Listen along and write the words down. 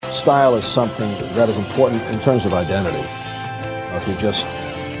style is something that is important in terms of identity. If you just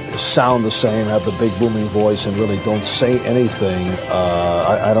sound the same, have the big booming voice, and really don't say anything,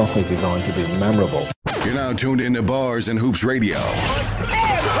 I don't think you're going to be memorable. You're now tuned into Bars and Hoops Radio,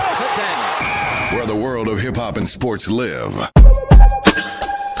 where the world of hip-hop and sports live.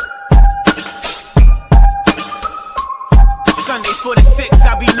 Sunday 46,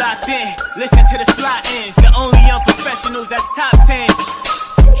 I be locked in. Listen to the slot ins. The only young professionals that's top 10.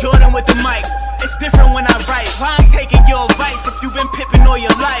 Jordan with the mic. It's different when I write. Why I'm taking your advice if you've been pimping all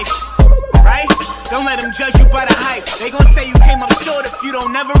your life, right? Don't let them judge you by the hype. They gon' say you came up short if you don't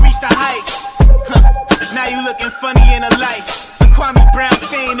never reach the height. Now you looking funny in a light. The Kwame Brown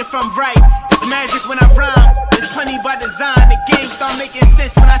thing if I'm right. It's magic when I rhyme. There's plenty by design. The game start making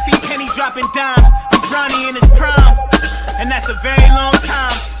sense when I see Penny dropping dimes. I'm Bronny in his prime, and that's a very long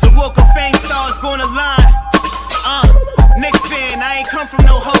time. The Walk of Fame stars gonna line. Knicks fan, I ain't come from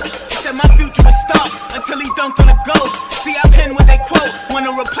no hope. Said my future would start until he dunked on the goal. See, I pen what they quote.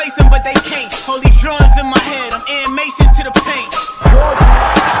 Wanna replace him, but they can't. All these drawings in my head, I'm Ian Mason to the paint.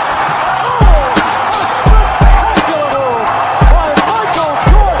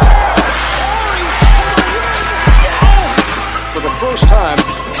 For the first time,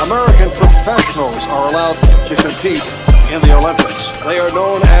 American professionals are allowed to compete in the Olympics. They are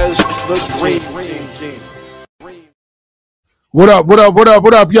known as the Green Team. What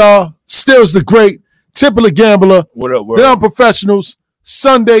up, y'all? Stills the Great, Tipple the Gambler. What up, The Unprofessionals.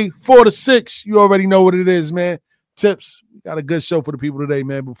 Sunday, 4 to 6. You already know what it is, man. Tips. We got a good show for the people today,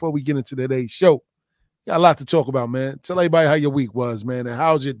 man. Before we get into today's show, got a lot to talk about, man. Tell everybody how your week was, man, and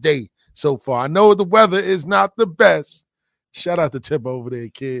how's your day so far. I know the weather is not the best. Shout out to Tip over there,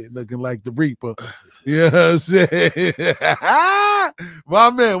 kid, looking like the Reaper. You know what I'm saying? My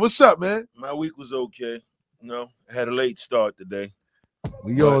man, what's up, man? My week was okay. No, I had a late start today.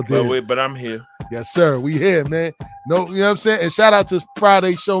 We all did. But I'm here. Yes, sir. We here, man. No, you know what I'm saying? And shout out to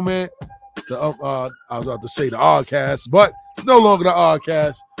Friday's show, man. I was about to say the Oddcast, but it's no longer the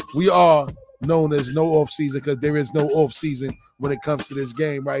Oddcast. We are known as no off season because there is no off season when it comes to this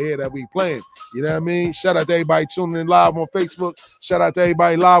game right here that we playing. You know what I mean? Shout out to everybody tuning in live on Facebook. Shout out to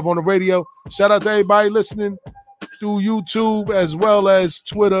everybody live on the radio. Shout out to everybody listening through YouTube as well as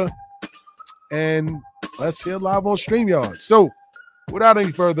Twitter. And let's hear live on StreamYard. So, without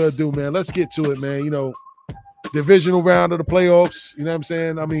any further ado, man, let's get to it, man. You know, divisional round of the playoffs. You know what I'm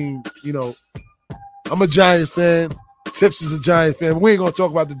saying? I mean, you know, I'm a Giants fan. Tips is a Giants fan. But we ain't going to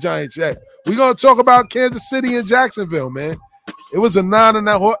talk about the Giants yet. We're going to talk about Kansas City and Jacksonville, man. It was a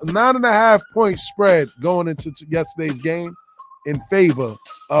 9.5 point spread going into yesterday's game in favor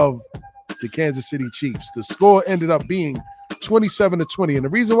of the Kansas City Chiefs. The score ended up being 27-20. And the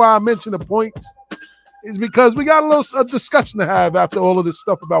reason why I mentioned the points is because we got a discussion to have after all of this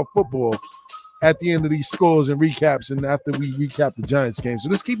stuff about football at the end of these scores and recaps and after we recap the Giants game. So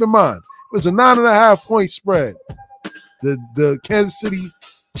just keep in mind, it was a 9.5 point spread. The Kansas City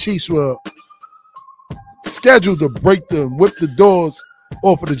Chiefs were scheduled to whip the doors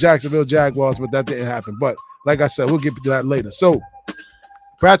off of the Jacksonville Jaguars, but that didn't happen. But like I said, we'll get to that later. So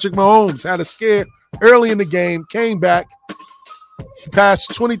Patrick Mahomes had a scare early in the game, came back. He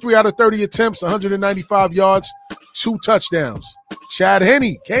passed 23 out of 30 attempts, 195 yards, 2 touchdowns. Chad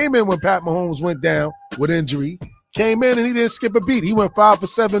Henne came in when Pat Mahomes went down with injury. Came in and he didn't skip a beat. He went 5 for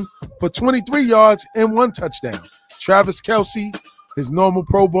 7 for 23 yards and 1 touchdown. Travis Kelce, his normal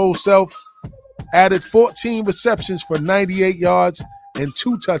Pro Bowl self, added 14 receptions for 98 yards and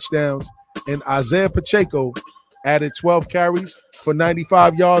 2 touchdowns. And Isaiah Pacheco added 12 carries for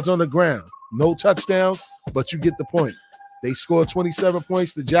 95 yards on the ground. No touchdowns, but you get the point. They scored 27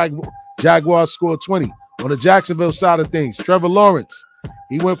 points. The Jaguars scored 20. On the Jacksonville side of things, Trevor Lawrence,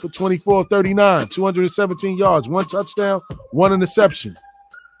 he went for 24-39, 217 yards, 1 touchdown, 1 interception.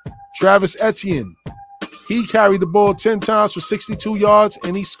 Travis Etienne, he carried the ball 10 times for 62 yards,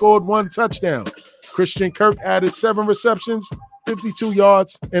 and he scored 1 touchdown. Christian Kirk added 7 receptions, 52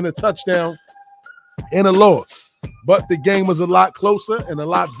 yards, and a touchdown, and a loss. But the game was a lot closer and a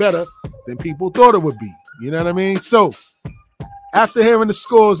lot better than people thought it would be. You know what I mean? So, after hearing the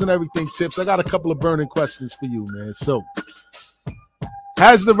scores and everything, Tips, I got a couple of burning questions for you, man. So,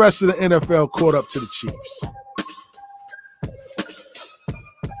 has the rest of the NFL caught up to the Chiefs?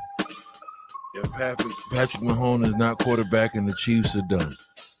 If Patrick Mahomes is not quarterback and the Chiefs are done.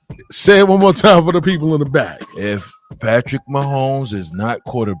 Say it one more time for the people in the back. If Patrick Mahomes is not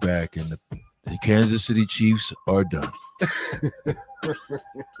quarterback and the Kansas City Chiefs are done.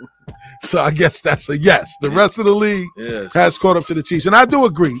 So I guess that's a yes. The rest of the league has caught up to the Chiefs. And I do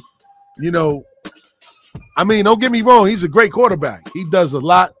agree. You know, I mean, don't get me wrong. He's a great quarterback. He does a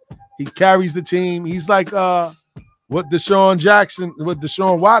lot. He carries the team. He's like what Deshaun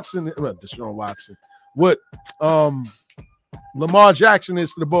Lamar Jackson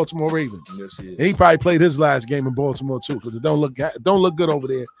is to the Baltimore Ravens. Yes, he is. And he probably played his last game in Baltimore too, because it don't look good over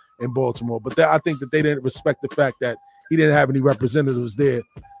there in Baltimore. But I think that they didn't respect the fact that he didn't have any representatives there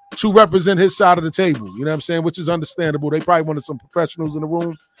to represent his side of the table. You know what I'm saying? Which is understandable. They probably wanted some professionals in the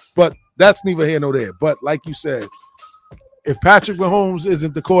room, but that's neither here nor there. But like you said, if Patrick Mahomes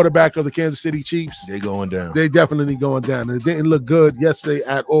isn't the quarterback of the Kansas City Chiefs, They're going down. they definitely going down. And it didn't look good yesterday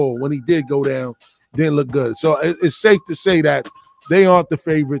at all. When he did go down, didn't look good. So it's safe to say that they aren't the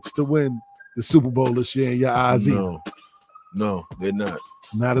favorites to win the Super Bowl this year in your eyes either. No, they're not.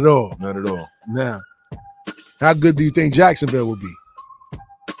 Not at all. Not at all. Now, how good do you think Jacksonville will be?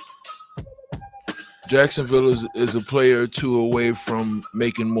 Jacksonville is a player or two away from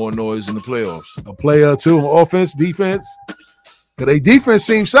making more noise in the playoffs. A player or two on offense, defense? Because their defense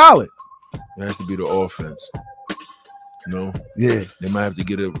seems solid. It has to be the offense. No, Yeah. they might have to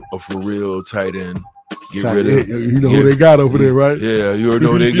get a for real tight end. Get Tight rid of. end. You know who they got over there, right? Yeah, you already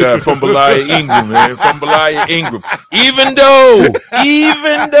know they got Fumbalaya Ingram, man. Fumbalaya Ingram. Even though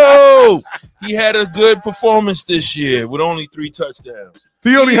he had a good performance this year with only 3 touchdowns.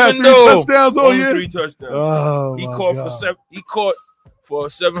 He only had 3 touchdowns all only year? 3 touchdowns. Oh, He my caught God. for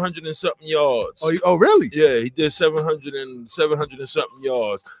 700 and something yards. Oh, really? Yeah, he did 700 and something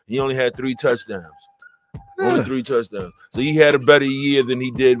yards. He only had 3 touchdowns. Only Yeah. 3 touchdowns. So he had a better year than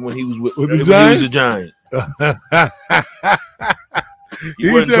he did when he was With the when he Giants? was a Giant. He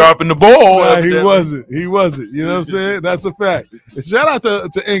He wasn't did- dropping the ball. Nah, he evidently. wasn't. He wasn't. You know what I'm saying? That's a fact. And shout out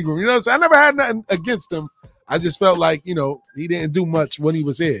to Ingram. You know what I'm saying? I never had nothing against him. I just felt like, he didn't do much when he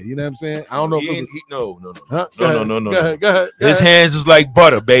was here. You know what I'm saying? I don't know if it was, No. huh? No. Go ahead. His hands is like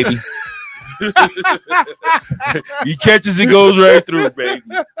butter, baby. He catches it, goes right through, baby.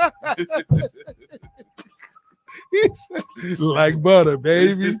 Like butter,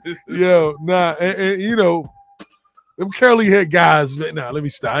 baby. Yo, nah, and them curly head guys. Nah, let me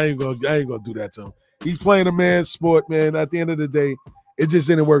stop. I ain't gonna do that to him. He's playing a man's sport, man. At the end of the day, it just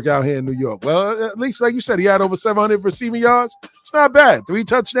didn't work out here in New York. Well, at least, like you said, he had over 700 receiving yards. It's not bad. 3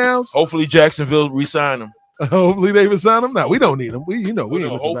 touchdowns. Hopefully Jacksonville re-sign him. Hopefully they resign him. No, we don't need him. We ain't looking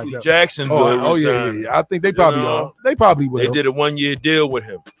Hopefully back up. Jacksonville Oh re-sign him. yeah. I think they probably are. They probably will. They did a 1-year deal with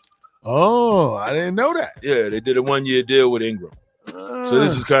him. Oh, I didn't know that. Yeah, they did a 1-year deal with Ingram. So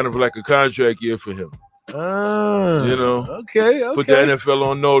this is kind of like a contract year for him. Okay. Put the NFL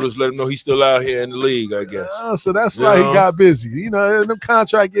on notice, let him know he's still out here in the league, I guess. So that's why he got busy. In them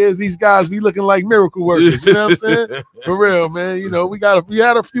contract years, these guys be looking like miracle workers. You know what I'm saying? For real, man. We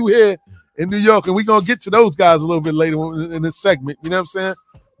had a few here in New York, and we're gonna get to those guys a little bit later in this segment. You know what I'm saying?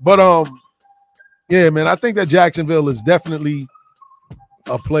 But yeah, man, I think that Jacksonville is definitely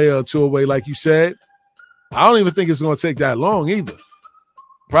a player or two away, like you said. I don't even think it's gonna take that long either.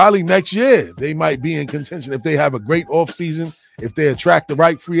 Probably next year they might be in contention if they have a great offseason, if they attract the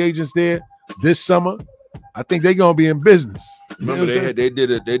right free agents there this summer. I think they're gonna be in business. Remember, they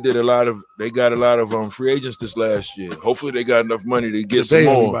got a lot of free agents this last year. Hopefully, they got enough money to get some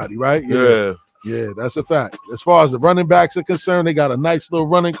more. Everybody, right? Yeah. That's a fact. As far as the running backs are concerned, they got a nice little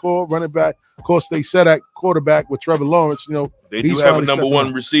running back. Of course, they set at quarterback with Trevor Lawrence. They do have a number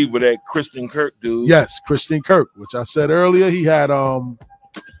 1 receiver, that Christian Kirk dude. Yes, Christian Kirk, which I said earlier. He had 7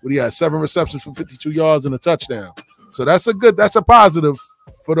 receptions for 52 yards and a touchdown. So that's a positive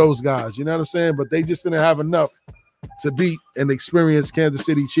for those guys. You know what I'm saying? But they just didn't have enough to beat an experienced Kansas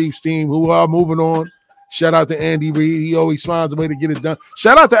City Chiefs team who are moving on. Shout out to Andy Reid. He always finds a way to get it done.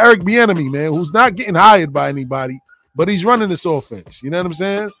 Shout out to Eric Bieniemy, man, who's not getting hired by anybody, but he's running this offense. You know what I'm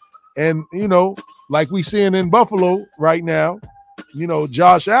saying? And, like we seeing in Buffalo right now,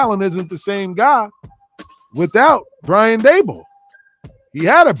 Josh Allen isn't the same guy without Brian Daboll. He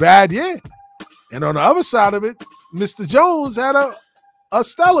had a bad year. And on the other side of it, Mr. Jones had a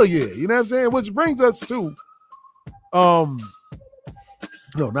stellar year. You know what I'm saying? Which brings us to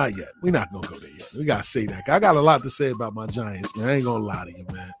no, not yet. We're not gonna go there yet. We gotta say that. I got a lot to say about my Giants, man. I ain't gonna lie to you,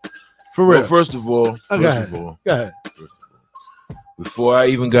 man. For real. Well, first of all, Go ahead. before I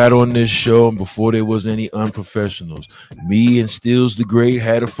even got on this show and before there was any unprofessionals, me and Steels the Great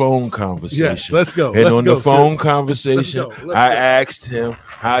had a phone conversation. Yes, let's go. And Let's on go, the phone Tips. conversation, Let's I go. asked him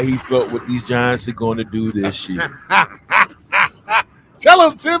how he felt what these Giants are going to do this year. Tell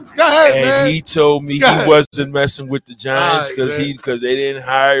him, Tips. Go ahead, And man. he told me Go he ahead. wasn't messing with the Giants All right, because they didn't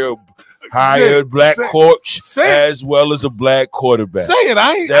hire hired black coach say as well as a black quarterback. Say it.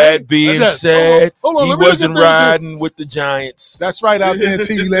 I ain't. That being said, hold on, he wasn't riding with the Giants. That's right out there in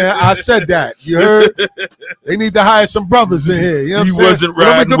TV land. I said that. You heard? They need to hire some brothers in here. You know what He I'm saying? wasn't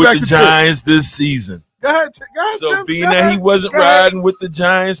riding with the Giants this season. Go ahead, So Tim, being go that ahead. he wasn't Go ahead. riding with the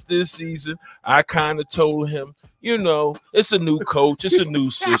Giants this season, I kind of told him, you know, it's a new coach, it's a new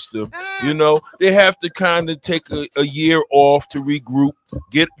system. You know, they have to kind of take a year off to regroup,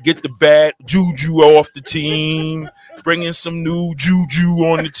 get the bad juju off the team, bring in some new juju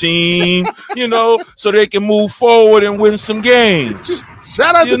on the team, you know, so they can move forward and win some games.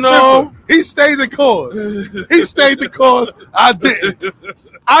 Shout out to Timber. He stayed the course. He stayed the course. I didn't.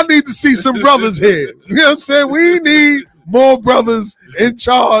 I need to see some brothers here. You know what I'm saying? We need more brothers in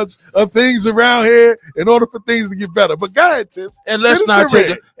charge of things around here in order for things to get better. But go ahead, Tips. And let's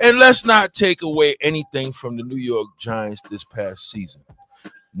not take away anything from the New York Giants this past season.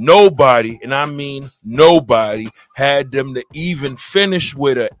 Nobody, and I mean nobody, had them to even finish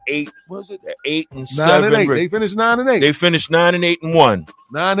with an 8. Was it an 8-7? 9-8. They finished 9-8. They finished 9-8-1.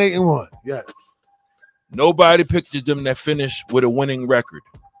 9-8-1. Yes. Nobody picked them that finished with a winning record,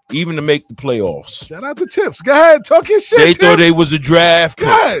 even to make the playoffs. Shout out to Tips. Go ahead, talk your shit. They Tips. thought they was a draft pick.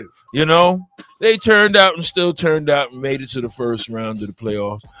 Guys. You know, they turned out and made it to the first round of the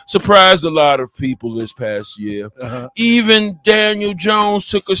playoffs. Surprised a lot of people this past year. Uh-huh. Even Daniel Jones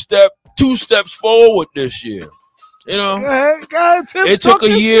took 2 steps forward this year. You know, Go ahead, Tips. it took talk a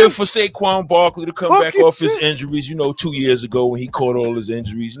your year shit. for Saquon Barkley to come Talk back your off his shit. injuries. You know, 2 years ago when he caught all his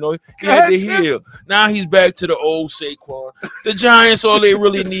injuries, you know, he Go had to ahead, Tim. heal. Now he's back to the old Saquon. The Giants, all they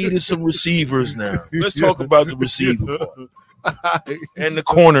really need is some receivers now. Let's talk about the receiver part and the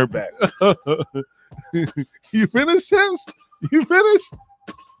cornerback. You finished, Tips? You finished?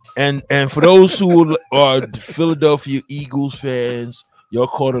 And for those who are Philadelphia Eagles fans, y'all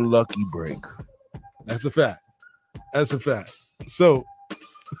caught a lucky break. That's a fact. That's a fact. So,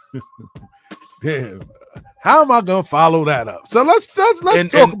 damn, how am I gonna follow that up? So let's talk about and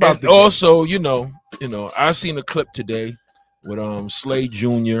this. also, you know, I seen a clip today with Slay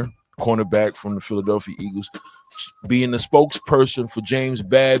Jr., cornerback from the Philadelphia Eagles, being the spokesperson for James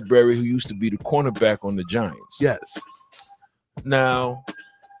Bradbury, who used to be the cornerback on the Giants. Yes. Now,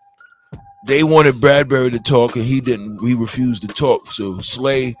 they wanted Bradbury to talk, and he didn't. He refused to talk, so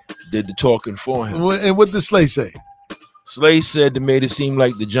Slay did the talking for him. And what did Slay say? Slay said they made it seem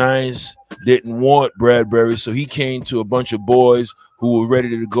like the Giants didn't want Bradbury, so he came to a bunch of boys who were ready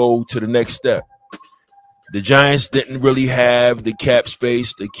to go to the next step. The Giants didn't really have the cap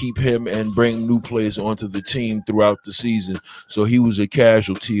space to keep him and bring new players onto the team throughout the season, so he was a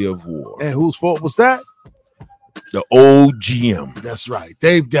casualty of war. And whose fault was that? The old GM. That's right.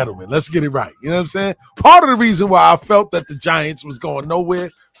 Dave Gettleman. Let's get it right. You know what I'm saying? Part of the reason why I felt that the Giants was going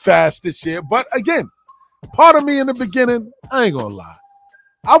nowhere fast this year. But again, part of me in the beginning, I ain't gonna lie,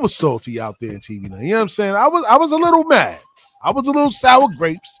 I was salty out there in TV land. You know what I'm saying? I was a little mad. I was a little sour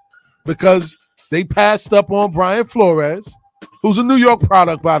grapes because they passed up on Brian Flores, who's a New York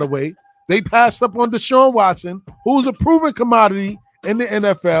product, by the way. They passed up on Deshaun Watson, who's a proven commodity in the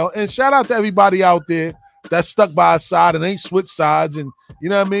NFL. And shout out to everybody out there that's stuck by our side and ain't switched sides. And you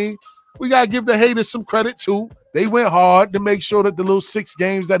know what I mean? We got to give the haters some credit too. They went hard to make sure that the little 6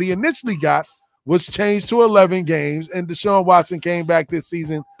 games that he initially got was changed to 11 games. And Deshaun Watson came back this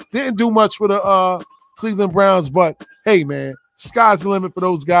season. Didn't do much for the Cleveland Browns. But, hey, man, sky's the limit for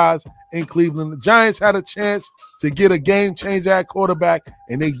those guys in Cleveland. The Giants had a chance to get a game changer at quarterback,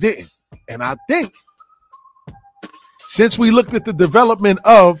 and they didn't. And I think since we looked at the development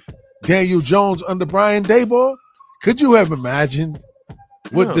of Daniel Jones under Brian Daboll, could you have imagined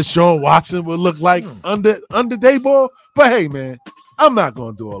what Deshaun Watson would look like under Daboll? But hey, man, I'm not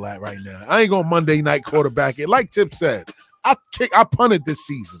going to do all that right now. I ain't going to Monday night quarterback it. Like Tip said, I punted this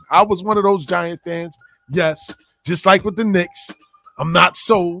season. I was one of those Giant fans. Yes, just like with the Knicks, I'm not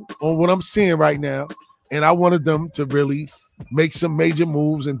sold on what I'm seeing right now, and I wanted them to really make some major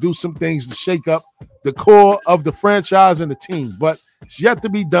moves and do some things to shake up the core of the franchise and the team. But it's yet to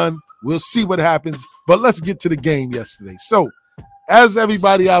be done. We'll see what happens. But let's get to the game yesterday. So, as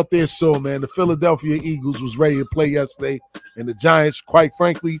everybody out there saw, man, the Philadelphia Eagles was ready to play yesterday, and the Giants, quite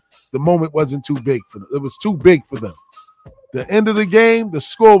frankly, the moment wasn't too big for them. It was too big for them. The end of the game, the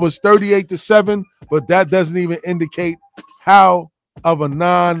score was 38-7, but that doesn't even indicate how of a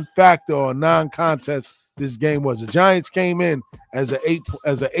non-factor or non-contest this game was. The Giants came in as an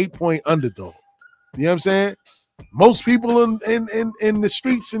 8-point underdog. You know what I'm saying? Most people in the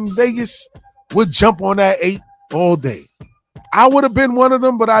streets in Vegas would jump on that 8 all day. I would have been one of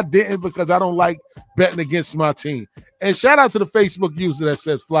them, but I didn't because I don't like betting against my team. And shout out to the Facebook user that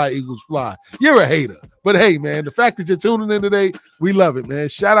says "Fly Eagles Fly." You're a hater, but hey, man, the fact that you're tuning in today, we love it, man.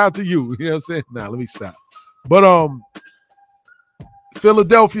 Shout out to you. You know what I'm saying? Nah, let me stop. But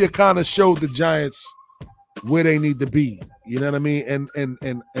Philadelphia kind of showed the Giants where they need to be. You know what I mean?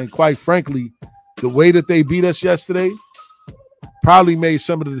 And quite frankly, the way that they beat us yesterday probably made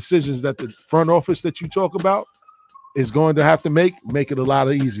some of the decisions that the front office that you talk about is going to have to make it a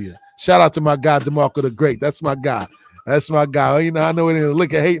lot easier. Shout out to my guy, DeMarco the Great. That's my guy. That's my guy. You know, I know it ain't a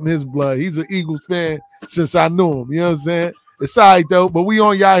lick of hate in his blood. He's an Eagles fan since I knew him. You know what I'm saying? It's all right, though, but we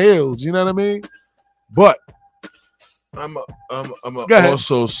on y'all heels. You know what I mean? But I'm Go ahead.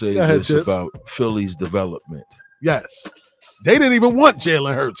 also say Go ahead, this Chips. about Philly's development. yes, they didn't even want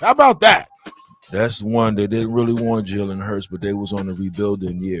Jalen Hurts. How about that? That's one. They didn't really want Jalen Hurts, but they was on a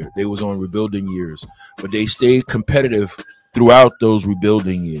rebuilding year. They was on rebuilding years, but they stayed competitive throughout those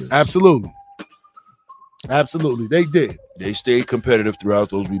rebuilding years. Absolutely. Absolutely. They did. They stayed competitive throughout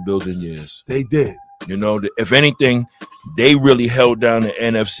those rebuilding years. They did. You know, if anything, they really held down the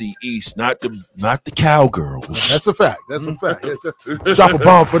NFC East, not the Cowgirls. That's a fact. That's a fact. Drop a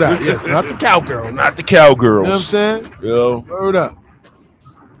bomb for that. Yes, not the cowgirl. Not the You know Cowgirls. what I'm saying? You know? Word up.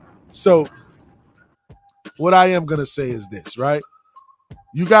 So, what I am going to say is this, right?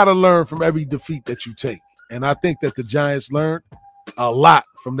 You got to learn from every defeat that you take. And I think that the Giants learned a lot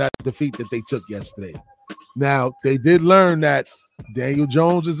from that defeat that they took yesterday. Now, they did learn that Daniel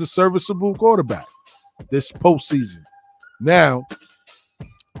Jones is a serviceable quarterback this postseason. Now,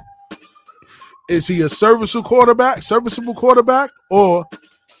 is he a serviceable quarterback, or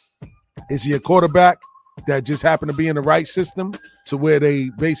is he a quarterback that just happened to be in the right system to where they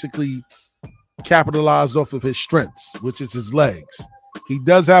basically capitalized off of his strengths, which is his legs? He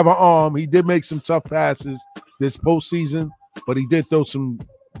does have an arm. He did make some tough passes this postseason, but he did throw some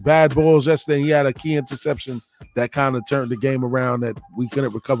bad balls yesterday. He had a key interception that kind of turned the game around that we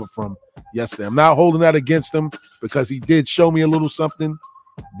couldn't recover from yesterday. I'm not holding that against him because he did show me a little something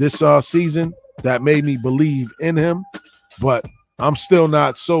this season that made me believe in him, but I'm still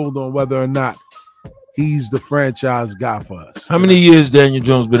not sold on whether or not he's the franchise guy for us. How many years Daniel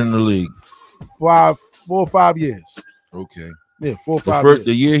Jones been in the league? 4 or 5 years. Okay. Yeah, 4 or The 5 first, years.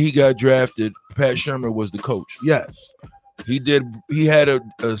 the year he got drafted, Pat Shermer was the coach. Yes. He had a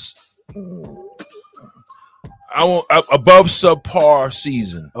above subpar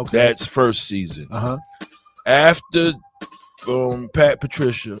season. Okay. That's first season. Uh-huh. After Matt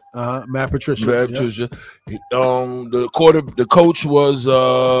Patricia. Matt Patricia. Matt Yep. Patricia. The coach was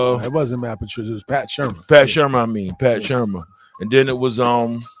It wasn't Matt Patricia. It was Pat Shermer. Pat Shermer. Pat Shermer. And then it was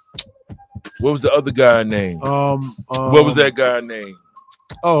what was the other guy name? What was that guy name?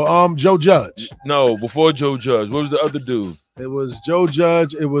 Joe Judge. No, before Joe Judge. What was the other dude? It was Joe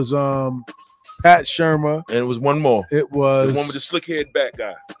Judge. It was Pat Shermer. And it was one more. It was The one with the slick head back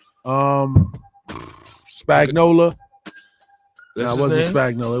guy. Spagnola. That's No, it his wasn't name?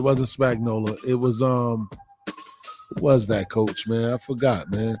 Spagnola. It wasn't Spagnola. It was who was that coach, man? I forgot,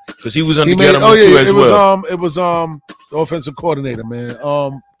 man. Because he was under He made, Gettleman too as it well. was the offensive coordinator, man.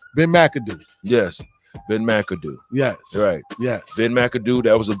 Ben McAdoo. Yes, Ben McAdoo. Yes. Right, Yes. Ben McAdoo.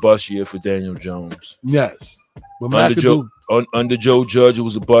 That was a bust year for Daniel Jones. Yes. But Under McAdoo, under Joe Judge, it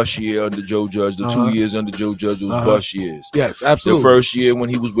was a bust year. Under Joe Judge, the Uh-huh. 2 years under Joe Judge, it was bust years. yes, The absolutely. first year when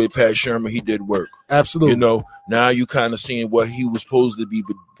he was with Pat Shermer, he did work. Absolutely. You know, now you kind of seeing what he was supposed to be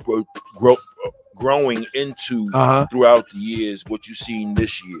growing into throughout the years. What you seen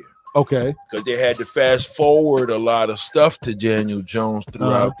this year. Okay. Because they had to fast forward a lot of stuff to Daniel Jones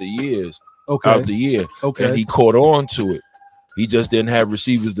throughout the years, Okay. out the year, Okay. and he caught on to it. He just didn't have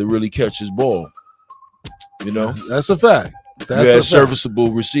receivers to really catch his ball. You know, That's a fact. you That's a had fact.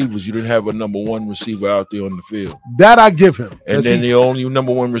 serviceable receivers. You didn't have a number one receiver out there on the field, That I give him. and 'Cause then he- the only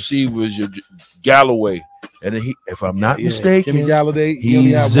number one receiver is your Galloway. And then if I'm not yeah, mistaken, Kenny Galladay, he only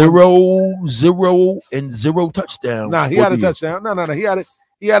he's had 0 touchdowns. Nah, he for had a the year. touchdown. No.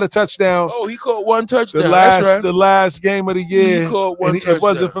 He had a touchdown. Oh, he caught one touchdown. The That's right. last game of the year. He caught one and it touchdown.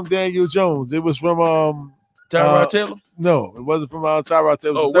 wasn't from Daniel Jones. It was from Tyrod Taylor. no, it wasn't from Tyrod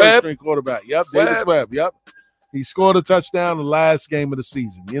Taylor. It was Oh, the third Webb? string quarterback. Yep, Davis Webb. Yep. He scored a touchdown the last game of the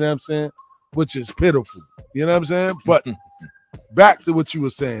season. You know what I'm saying? Which is pitiful. You know what I'm saying? But back to what you were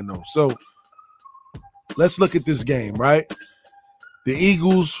saying though. So let's look at this game, right? The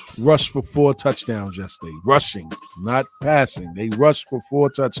Eagles rushed for 4 touchdowns yesterday. Rushing, not passing. They rushed for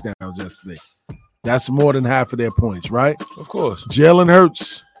 4 touchdowns yesterday. That's more than half of their points, right? Of course. Jalen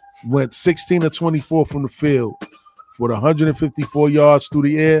Hurts went 16 of 24 from the field with 154 yards through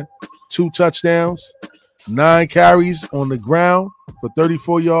the air, 2 touchdowns, 9 carries on the ground for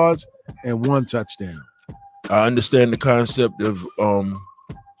 34 yards, and 1 touchdown. I understand the concept of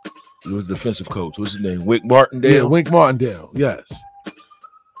it was defensive coach. What's his name? Wick Martindale. Yeah, Wink Martindale. Yes.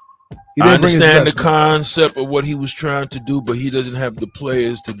 He I didn't bring his understand the best, man. concept of what he was trying to do, but he doesn't have the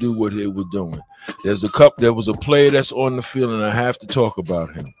players to do what they were doing. There was a player that's on the field, and I have to talk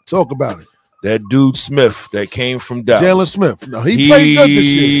about him. Talk about it. That dude Smith that came from Dallas. Jalen Smith. No, he played good this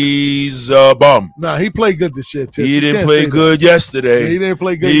year. He's a bum. No, he played good this year, Tip. He You didn't can't play say good that. yesterday. Yeah, he didn't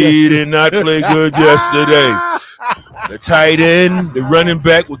play good He yesterday. did not play good yesterday. The tight end, the running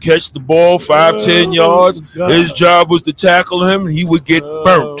back would catch the ball 5-10 yards. God. His job was to tackle him, and he would get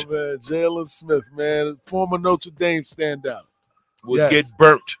burnt. Oh, man. Jalen Smith, man. Former Notre Dame standout. Would Yes. get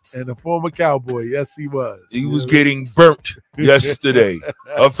burnt. And a former Cowboy. Yes, he was. He was getting burnt yesterday,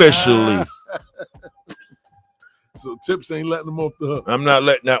 officially. So Tips ain't letting him off the hook. I'm not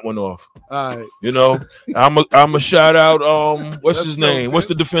letting that one off. All right. You know, I'm a shout out. What's Let's his go, name? What's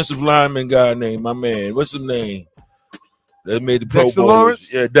the Tim. defensive lineman guy name? My man. What's his name? That made the Pro Dexter Bowl.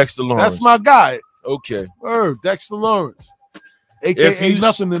 Lawrence? Yeah, Dexter Lawrence. That's my guy. Okay. Dexter Lawrence. If AKA you-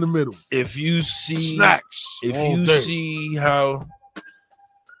 nothing in the middle. If you see Snacks. if all you day. see how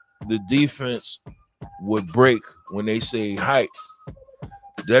the defense would break when they say height,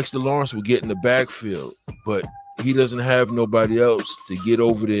 Dexter Lawrence would get in the backfield, but he doesn't have nobody else to get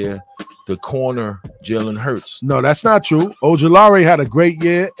over there to corner Jalen Hurts. No, that's not true. Ojulari had a great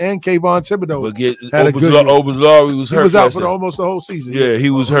year, and Kayvon Thibodeau. But get Had a good year. Obazlari was He hurt. was out last for night. almost the whole season. Yeah, he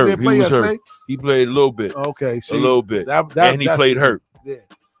was Oh, hurt. didn't He play was hurt. yesterday? He played a little bit. Okay, see, A little bit. And he that's- played hurt. Yeah,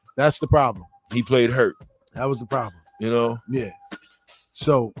 that's the problem. He played hurt. That was the problem. You know? Yeah.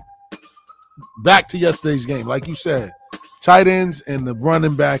 So back to yesterday's game, like you said, tight ends and the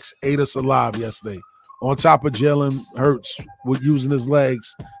running backs ate us alive yesterday. On top of Jalen Hurts with using his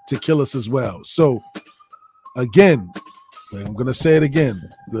legs to kill us as well. So again, I'm gonna say it again.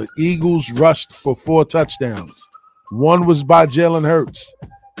 The Eagles rushed for 4 touchdowns. One was by Jalen Hurts.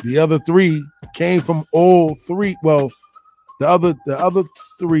 The other 3 came from all 3. Well, the other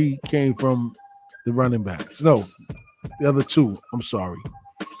 3 came from the running backs. No, the other 2, I'm sorry,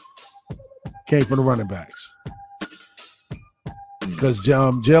 came from the running backs. Because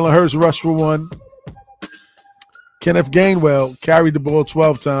Jalen Hurts rushed for 1. Kenneth Gainwell carried the ball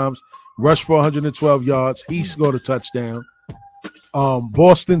 12 times, rushed for 112 yards. He scored a touchdown.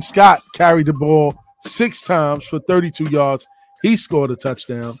 Boston Scott carried the ball 6 times for 32 yards. He scored a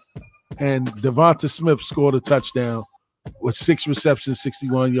touchdown. And Devonta Smith scored a touchdown with 6 receptions,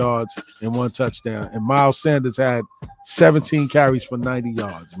 61 yards, and 1 touchdown. And Miles Sanders had 17 carries for 90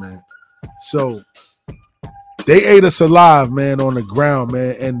 yards, man. So they ate us alive, man, on the ground,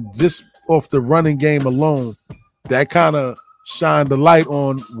 man. And just off the running game alone, that kind of shined the light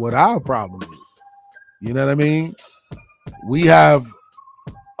on what our problem is. You know what I mean? We have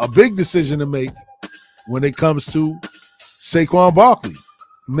a big decision to make when it comes to Saquon Barkley.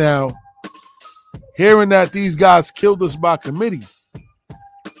 Now, hearing that these guys killed us by committee,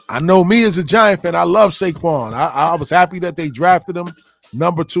 I know me as a Giant fan, I love Saquon. I was happy that they drafted him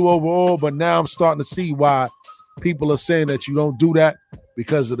number 2 overall, but now I'm starting to see why people are saying that you don't do that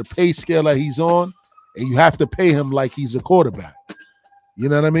because of the pay scale that he's on, and you have to pay him like he's a quarterback. You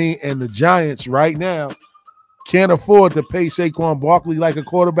know what I mean? And the Giants right now can't afford to pay Saquon Barkley like a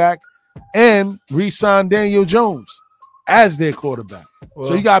quarterback and re-sign Daniel Jones as their quarterback.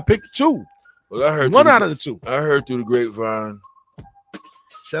 So you got to pick 2. Well, I heard One through out the- of the 2. I heard through the grapevine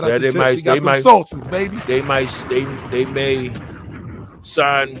Shout out Yeah, to they Tips. might- He got they them might- sauces, baby. they may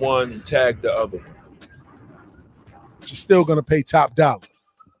sign one and tag the other. But you're still going to pay top dollar.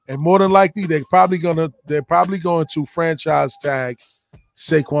 And more than likely, they're probably going to franchise tag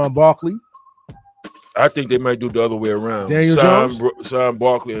Saquon Barkley. I think they might do the other way around. Daniel Jones? Sign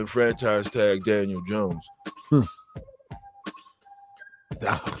Barkley and franchise tag Daniel Jones.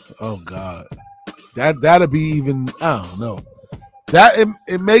 Oh God, that'll be even. I don't know. That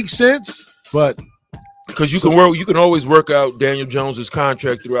it makes sense, but Because you can always work out Daniel Jones's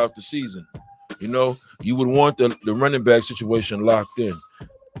contract throughout the season. You know, you would want the running back situation locked in.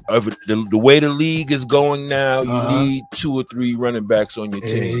 The way the league is going now, you need 2 or 3 running backs on your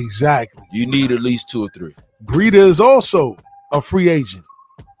team. exactly. You need at least 2 or 3. Breida is also a free agent.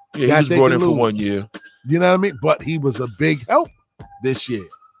 Yeah, Got he was they brought can in for lose. 1 year. You know what I mean? But he was a big help this year.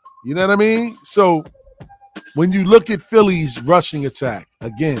 You know what I mean? So when you look at Philly's rushing attack,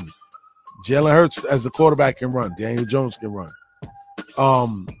 again, Jalen Hurts as a quarterback can run. Daniel Jones can run.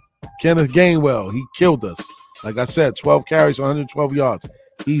 Kenneth Gainwell, he killed us. Like I said, 12 carries, 112 yards.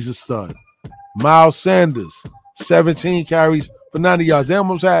 He's a stud. Miles Sanders, 17 carries for 90 yards. They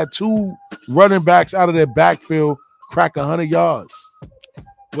almost had 2 running backs out of their backfield crack 100 yards.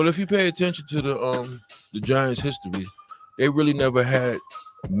 Well, if you pay attention to the the Giants' history, they really never had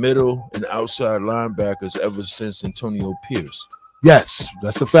middle and outside linebackers ever since Antonio Pierce. Yes,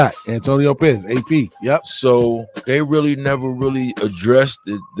 that's a fact. Antonio Pierce, AP. Yep. So they really never really addressed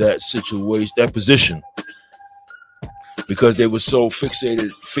that situation, that position, because they were so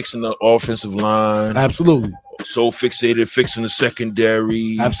fixated fixing the offensive line. Absolutely. So fixated fixing the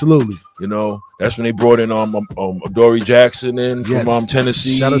secondary. Absolutely. You know, that's when they brought in Adoree Jackson in from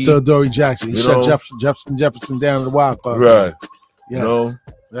Tennessee. Shout out to Adoree Jackson. He shut Jefferson down in the wild card. Right. Yes. You know?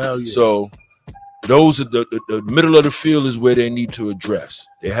 Hell yeah. So those are the middle of the field is where they need to address.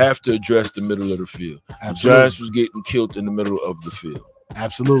 They have to address the middle of the field. Absolutely. The Giants was getting killed in the middle of the field.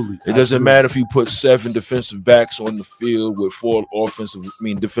 Absolutely. It doesn't matter if you put 7 defensive backs on the field with 4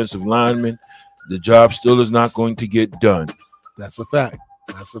 defensive linemen. The job still is not going to get done. That's a fact.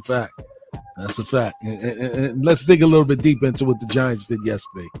 That's a fact. That's a fact. And let's dig a little bit deep into what the Giants did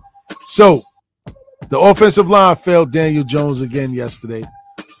yesterday. So the offensive line failed Daniel Jones again yesterday.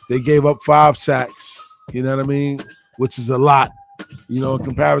 They gave up 5 sacks, you know what I mean? Which is a lot, you know, in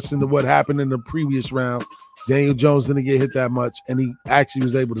comparison to what happened in the previous round. Daniel Jones didn't get hit that much, and he actually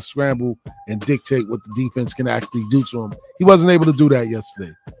was able to scramble and dictate what the defense can actually do to him. He wasn't able to do that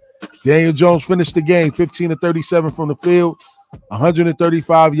yesterday. Daniel Jones finished the game 15 of 37 from the field,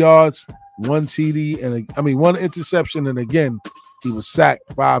 135 yards, 1 TD, and 1 interception, and again, he was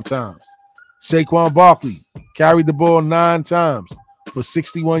sacked 5 times. Saquon Barkley carried the ball 9 times for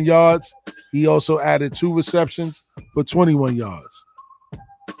 61 yards. He also added 2 receptions for 21 yards.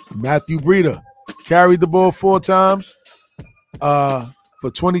 Matthew Breida carried the ball 4 times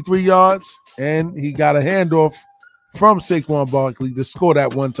for 23 yards, and he got a handoff from Saquon Barkley to score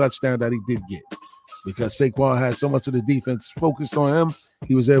that 1 touchdown that he did get. Because Saquon had so much of the defense focused on him,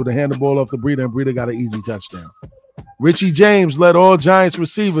 he was able to hand the ball off to Breida, and Breida got an easy touchdown. Richie James led all Giants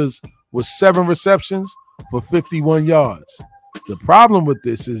receivers with 7 receptions for 51 yards. The problem with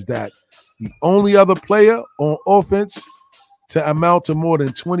this is that the only other player on offense to amount to more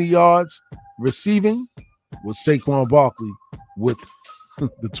than 20 yards receiving was Saquon Barkley with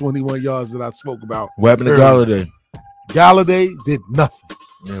the 21 yards that I spoke about. What happened to Galladay? Galladay did nothing.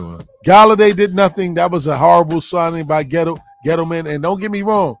 Yeah, well. Galladay did nothing. That was a horrible signing by Gettleman. And don't get me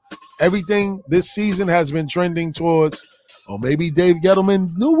wrong, everything this season has been trending towards, or maybe Dave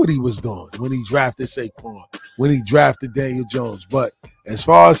Gettleman knew what he was doing when he drafted Saquon, when he drafted Daniel Jones. But as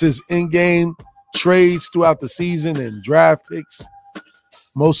far as his in-game trades throughout the season and draft picks,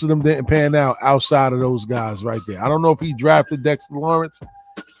 most of them didn't pan out outside of those guys right there. I don't know if he drafted Dexter Lawrence.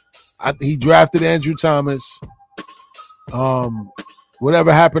 He drafted Andrew Thomas.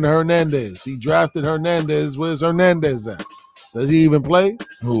 Whatever happened to Hernandez? He drafted Hernandez. Where's Hernandez at? Does he even play?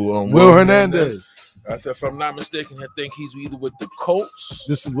 Who? Will Hernandez. If I'm not mistaken, I think he's either with the Colts.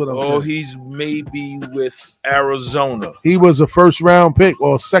 This is what I'm saying. Or saying. He's maybe with Arizona. He was a 1st-round pick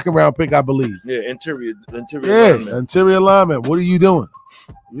or 2nd-round pick, I believe. Yeah, interior lineman. Interior lineman. What are you doing?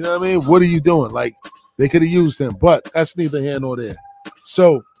 You know what I mean? What are you doing? Like, they could have used him, but that's neither here nor there.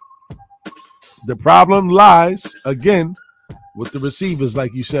 So the problem lies, again, with the receivers,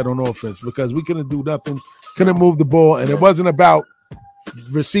 like you said, on offense, because we couldn't do nothing, couldn't move the ball, and it wasn't about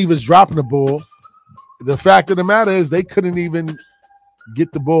receivers dropping the ball. The fact of the matter is they couldn't even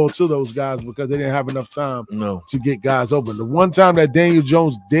get the ball to those guys because they didn't have enough time to get guys open. The one time that Daniel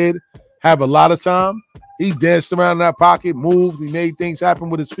Jones did have a lot of time, he danced around in that pocket, moved, he made things happen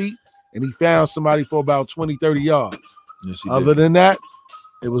with his feet, and he found somebody for about 20, 30 yards. Yes, Other than that,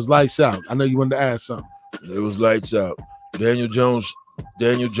 it was lights out. I know you wanted to add something. It was lights out. Daniel Jones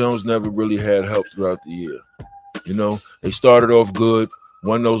never really had help throughout the year. You know, they started off good,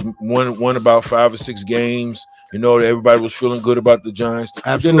 won about 5 or 6 games. You know, everybody was feeling good about the Giants.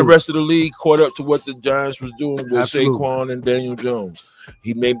 Absolutely. Then the rest of the league caught up to what the Giants was doing with Absolutely. Saquon and Daniel Jones.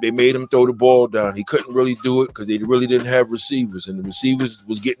 They made him throw the ball down. He couldn't really do it because they really didn't have receivers, and the receivers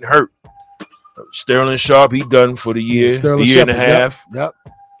was getting hurt. Sterling Sharp, he done for the year, and a half. Yep.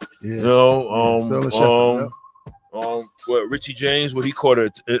 Yeah. You know, Richie James, he caught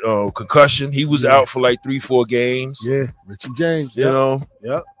a concussion. He was out for like 3-4 games. Yeah, Richie James. You know.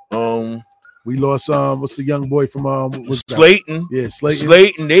 Yep. We lost what's the young boy from Slayton? Yeah, Slayton.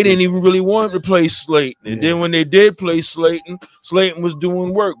 Slayton. They didn't even really want to play Slayton. And then when they did play Slayton, Slayton was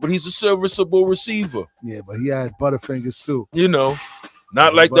doing work, but he's a serviceable receiver. Yeah, but he had butterfingers too. You know.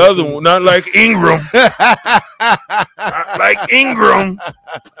 Not like the other one, not like Ingram. Not like Ingram.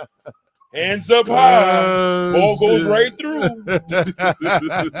 Hands up high. Ball goes right through.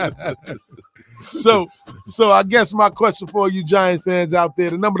 So I guess my question for you Giants fans out there,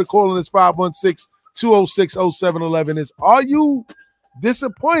 the number to call in is 516-206-0711 is, are you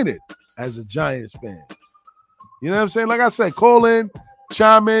disappointed as a Giants fan? You know what I'm saying? Like I said, call in,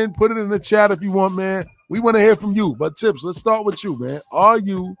 chime in, put it in the chat if you want, man. We want to hear from you. But Tips, let's start with you, man. Are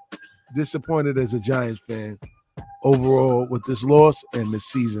you disappointed as a Giants fan overall with this loss and the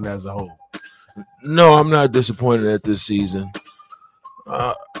season as a whole? No, I'm not disappointed at this season.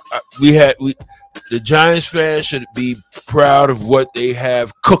 The Giants fans should be proud of what they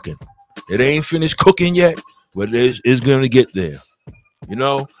have cooking. It ain't finished cooking yet, but it's going to get there. You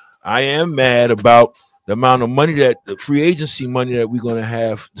know, I am mad about the amount of money that the free agency money that we're going to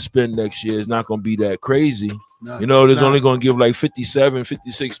have to spend next year is not going to be that crazy. No, you know, there's not. only going to give like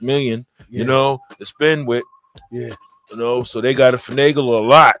 56 million, you know, to spend with. Yeah. You know, so they got to finagle a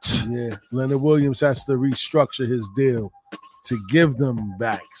lot. Yeah. Leonard Williams has to restructure his deal to give them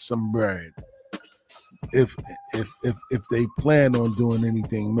back some bread. If they plan on doing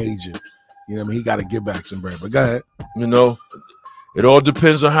anything major, you know what I mean, he got to give back some bread. But go ahead. You know, it all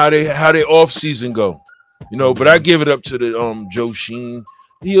depends on how they off season go. You know, but I give it up to the Joe Sheen.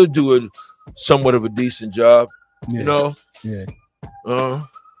 He'll do somewhat of a decent job. Yeah. You know. Yeah.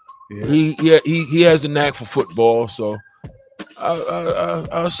 He has the knack for football, so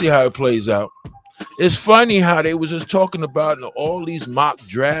I'll see how it plays out. It's funny how they was just talking about all these mock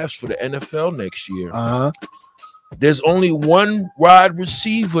drafts for the NFL next year. There's only one wide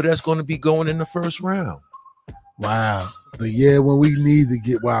receiver that's going to be going in the first round. Wow. The year when we need to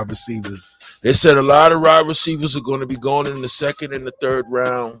get wide receivers. They said a lot of wide receivers are going to be going in the second and the third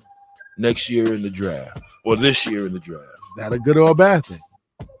round next year in the draft, or this year in the draft. Is that a good or a bad thing?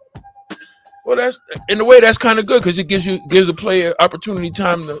 Well, that's in a way that's kind of good because it gives the player opportunity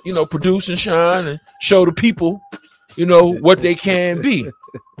time to, you know, produce and shine and show the people, you know, what they can be.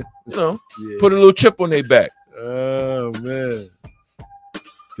 You know, put a little chip on their back. Oh man,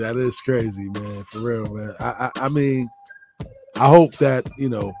 that is crazy, man. For real, man. I mean, I hope that, you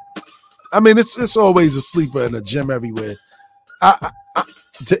know, I mean, it's always a sleeper in a gym everywhere.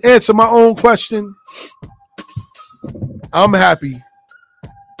 To answer my own question, I'm happy.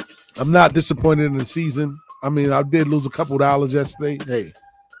 I'm not disappointed in the season. I mean, I did lose a couple dollars yesterday.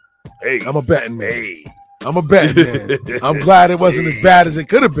 Hey, I'm a betting man. I'm a betting man. I'm glad it wasn't as bad as it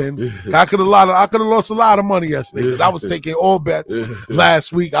could have been. I could have lost a lot of money yesterday because I was taking all bets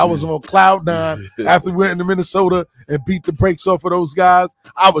last week. I was on cloud nine after we went into Minnesota and beat the brakes off of those guys.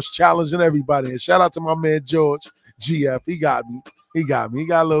 I was challenging everybody. And shout out to my man George GF. He got me. He got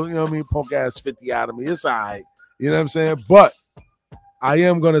a little, you know what I mean, punk ass 50 out of me. It's all right. You know what I'm saying? But I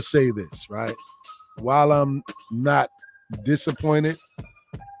am going to say this, right? While I'm not disappointed,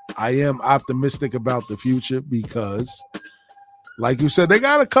 I am optimistic about the future because, like you said, they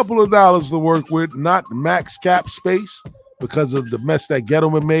got a couple of dollars to work with, not max cap space because of the mess that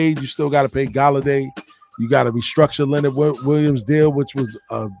Gettleman made. You still got to pay Galladay. You got to restructure Leonard Williams' deal, which was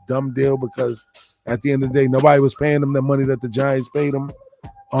a dumb deal because at the end of the day, nobody was paying him the money that the Giants paid him.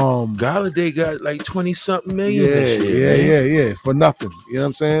 Galladay got like 20-something million this year. Yeah, for nothing. You know what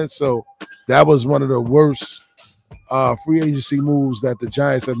I'm saying? So that was one of the worst free agency moves that the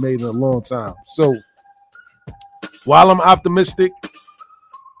Giants have made in a long time. So while I'm optimistic,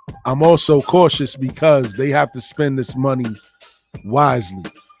 I'm also cautious because they have to spend this money wisely.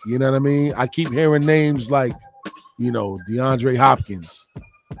 You know what I mean? I keep hearing names like, you know, DeAndre Hopkins.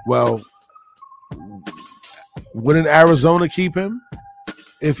 Well, wouldn't Arizona keep him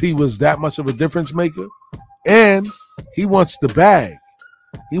if he was that much of a difference maker? And he wants the bag.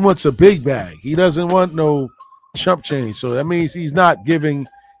 He wants a big bag. He doesn't want no chump change. So that means he's not giving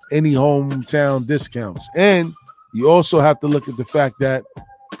any hometown discounts. And you also have to look at the fact that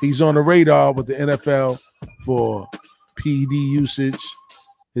he's on the radar with the NFL for PD usage.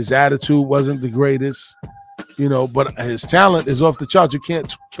 His attitude wasn't the greatest, you know, but his talent is off the charts. You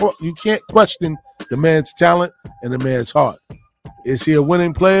can't question the man's talent and the man's heart. Is he a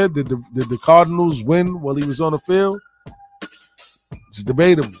winning player? Did the Cardinals win while he was on the field? It's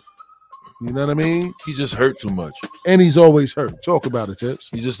debatable. You know what I mean? He just hurt too much. And he's always hurt. Talk about it, Tips.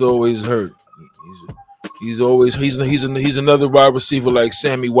 He's just always hurt. He's another wide receiver like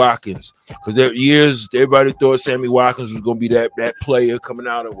Sammy Watkins. Because there years everybody thought Sammy Watkins was going to be that player coming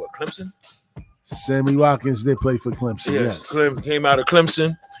out of what, Clemson? Sammy Watkins did play for Clemson. Yes. Came out of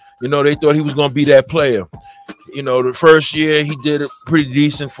Clemson. You know, they thought he was going to be that player. You know, the first year he did pretty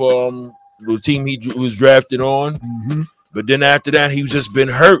decent for the team he was drafted on. Mm-hmm. But then after that, he's just been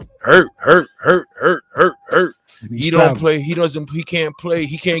hurt. He don't play. He can't play.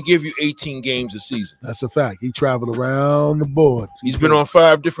 He can't give you 18 games a season. That's a fact. He traveled around the board. He's been on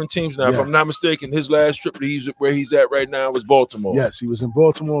 5 different teams now. Yes. If I'm not mistaken, his last trip where he's at right now was Baltimore. Yes, he was in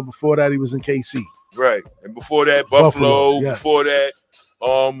Baltimore. Before that, he was in KC. Right. And before that, Buffalo. Yes. Before that,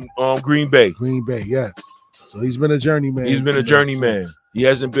 Green Bay. Green Bay, yes. So he's been a journeyman. He's been a journeyman. He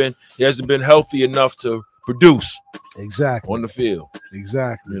hasn't been healthy enough to produce exactly on the field.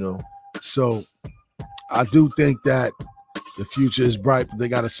 Exactly. You know. So I do think that the future is bright, but they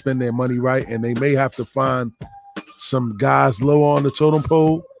got to spend their money right, and they may have to find some guys low on the totem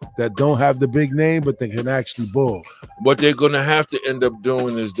pole that don't have the big name, but they can actually ball. What they're going to have to end up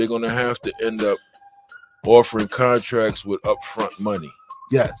doing is they're going to have to end up offering contracts with upfront money.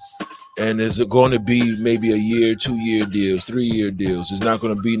 Yes. And is it going to be maybe a year, 2-year deals, 3-year deals? It's not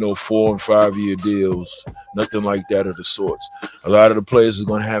going to be no 4 and 5-year deals, nothing like that of the sorts. A lot of the players are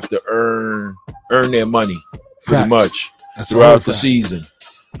going to have to earn their money pretty much throughout the season.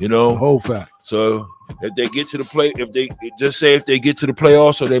 You know, the whole fact. So if they get to the if they get to the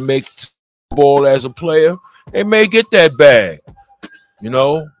playoffs or they make ball as a player, they may get that bag. You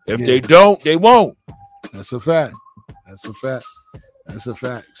know, if they don't, they won't. That's a fact. That's a fact. That's a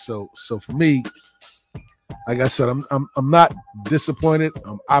fact. So for me, like I said, I'm not disappointed.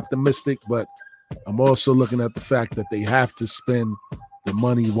 I'm optimistic, but I'm also looking at the fact that they have to spend the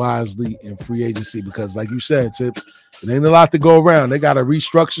money wisely in free agency because, like you said, Tips, it ain't a lot to go around. They got to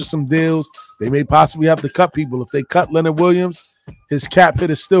restructure some deals. They may possibly have to cut people. If they cut Leonard Williams, his cap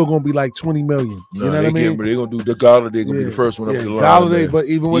hit is still going to be like $20 million. You know what I mean? But they're going to do the Galladay. Going to be the first one up the line. Galladay, but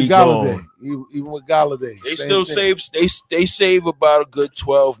even with Galladay, they still save. They save about a good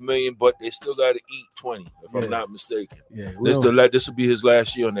 $12 million, but they still got to eat 20. If I'm not mistaken. Yeah, this will be his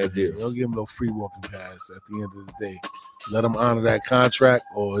last year on that deal. Don't give him no free walking pass at the end of the day. Let him honor that contract,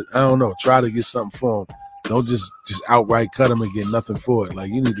 or I don't know, try to get something for him. Don't just outright cut him and get nothing for it.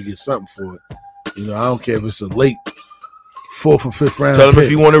 Like, you need to get something for it. You know, I don't care if it's a late 4th or 5th round. Tell him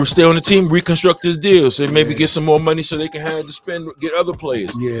if you want to stay on the team, reconstruct his deal. So maybe get some more money so they can have to spend, get other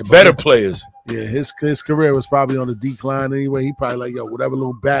players. Yeah, better players. Yeah, his career was probably on the decline anyway. He probably like, yo, whatever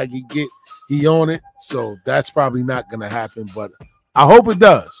little bag he get, he on it. So that's probably not going to happen. But I hope it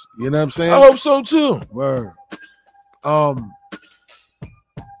does. You know what I'm saying? I hope so too. Word.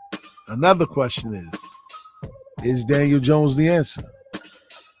 Another question is Daniel Jones the answer?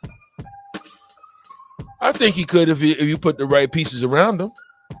 I think he could if you put the right pieces around him.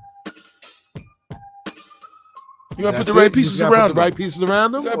 You got to put the right pieces around him. The right pieces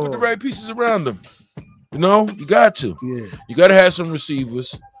around him? You got to put the right pieces around him. You know, you got to. Yeah. You got to have some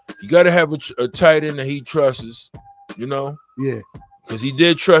receivers. You got to have a tight end that he trusts. You know. Yeah. Because he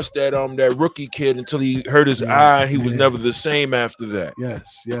did trust that rookie kid until he hurt his eye. He was never the same after that.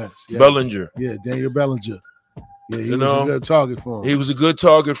 Yes. Bellinger. Yeah, Daniel Bellinger. Yeah, he was a good target for him. He was a good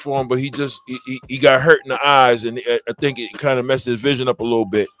target for him, but he got hurt in the eyes, and I think it kind of messed his vision up a little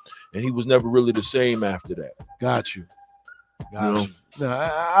bit, and he was never really the same after that. Got you. No,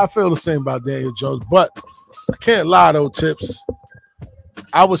 I feel the same about Daniel Jones, but I can't lie though, Tips.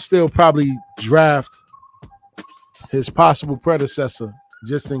 I would still probably draft his possible predecessor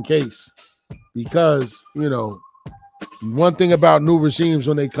just in case, because, you know, one thing about new regimes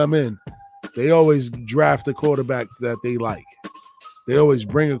when they come in, they always draft a quarterback that they like. They always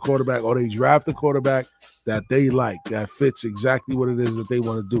bring a quarterback, or they draft a quarterback that they like, that fits exactly what it is that they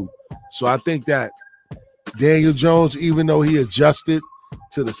want to do. So I think that Daniel Jones, even though he adjusted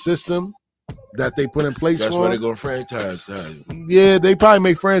to the system that they put in place that's for why him, they're going to franchise tag him. Yeah, they probably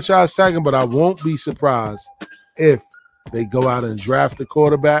make franchise tag him, but I won't be surprised if they go out and draft a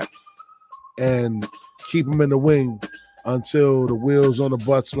quarterback and keep him in the wing until the wheels on the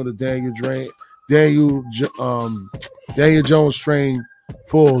butts when the Daniel Jones train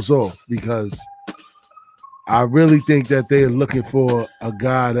falls off, because I really think that they're looking for a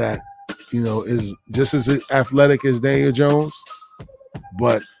guy that, you know, is just as athletic as Daniel Jones,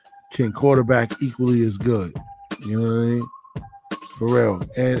 but can quarterback equally as good. You know what I mean? For real.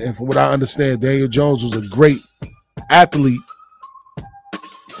 And from what I understand, Daniel Jones was a great athlete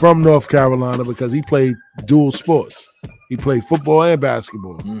from North Carolina because he played dual sports. He played football and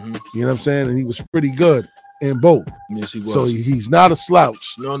basketball. Mm-hmm. You know what I'm saying? And he was pretty good in both. Yes, he was. So he's not a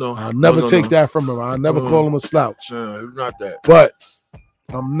slouch. No. I'll never take that from him. I'll never call him a slouch. No, he's not that. But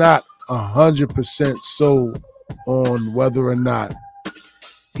I'm not 100% sold on whether or not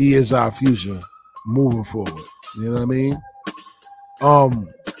he is our future moving forward. You know what I mean?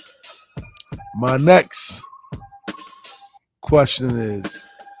 My next question is,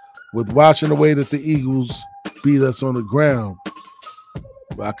 with watching the way that the Eagles beat us on the ground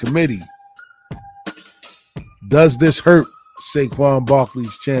by committee, does this hurt Saquon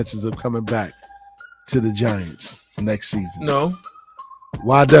Barkley's chances of coming back to the Giants next season? No.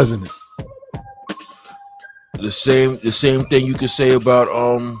 Why doesn't it? The same thing you could say about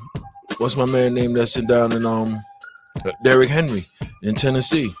what's my man name that's down in Derrick Henry in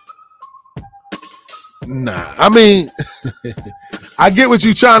Tennessee. Nah, I mean, I get what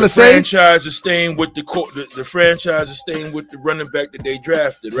you're trying to say. Franchise is staying with the franchise is staying with the running back that they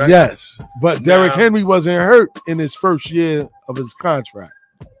drafted, right? Yes, but Derrick Now- Henry wasn't hurt in his first year of his contract.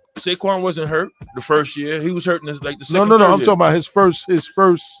 Saquon wasn't hurt the first year. He was hurt in the No, second. I'm third talking year. about his first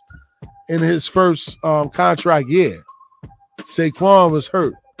contract year. Saquon was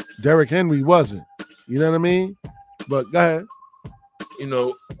hurt. Derrick Henry wasn't. You know what I mean? But go ahead. You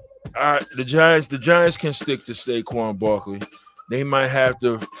know, the Giants can stick to Saquon Barkley. They might have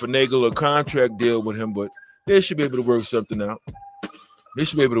to finagle a contract deal with him, but they should be able to work something out.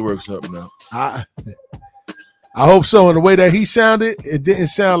 I hope so. In the way that he sounded, it didn't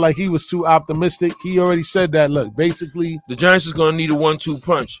sound like he was too optimistic. He already said that. Look, basically, The Giants is going to need a 1-2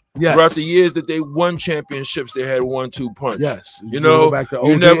 punch. yes. Throughout the years that they won championships, they had a 1-2 punch. Yes. You know, go back to you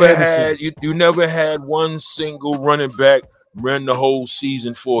O.J. never Anderson. had you never had one single running back run the whole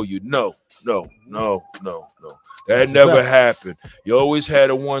season for you. No. That That's a never fact. happened. You always had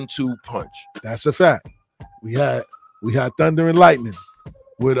a 1-2 punch. That's a fact. We had Thunder and Lightning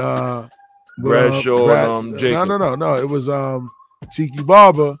with Bradshaw and Jacob. No. It was Tiki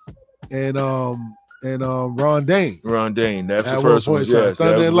Barber and Ron Dane. Ron Dane. That's At the first one one. point in time, Yes.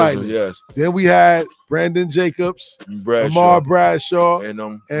 Thunder that was and the first Lightning. one, yes. Then we had Brandon Jacobs, Bradshaw. Lamar Bradshaw, and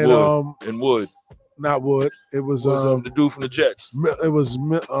and Wood. Wood. not Wood. It was The dude from the Jets.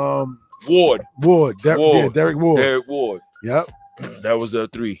 Ward. Ward. Derek Ward. Derek Ward. Yep. That was the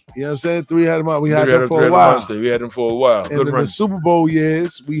three. You know what I'm saying? We had We them for a while. We had them for a while. And Good in run. the Super Bowl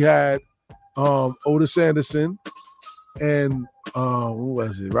years, we had Otis Anderson and who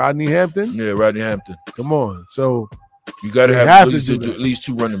was it? Rodney Hampton. Yeah, Rodney Hampton. Come on. So You got to They have have at to least, do that. at least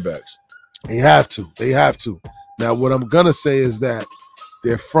two running backs. they have to. Now, what I'm gonna say is that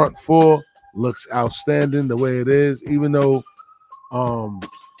their front four looks outstanding the way it is, even though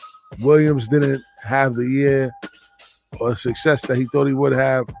Williams didn't have the year or success that he thought he would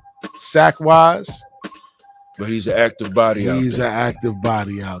have sack wise. But he's an active body out He's there. an active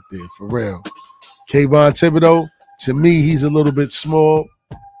body out there for real. Kayvon Thibodeau, to me, he's a little bit small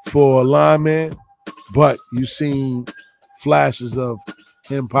for a lineman, but you've seen flashes of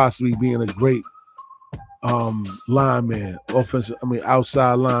him possibly being a great lineman,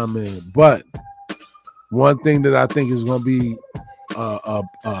 outside lineman. But one thing that I think is going to be a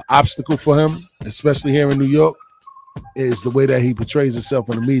obstacle for him, especially here in New York, is the way that he portrays himself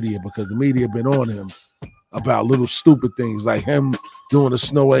in the media, because the media been on him about little stupid things like him doing a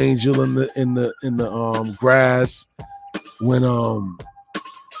snow angel in the grass when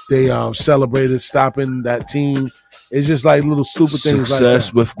they celebrated stopping that team. It's just like little stupid things like that.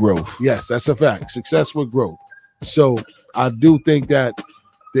 Success with growth. Yes, that's a fact. Success with growth. So I do think that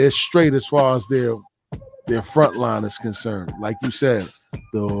they're straight as far as their front line is concerned. Like you said,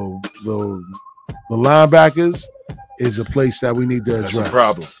 the linebackers is a place that we need to address. That's a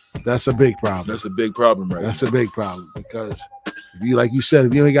problem. That's a big problem. That's a big problem, right? That's a big problem because if you, like you said,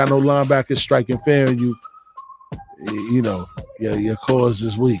 if you ain't got no linebackers striking fair in you, your cause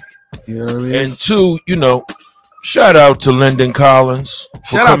is weak. You know what I mean? And two, shout out to Lyndon Collins for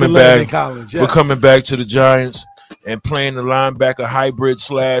Shout out to coming Landon back Collins, for yes. coming back to the Giants and playing the linebacker hybrid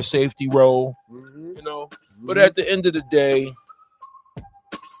 / safety role. But at the end of the day,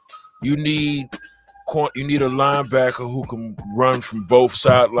 you need a linebacker who can run from both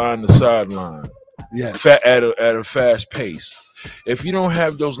sideline to sideline Yes. at a fast pace. If you don't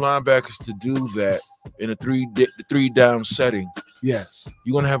have those linebackers to do that in a three down setting, Yes.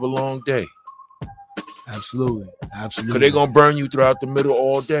 you're gonna have a long day Absolutely. because they're gonna burn you throughout the middle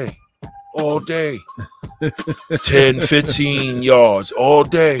all day. 10, 15 yards all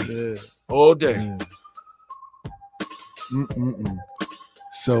day. Yeah. All day. Yeah. Mm-mm-mm.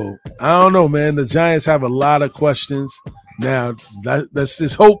 So I don't know, man. The Giants have a lot of questions. Now let's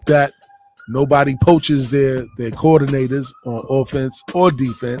just hope that nobody poaches their coordinators on offense or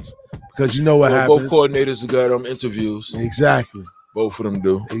defense, because you know what happens. Both coordinators have got interviews. Exactly. Both of them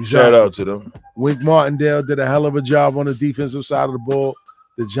do. Exactly. Shout out to them. Wink Martindale did a hell of a job on the defensive side of the ball.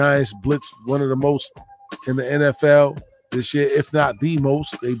 The Giants blitzed one of the most in the NFL this year, if not the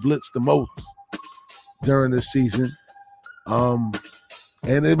most. They blitzed the most during this season.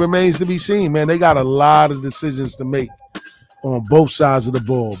 And it remains to be seen, man. They got a lot of decisions to make on both sides of the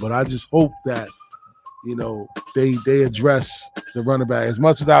ball. But I just hope that, they address the running back. As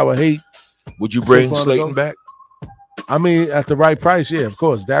much as I would hate, Would you bring Saquon Slayton to go? back? I mean, at the right price, yeah, of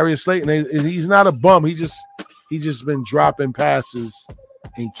course. Darius Slayton, he's not a bum. He just been dropping passes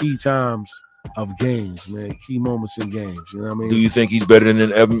in key times of games, man. Key moments in games. You know what I mean? Do you think he's better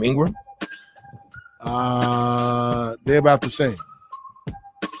than Evan Ingram? They're about the same.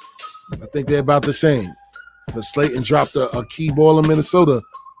 I think they're about the same. Because Slayton dropped a key ball in Minnesota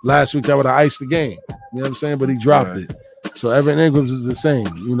last week that would have iced the game. You know what I'm saying? But he dropped it. So Evan Ingrams is the same.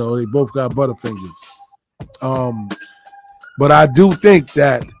 You know, they both got butterfingers. But I do think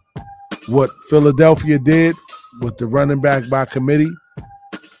that what Philadelphia did with the running back by committee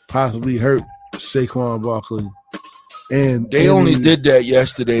possibly hurt Saquon Barkley. And they only did that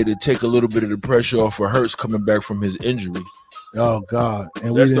yesterday to take a little bit of the pressure off of Hurts coming back from his injury. Oh, God.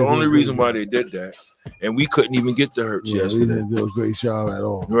 And that's the only reason why they did that. And we couldn't even get to Hurts yesterday. We didn't do a great job at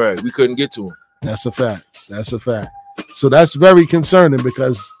all. Right. We couldn't get to him. That's a fact. That's a fact. So that's very concerning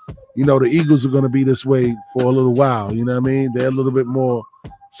because, you know, the Eagles are going to be this way for a little while. You know what I mean? They're a little bit more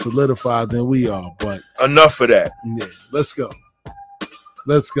solidified than we are. But enough of that. Yeah, let's go.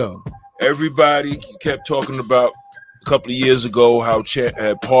 Let's go. Everybody kept talking about a couple of years ago how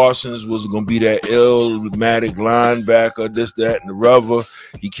Parsons was going to be that illmatic linebacker, this, that, and the rubber.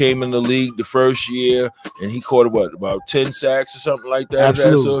 He came in the league the first year, and he caught, about 10 sacks or something like that?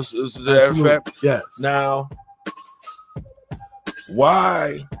 Absolutely. Is that fact? Yes. Now,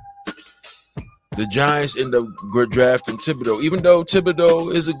 why the Giants end up drafting Thibodeau? Even though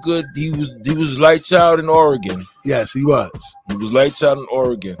Thibodeau is he was lights out in Oregon. Yes, he was. He was lights out in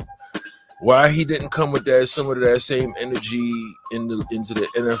Oregon. Why he didn't come with some of that same energy into the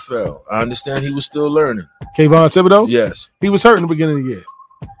NFL? I understand he was still learning. Kayvon Thibodeau? Yes. He was hurt in the beginning of the year.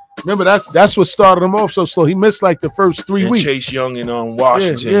 Remember, that's what started him off so slow. He missed like the first 3 weeks. Chase Young and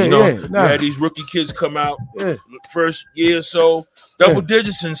Washington. You had these rookie kids come out first year or so, double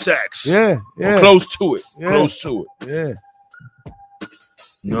digits in sacks. Yeah. Close to it. Close to it. Yeah.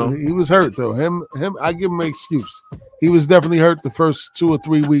 No, he was hurt though. Him. I give him an excuse. He was definitely hurt the first 2 or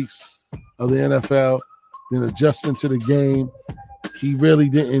 3 weeks of the NFL, then adjusting to the game. He really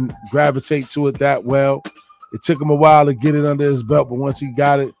didn't gravitate to it that well. It took him a while to get it under his belt, but once he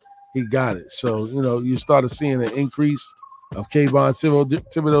got it, he got it. So, you know, you started seeing an increase of Kayvon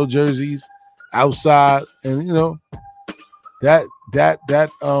Thibodeau jerseys outside, and you know, that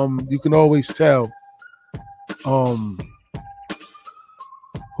you can always tell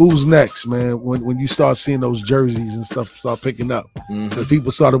who's next, man, when you start seeing those jerseys and stuff start picking up. Because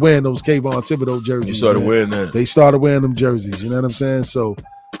people started wearing those Kayvon Thibodeau jerseys. You started wearing that. They started wearing them jerseys, you know what I'm saying? So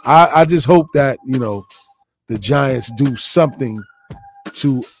I just hope that, you know, the Giants do something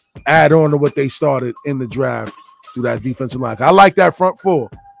to add on to what they started in the draft through that defensive line. I like that front four,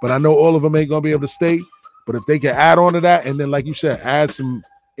 but I know all of them ain't going to be able to stay. But if they can add on to that, and then, like you said, add some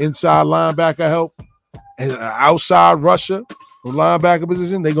inside linebacker help and outside rusher from linebacker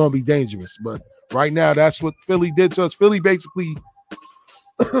position, they're going to be dangerous. But right now, that's what Philly did to us. Philly basically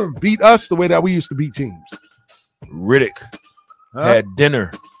beat us the way that we used to beat teams. Riddick had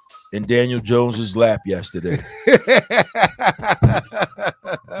dinner in Daniel Jones's lap yesterday.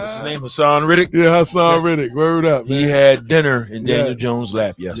 What's his name? Hassan Riddick? Yeah, Hassan Riddick. Word up, man. He had dinner in Daniel Jones'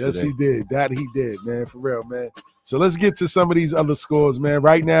 lap yesterday. Yes, he did. That he did, man. For real, man. So let's get to some of these other scores, man.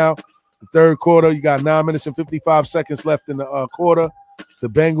 Right now, the third quarter, you got 9 minutes and 55 seconds left in the quarter. The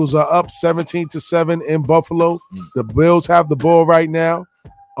Bengals are up 17-7 in Buffalo. The Bills have the ball right now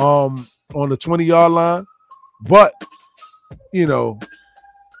on the 20-yard line. But, you know,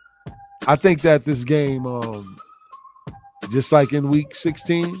 I think that this game, just like in week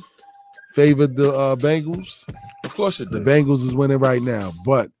 16, favored the Bengals. Of course it did. The Bengals is winning right now,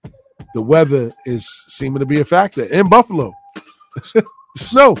 but the weather is seeming to be a factor in Buffalo.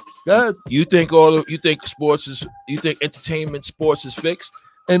 Snow. Go ahead. You think entertainment sports is fixed?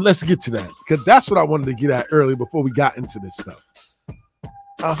 And let's get to that, because that's what I wanted to get at early before we got into this stuff.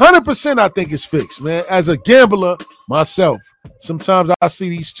 100% I think it's fixed, man. As a gambler myself, sometimes I see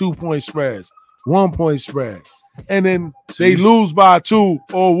these 2-point spreads, 1-point spread, and then they lose by 2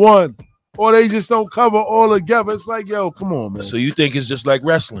 or 1, or they just don't cover all together. It's like, yo, come on, man. So you think it's just like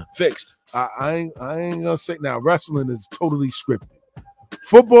wrestling, fixed? I ain't gonna say now. Wrestling is totally scripted.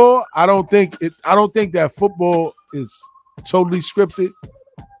 Football, I don't think that football is totally scripted.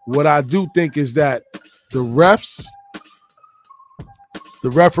 What I do think is that the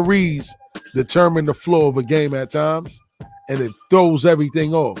referees determine the flow of a game at times, and it throws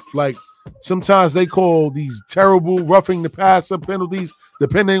everything off. Like sometimes they call these terrible roughing the passer penalties,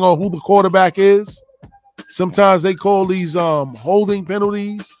 depending on who the quarterback is. Sometimes they call these holding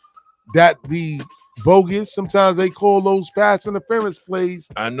penalties that be bogus. Sometimes they call those pass interference plays.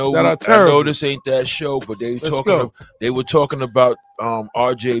 I know this ain't that show, but they were talking about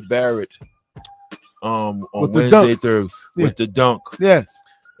RJ Barrett on Wednesday, Thursday with the dunk. Yes.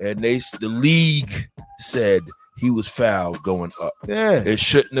 And the league said he was fouled going up. Yeah. It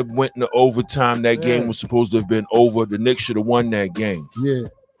shouldn't have went into overtime. That game was supposed to have been over. The Knicks should have won that game. Yeah.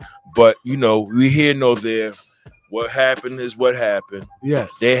 But we here no there. What happened is what happened. Yes.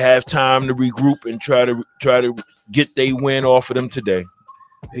 They have time to regroup and try to get their win off of them today.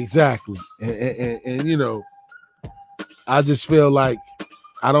 Exactly. And I just feel like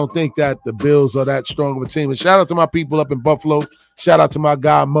I don't think that the Bills are that strong of a team. And shout out to my people up in Buffalo. Shout out to my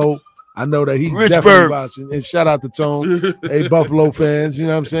guy Mo. I know that he's definitely watching. And shout out to Tone. Hey, Buffalo fans, you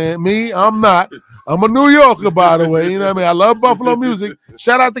know what I'm saying? Me, I'm not. I'm a New Yorker, by the way. You know what I mean? I love Buffalo music.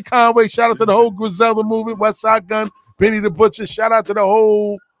 Shout out to Conway. Shout out to the whole Griselda movement, West Side Gun, Benny the Butcher. Shout out to the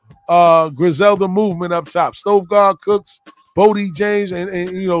whole Griselda movement up top. Stove Guard Cooks, Bodie James, and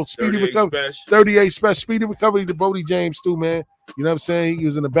Speedy Recovery. 38 Special. Speedy Recovery to Bodie James, too, man. You know what I'm saying? He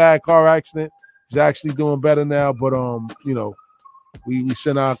was in a bad car accident. He's actually doing better now, but we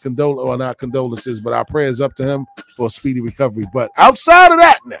send our condolences, but our prayers up to him for a speedy recovery. But outside of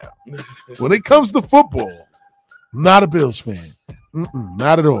that now, when it comes to football, not a Bills fan.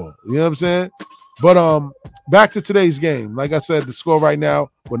 Not at all. You know what I'm saying? But back to today's game. Like I said, the score right now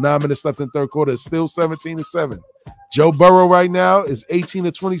with 9 minutes left in the third quarter is still 17-7. Joe Burrow right now is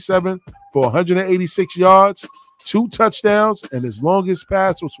 18-27 for 186 yards, 2 touchdowns, and his longest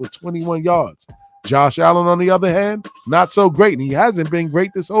pass was for 21 yards. Josh Allen, on the other hand, not so great, and he hasn't been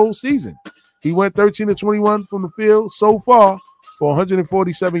great this whole season. He went 13-21 from the field so far for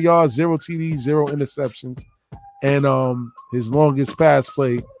 147 yards, 0 TDs, 0 interceptions, and his longest pass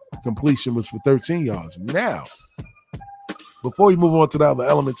play completion was for 13 yards. Now, before we move on to the other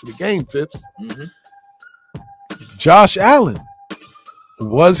elements of the game tips, Josh Allen,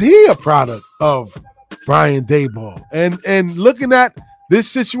 was he a product of Brian Daboll? And looking at this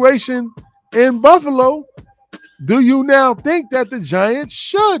situation in Buffalo, do you now think that the Giants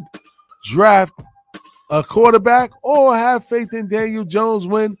should draft a quarterback or have faith in Daniel Jones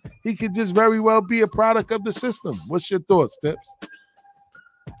when he could just very well be a product of the system? What's your thoughts, Tips?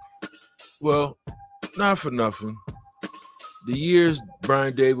 Well, not for nothing. The years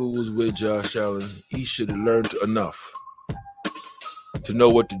Brian Daboll was with Josh Allen, he should have learned enough to know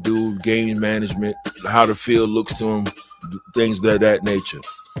what to do, game management, how the field looks to him, things of that nature.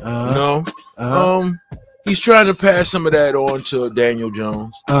 He's trying to pass some of that on to Daniel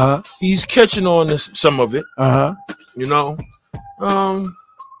Jones. He's catching on to some of it.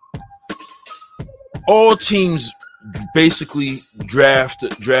 All teams basically draft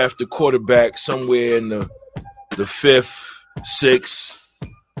a quarterback somewhere in the 5th, 6th,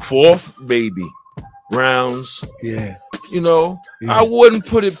 4th, maybe rounds. Yeah. I wouldn't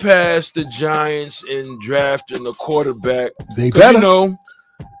put it past the Giants in drafting a quarterback. They better.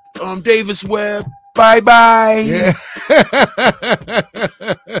 Davis Webb, bye-bye. Yeah.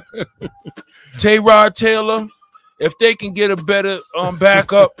 Tyrod Taylor, if they can get a better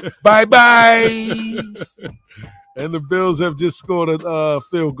backup, bye-bye. And the Bills have just scored a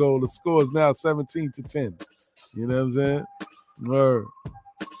field goal. The score is now 17-10. You know what I'm saying? Word.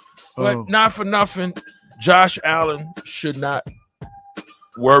 But not for nothing, Josh Allen should not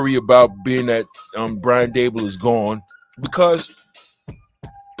worry about being that Brian Daboll is gone, because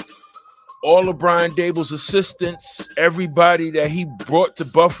all of Brian Daboll's assistants, everybody that he brought to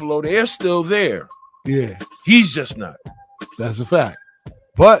Buffalo, they're still there. Yeah. He's just not. That's a fact.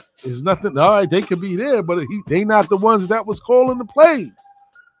 But it's nothing. All right, they could be there, but they not the ones that was calling the plays.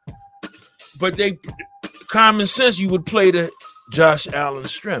 But common sense, you would play to Josh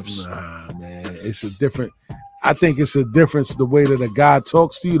Allen's strengths. Nah, man. I think it's a difference the way that a guy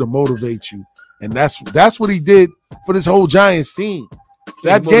talks to you to motivate you. And that's what he did for this whole Giants team.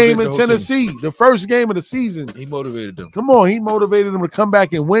 That game in Tennessee, the first game of the season. He motivated them. Come on, he motivated them to come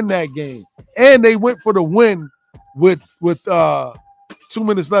back and win that game. And they went for the win with 2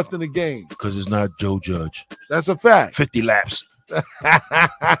 minutes left in the game. Because it's not Joe Judge. That's a fact. 50 laps.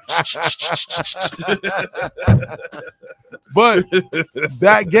 But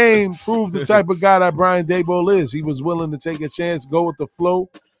that game proved the type of guy that Brian Daboll is. He was willing to take a chance, go with the flow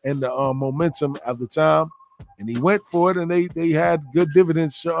and the momentum at the time, and he went for it, and they had good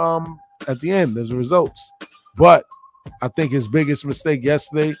dividends at the end as a result. But I think his biggest mistake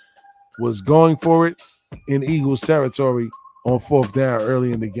yesterday was going for it in Eagles territory on 4th down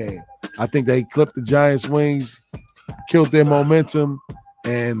early in the game. I think they clipped the Giants' wings, killed their momentum,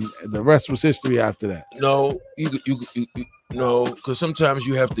 and the rest was history after that. No, because sometimes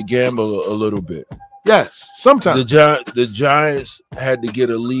you have to gamble a little bit. Yes, sometimes. The Giants had to get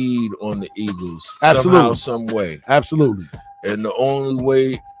a lead on the Eagles. Absolutely. Somehow, some way. Absolutely. And the only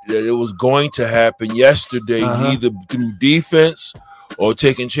way that it was going to happen yesterday, either through defense or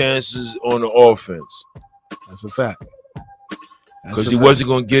taking chances on the offense. That's a fact. Because he wasn't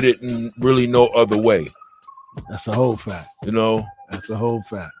going to get it in really no other way. That's a whole fact. That's a whole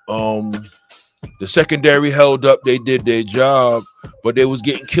fact. The secondary held up. They did their job, but they was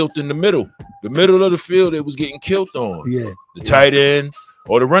getting killed in the middle. The middle of the field, they was getting killed on. Yeah. The tight end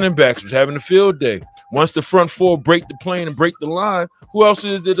or the running backs was having a field day. Once the front four break the plane and break the line, who else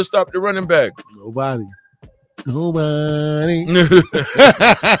is there to stop the running back? Nobody.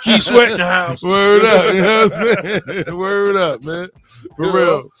 Keith Sweat in the house. Word up, you know what I'm saying? Word up, man. For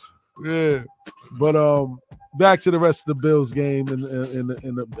real. Yeah. But back to the rest of the Bills game and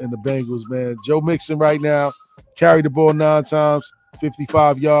the Bengals, man. Joe Mixon right now carried the ball 9 times,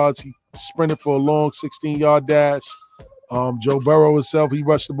 55 yards. He sprinted for a long 16-yard dash. Joe Burrow himself, he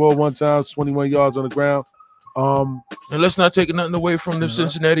rushed the ball 1 time, 21 yards on the ground. And let's not take nothing away from the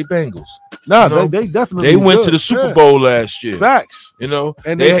Cincinnati Bengals. No, You know, they definitely They went good. to the Super Bowl last year. Facts. You know,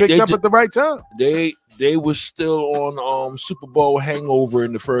 And they picked up at the right time. They was still on Super Bowl hangover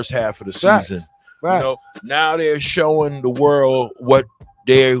in the first half of the Facts. season. Facts. You know, now they're showing the world what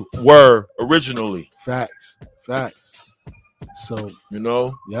they were originally. Facts. So, You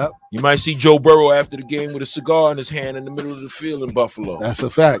know, yep, you might see Joe Burrow after the game with a cigar in his hand in the middle of the field in Buffalo. that's a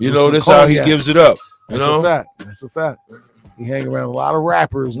fact. You With know, some that's how he cognac. gives it up. You That's know, a fact. That's a fact. He hang around a lot of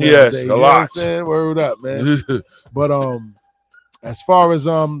rappers. Yes, nowadays, a you know lot. what I'm saying? Word up, man. But as far as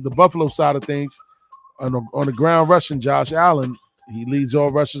the Buffalo side of things, on the ground rushing, Josh Allen, he leads all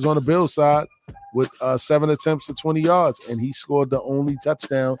rushers on the Bills side with 7 attempts to 20 yards, and he scored the only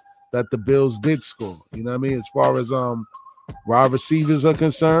touchdown that the Bills did score. You know what I mean? As far as wide receivers are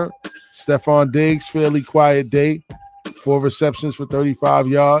concerned, Stephon Diggs, fairly quiet day, 4 receptions for 35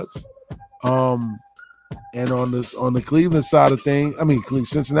 yards. And on the Cleveland side of things,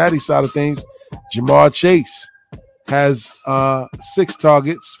 Cincinnati side of things, Jamar Chase has 6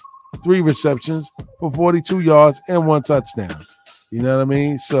 targets, 3 receptions for 42 yards and 1 touchdown. You know what I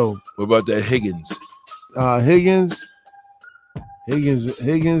mean? So what about that Higgins?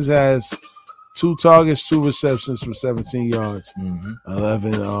 Higgins has 2 targets, 2 receptions for 17 yards. Mm-hmm.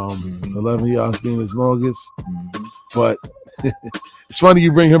 11 yards being his longest. Mm-hmm. But it's funny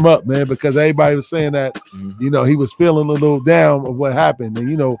you bring him up, man, because everybody was saying that, Mm-hmm. you know, he was feeling a little down of what happened. And,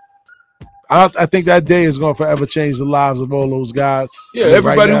 you know, I think that day is going to forever change the lives of all those guys. Yeah, And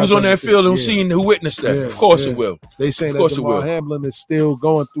everybody right who now, was on that field and yeah. who witnessed that. Yeah, Of course yeah. it will. They saying Of that course it will. DeMar Hamlin is still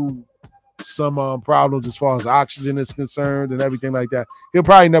going through some problems as far as oxygen is concerned and everything like that. He'll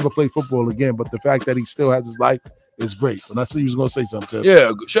probably never play football again, but the fact that he still has his life is great. And I see you was going to say something.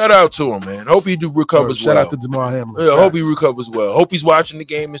 Yeah, shout out to him, man. Hope he recovers Shout well. out to DeMar Hamlin. Yeah, I hope he Facts. recovers well. Hope he's watching the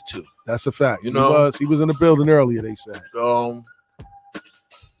game too. That's a fact. You know? He was in the building earlier, they said.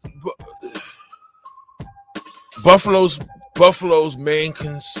 Buffalo's main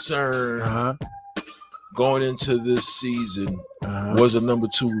concern Uh-huh. going into this season Uh-huh. was a number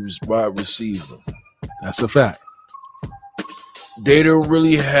 2 wide receiver. That's a fact. They don't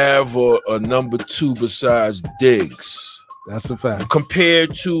really have a number 2 besides Diggs. That's a fact.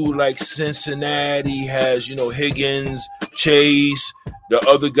 Compared to like Cincinnati has, you know, Higgins, Chase, the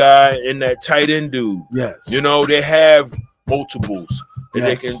other guy, and that tight end dude. Yes. You know, they have multiples. And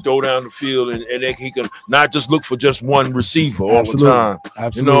Yes. they can throw down the field and he can not just look for just one receiver all Absolutely. the time.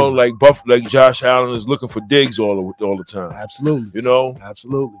 Absolutely. You know, like Josh Allen is looking for Diggs all the time. Absolutely. You know,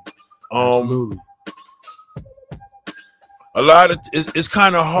 Absolutely. um, Absolutely. a lot of it's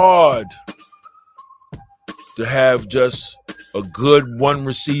kind of hard to have just a good one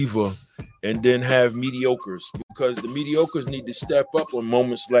receiver and then have mediocres, because the mediocres need to step up on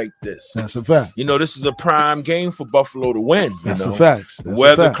moments like this. That's a fact. You know, this is a prime game for Buffalo to win. That's you know? a fact. That's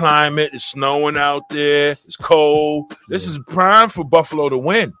Weather, a fact. climate, it's snowing out there, it's cold. This is prime for Buffalo to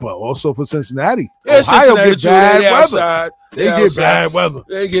win. But also for Cincinnati. Yeah, Ohio Cincinnati get too, bad they weather. outside. They get bad weather.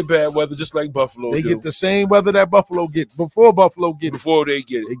 They get bad weather just like Buffalo They do get the same weather that Buffalo get before Buffalo get it. before they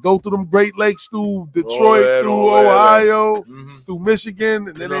get They it. go through them Great Lakes through Detroit, that, through all that. Ohio, Mhm. through Michigan,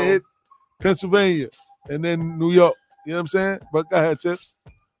 and then You they know. hit Pennsylvania, and then New York. You know what I'm saying? But go ahead, Tips.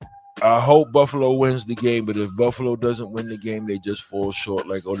 I hope Buffalo wins the game, but if Buffalo doesn't win the game, they just fall short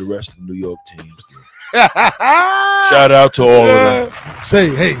like all the rest of the New York teams do. Shout out to all of them.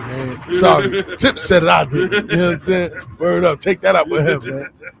 Say, hey, man, sorry. Tips said it, I did. You know what I'm saying? Word up. Take that up with him,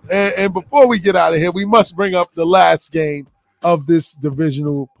 man. And before we get out of here, we must bring up the last game of this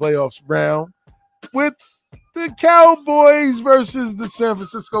divisional playoffs round with the Cowboys versus the San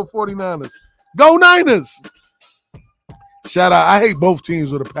Francisco 49ers. Go Niners! Shout out. I hate both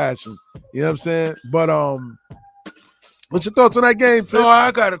teams with a passion. You know what I'm saying? But what's your thoughts on that game, Tim? So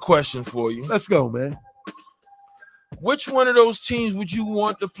I got a question for you. Let's go, man. Which one of those teams would you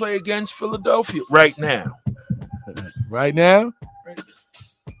want to play against Philadelphia right now? Right now,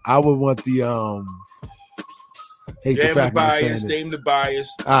 I would want the hate the fact that I'm saying this. Name the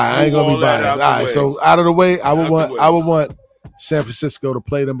bias. All right, I ain't gonna be biased. All right, so out of the way, I would want San Francisco to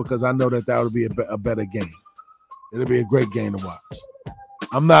play them because I know that would be a better game. It'll be a great game to watch.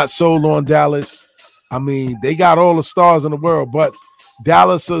 I'm not sold on Dallas. I mean, they got all the stars in the world, but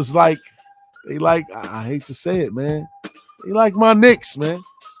Dallas is I hate to say it, man. They like my Knicks, man.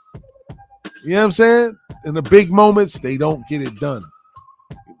 You know what I'm saying? In the big moments, they don't get it done.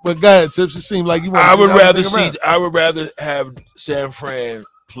 But go ahead, Tips. It seemed like you want. I would rather have San Fran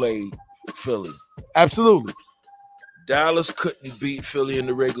play Philly. Absolutely. Dallas couldn't beat Philly in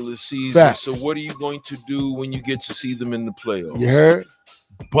the regular season. Facts. So what are you going to do when you get to see them in the playoffs? You heard?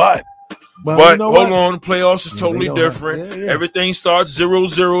 But you know hold on, the playoffs is totally different. Yeah. Everything starts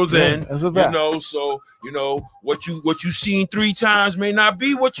 0-0 then. That's a fact. So what you seen 3 times may not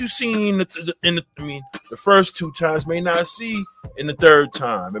be what you seen the first 2 times may not see in the third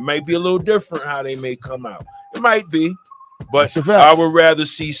time. It might be a little different how they may come out. It might be, but I would rather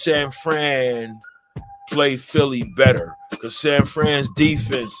see San Fran play Philly better because San Fran's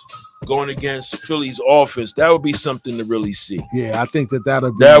defense going against Philly's offense, that would be something to really see. Yeah, I think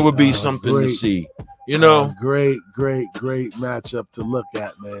that would be something to see. Great matchup to look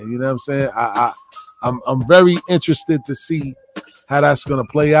at, man. You know what I'm saying? I'm very interested to see how that's gonna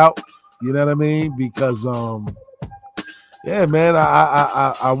play out. You know what I mean? Because yeah, man,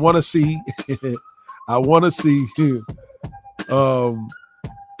 I want to see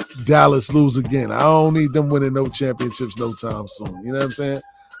Dallas lose again. I don't need them winning no championships no time soon. You know what I'm saying?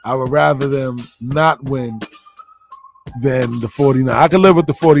 I would rather them not win than the 49ers. I can live with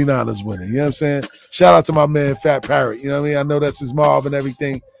the 49ers winning. You know what I'm saying? Shout out to my man Fat Parrot. You know what I mean? I know that's his mob and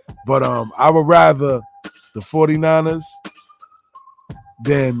everything. But I would rather the 49ers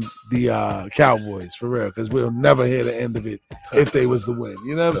than the Cowboys, for real, because we'll never hear the end of it if they was to win.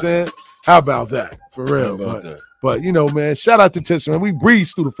 You know what I'm saying? How about that? For real. But you know, man, shout out to Tips, man. We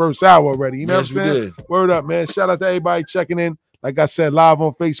breezed through the first hour already. You know what I'm saying? Word up, man. Shout out to everybody checking in. Like I said, live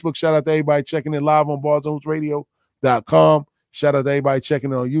on Facebook. Shout out to everybody checking in live on BarsOnsRadio.com. Shout out to everybody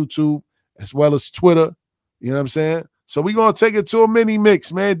checking in on YouTube as well as Twitter. You know what I'm saying? So we're going to take it to a mini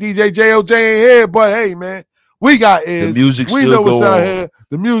mix, man. DJ JOJ ain't here, but hey, man, we got ears. The music we still know what's goes out on. here.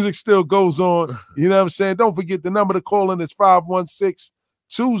 The music still goes on. You know what I'm saying? Don't forget the number to call in is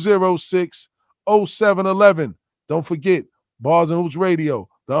 516-206-0711. Don't forget, Bars and Hoops Radio,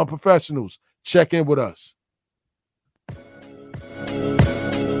 the Unprofessionals. Check in with us.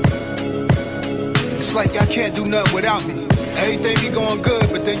 It's like y'all can't do nothing without me. Everything be going good,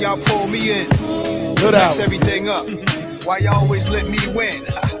 but then y'all pull me in. Mess everything up. Why y'all always let me win?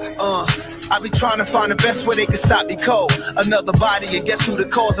 I be trying to find the best way they can stop me cold. Another body, and guess who the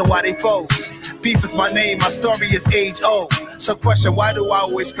cause and why they foes? Beef is my name, my story is age old. So question, why do I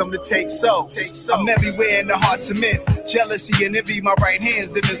always come to take souls? I'm everywhere in the hearts of men. Jealousy and envy, my right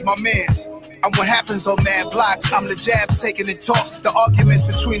hands, them is my mans. I'm what happens on mad blocks. I'm the jabs taking the talks. The arguments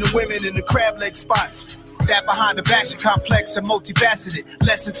between the women in the crab leg spots. That behind the back, complex and multifaceted.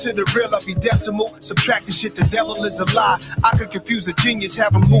 Lesson to the real, I'll be decimal. Subtract the shit, the devil is a lie. I could confuse a genius,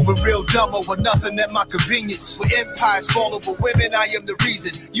 have him moving real dumb over nothing at my convenience. When empires fall over women, I am the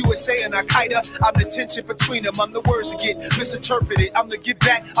reason. USA and Al-Qaeda, I'm the tension between them. I'm the words to get misinterpreted. I'm the get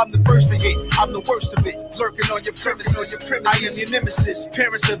back, I'm the first to get. I'm the worst of it, lurking on your premises. I am your nemesis,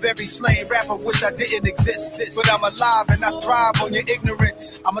 parents of every slain rapper wish I didn't exist. But I'm alive and I thrive on your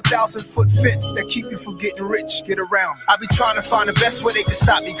ignorance. I'm 1,000-foot fence that keep you from getting rich, get around. I be trying to find the best way they can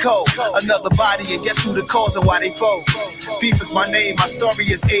stop me cold. Another body, and guess who the cause and why they foes? Beef is my name, my story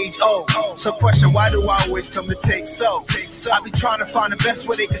is age old. So question, why do I always come to take souls? I be trying to find the best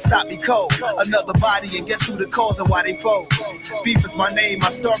way they can stop me cold. Another body, and guess who the cause and why they foes? Beef is my name, my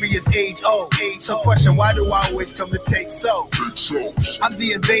story is age old. So question, why do I always come to take souls? I'm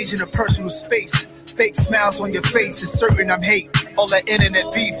the invasion of personal space. Fake smiles on your face is certain I'm hate. All that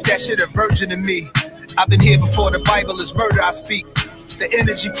internet beef, that shit a virgin to me. I've been here before the Bible is murder I speak. The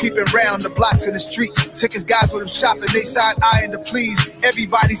energy creeping round the blocks in the streets. Took his guys with him shopping, they side eyeing to please.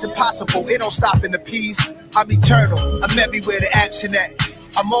 Everybody's impossible, it don't stop in the peas. I'm eternal, I'm everywhere the action at.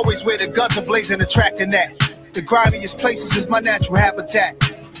 I'm always where the guns are blazing, attracting that. The grimiest places is my natural habitat.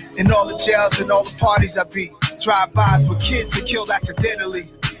 In all the jails and all the parties I be. Drive-bys with kids that killed accidentally.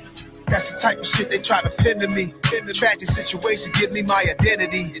 That's the type of shit they try to pin to me. Tragic situation give me my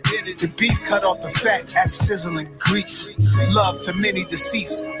identity. The beef cut off the fat as sizzling grease. Love to many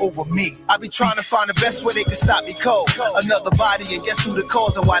deceased over me. I be trying to find the best way they can stop me cold. Another body and guess who the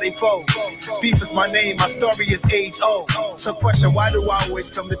cause and why they foes. Beef is my name, my story is age old. So question, why do I always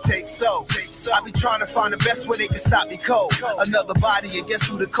come to take so? I be trying to find the best way they can stop me cold. Another body and guess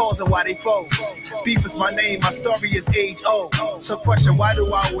who the cause and why they foes. Beef is my name, my story is age old. So question, why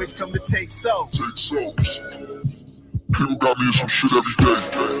do I always come to take so? People got me in some shit every day.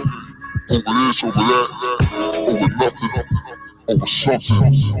 Over this, over that, over nothing, over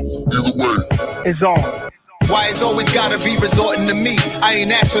something. Either way, it's on. Why it's always gotta be resorting to me? I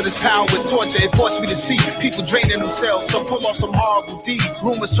ain't asked for this power, it's torture. It forced me to see people draining themselves, so pull off some horrible deeds.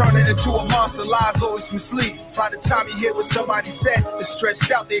 Rumors turning into a monster, lies always mislead. By the time you hear what somebody said, it's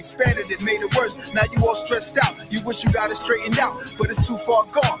stressed out. They expanded it, made it worse. Now you all stressed out. You wish you got it straightened out, but it's too far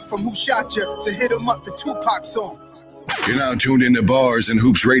gone. From who shot you to hit 'em up, the Tupac song. You're now tuned into Bars and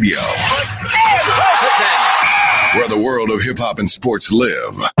Hoops Radio, where the world of hip hop and sports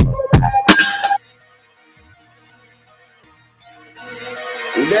live.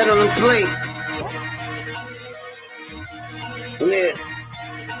 Dead on the plate. Yeah.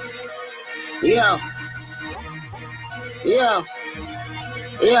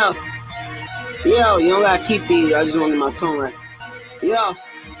 Yo, you don't gotta keep these. I just want to get my tone right. Yeah.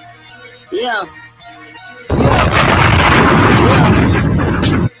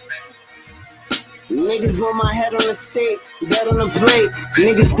 Niggas want my head on the stake, dead on the plate.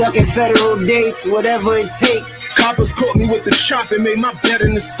 Niggas ducking federal dates, whatever it take. Coppers caught me with the chop and made my bet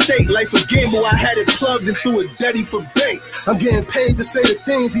in the state. Life a gamble, I had it plugged and threw a daddy for bank. I'm getting paid to say the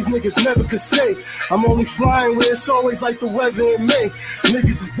things these niggas never could say. I'm only flying where it's always like the weather in May.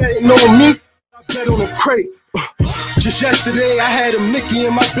 Niggas is betting on me, I bet on a crate. Just yesterday I had a Mickey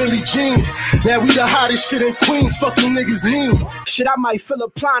in my Billie jeans. Now we the hottest shit in Queens, fucking niggas need. Shit, I might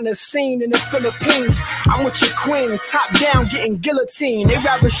Filipina scene in the Philippines. I'm with your queen, top down getting guillotine. They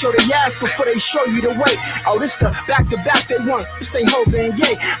rather show their ass before they show you the way. Oh, this the back-to-back they want. This ain't Hov and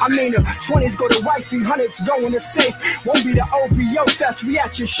Ye. I mean the 20s go to wifey, 100s go in the safe. Won't be the OVO fest, we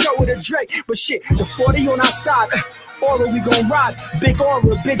at your show with a Drake. But shit, the 40 on our side. Aura, we gon' ride. Big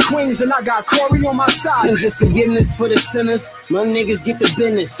aura, big queens, and I got Corey on my side. Sins is forgiveness for the sinners. My niggas get the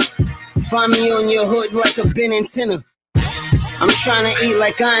business. Find me on your hood like a Ben antenna. I'm trying to eat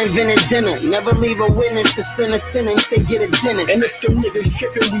like I invented dinner. Never leave a witness to send a sentence, they get a dentist. And if them niggas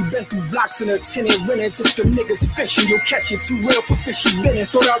trippin', we been through blocks in a tenant rented. If them niggas fishing, you'll catch it too real for fishy business.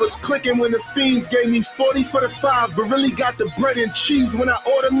 Thought I was clicking when the fiends gave me 40 for the 5, but really got the bread and cheese when I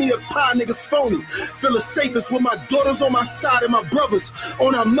ordered me a pie. Niggas phony. Feel the safest with my daughters on my side and my brothers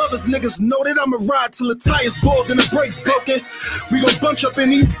on our mothers. Niggas know that I'ma ride till the tires bald and the brakes broken. We gon' bunch up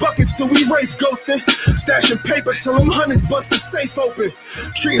in these buckets till we race ghosting. Stashing paper till them hundreds bust the safe open.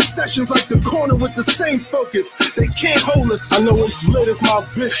 Treating sessions like the corner with the same focus. They can't hold us. I know it's lit if my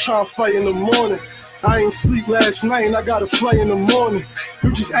bitch tryna fight in the morning. I ain't sleep last night and I got a flight in the morning.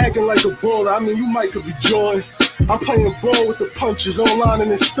 You just acting like a baller. I mean, you might could be Jordan. I'm playing ball with the punches online in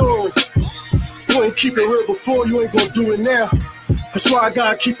this story. You ain't keep it real before, you ain't gonna do it now. That's why I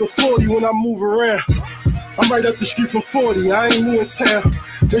gotta keep the 40 when I move around. I'm right up the street from 40, I ain't new in town.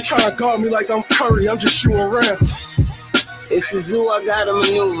 They tryna guard me like I'm Curry, I'm just shooting around. It's a zoo, I gotta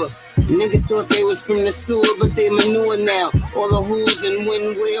maneuver. Niggas thought they was from the sewer, but they manure now. All the who's and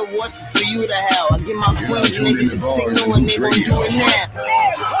when, where, what's is for you to have. I get my queens niggas the signal and they gon' do it now.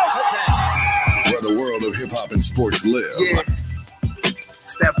 Where the world of hip hop and sports live. Yeah.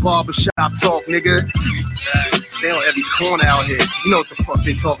 It's that barbershop talk, nigga. They on every corner out here. You know what the fuck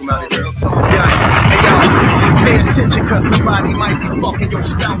they talking about here. Hey, yo, pay attention cause somebody might be fucking your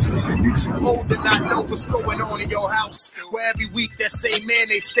spouse. You too old to not know what's going on in your house. Where every week that same man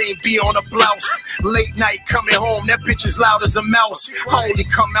they stain be on a blouse. Late night coming home, that bitch is loud as a mouse. I only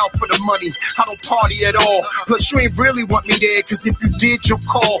come out for the money, I don't party at all. Plus you ain't really want me there, cause if you did you'll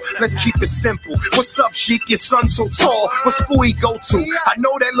call. Let's keep it simple. What's up, Sheik? Your son so tall. What school he go to? I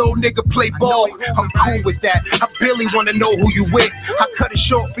know that little nigga play ball. I'm cool with that. I barely wanna know who you with. I cut it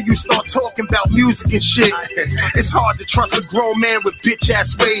short for you start talking about music and shit. It's hard to trust a grown man with bitch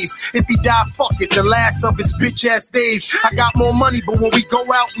ass ways. If he die, fuck it, the last of his bitch ass days. I got more money, but when we go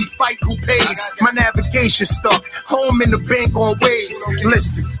out, we fight who pays. My navigation stuck, home in the bank on ways.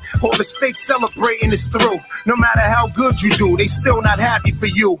 Listen, all this fake celebrating is through. No matter how good you do, they still not happy for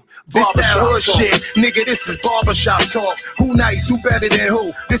you. This that hood shit, nigga, this is barbershop talk. Who nice, who better than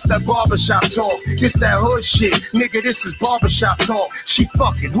who? This that barbershop talk, this that hood shit. nigga, this is barbershop talk. She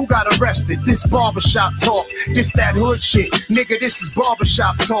fucking, who got arrested? This barbershop talk. This that hood shit, nigga, this is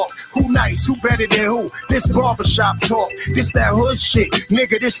barbershop talk. Who nice, who better than who? This barbershop talk. This that hood shit,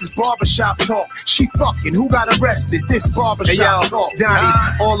 nigga, this is barbershop talk. She fucking, who got arrested? This barbershop talk. Donnie,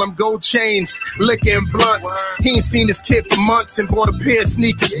 all them gold chains, licking blunts. He ain't seen this kid for months and bought a pair of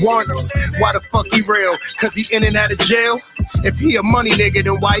sneakers once. Why the fuck he real? Cause he in and out of jail? If he a money nigga,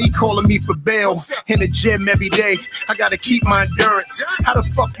 then why he calling me for bail? In the gym every day, I gotta keep my endurance. How the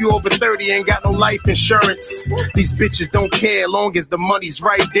fuck you over 30 ain't got no life insurance? These bitches don't care long as the money's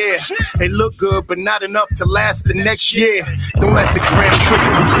right there. They look good, but not enough to last the next year. Don't let the gram trick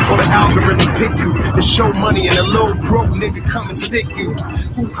you or the algorithm pick you. The show money and a little broke nigga come and stick you.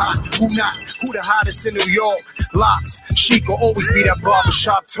 Who hot, who not, who the hottest in New York? Locks, Chic will always be that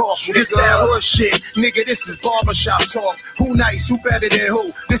barbershop talk. This that hood shit, nigga, this is barbershop talk. Who nice, who better than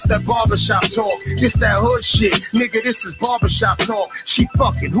who? This that barbershop talk. This that hood shit, nigga, this is barbershop talk. She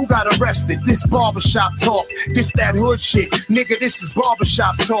fucking, who got arrested? This barbershop talk. This that hood shit, nigga, this is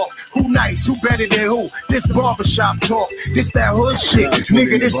barbershop talk. Who nice, who better than who? This barbershop talk. This that hood shit,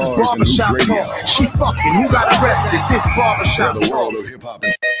 nigga, this is barbershop talk. She fucking, who got arrested? This barbershop talk.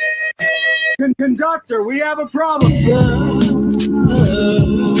 Conductor, we have a problem.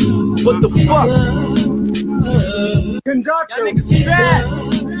 What the fuck? Conductor, y'all niggas trapped.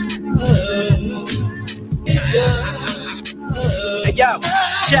 Hey yo,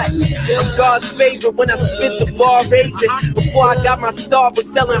 check. I'm God's favorite when I spit the bar racing. Before I got my start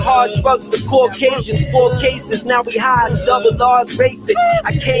was selling hard drugs to Caucasians. 4 cases, now we high and double R's racing.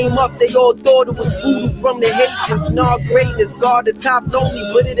 I came up, they all thought it was voodoo from the Haitians. Nah, greatness, guard the top lonely,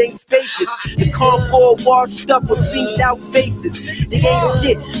 but it ain't spacious. The compound washed up with fiend out faces. They ain't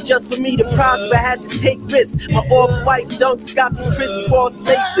shit, just for me to prosper, had to take risks. My off-white dunks got the crisscross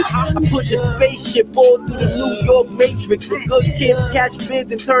laces. I push a spaceship all through the New York Matrix. The good kids catch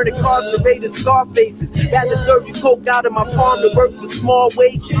bids and turn incarcerated scar faces. Rather serve you coke out of my palm to work for small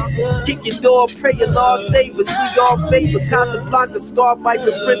wages. Kick your door, pray your Lord save us. We all favor Casablanca, scar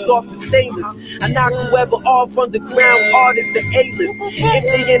viper prints off the stainless. I knock whoever off underground artists and A-list. If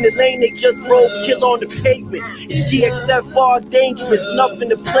they in the lane, they just roll kill on the pavement. It's GXFR dangerous, nothing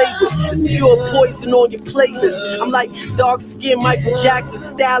to play with. It's pure poison on your playlist. I'm like dark skin Michael Jackson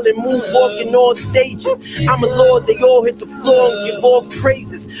style and moonwalking on stages. I'm a lord, they all hit the floor and give off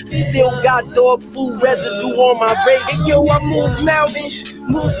praises. Still got dog food residue on my race. Hey yo, I move mountains,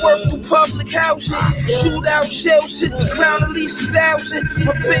 move work through public housing, shoot out shells, hit the ground at least 1,000.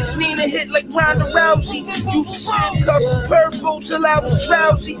 My bitch Nina hit like Ronda Rousey. Used to sit custom purple till I was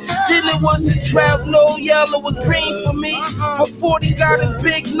drowsy. Then it was a drought, no yellow or green for me. My 40 got a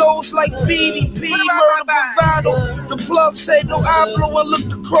big nose like BDP, murder bravado. The plug said no hablo and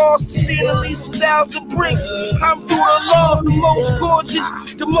looked across, seen at least 1,000 bricks. I'm through the law, the most gorgeous,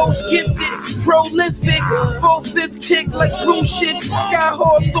 the most gifted, prolific, 4/5 kick like true shit. Sky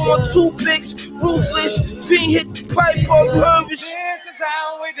hard throwing toothpicks, ruthless, fiend hit the pipe, all you heard is this is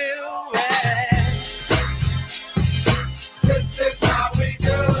how we do it. This is how we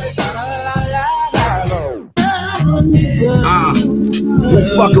do it. Who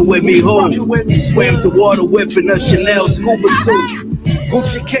fucking with me, who? Swam the water whipping a Chanel scuba suit.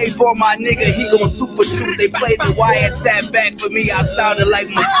 Gucci cape on my nigga, he gon' super shoot. They played the wiretap back for me, I sounded like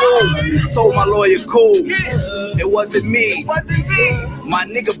my fool. Told my lawyer, cool, it wasn't me. My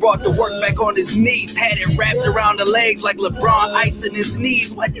nigga brought the work back on his knees. Had it wrapped around the legs like LeBron icing his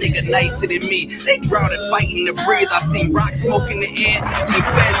knees. What nigga nicer than me? They drowning fighting to breathe. I seen rock smoke in the air, seen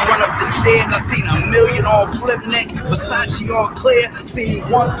feds run up the stairs. I seen a million on flip neck, Versace all clear. Seen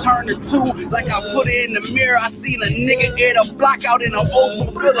one turn to two, like I put it in the mirror. I seen a nigga air the block out in an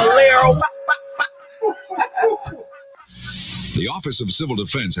Oldsmobile Alero. The Office of Civil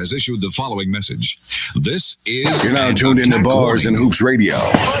Defense has issued the following message. This is... You're now tuned into Bars and Hoops Radio,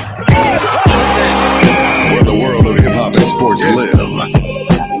 where the world of hip-hop and sports live.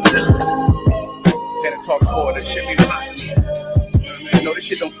 Tend to talk forward, this shit be hot. You know, this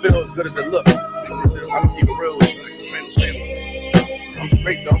shit don't feel as good as it look. I'm gonna keep it real with you. I'm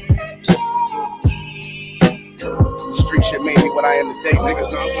straight, though. The street shit made me what I am today. Niggas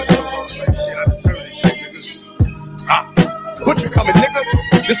know I'm gonna show off like shit. I deserve this shit, niggas. What you coming, nigga?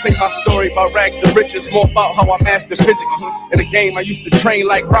 This ain't my story about rags to riches, more about how I mastered physics. In the game, I used to train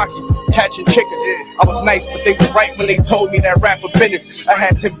like Rocky, catching chickens. I was nice, but they was right when they told me that rapper business. I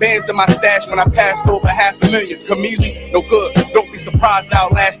had 10 bands in my stash when I passed over $500,000. Come easy, no good. Don't be surprised I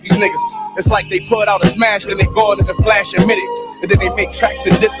outlast these niggas. It's like they put out a smash, then they go in the flash and minute. And then they make tracks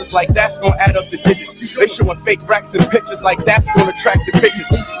and disses like that's gonna add up the digits. They showing fake racks and pictures like that's gonna attract the bitches.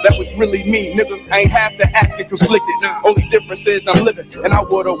 That was it's really me, nigga. I ain't half the acting conflicted. Only difference is I'm living, and I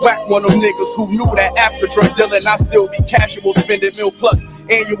would've whacked one of them niggas who knew that after drug dealing, I still be casual, spending $1 plus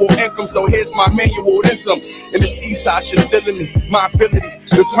annual income. So here's my manual, then some. And this east side shit still in me. My ability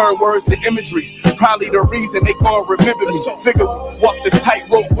to turn words to imagery, probably the reason they gon' remember me. Figure we walk this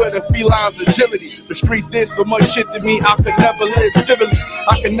tightrope with a feline's agility. The streets did so much shit to me, I could never live civilly.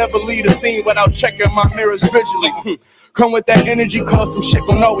 I could never leave a scene without checking my mirrors visually. Come with that energy, cause some shit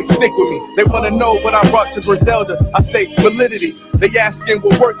gon' always stick with me. They wanna know what I brought to Griselda. I say validity. They asking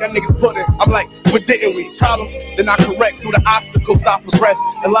what work that niggas put in. I'm like, what didn't we? Problems, then I correct through the obstacles I progress.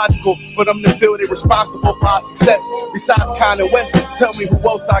 Illogical for them to feel they responsible for our success. Besides Kanye West, tell me who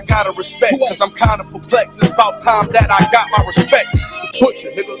else I gotta respect. Cause I'm kinda perplexed. It's about time that I got my respect. It's the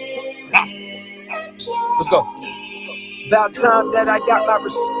butcher, nigga. Let's go. About time that I got my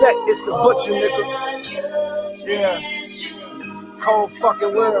respect. It's the butcher, nigga. Yeah. Cold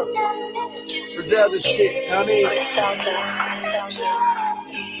fucking world. Griselda shit, you know what I mean?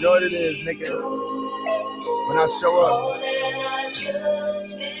 You know what it is, nigga. When I show up,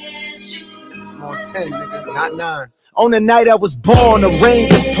 I'm on 10, nigga, not 9. On the night I was born, the rain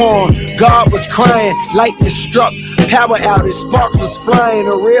was pouring, God was crying, lightning struck, power outage, sparks was flying,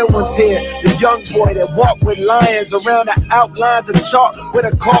 the real one's here, the young boy that walked with lions around the outlines of chalk where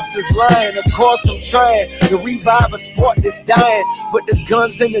the corpse is lying. Of course I'm trying to revive a sport that's dying, but the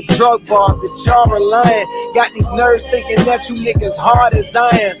guns and the drug bars that y'all relying got these nerves thinking that you niggas hard as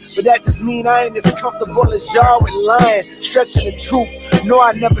iron, but that just mean I ain't as comfortable as y'all with lying, stretching the truth. No,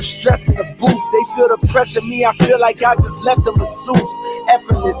 I never stress in the booth. They feel the pressure, me I feel like I just left a masseuse.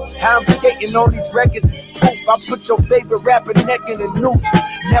 Effortless, how I'm skating on these records is proof. I put your favorite rapper neck in the noose,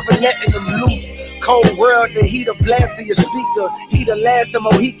 never letting them loose. Cold world, the heater blast to your speaker. He the last of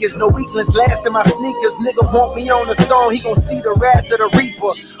Mohicans, no weaklings last in my sneakers. Nigga want me on the song, he gon' see the wrath of the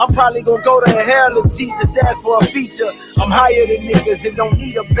reaper. I'm probably gon' go to hell if Jesus asks for a feature. I'm higher than niggas and don't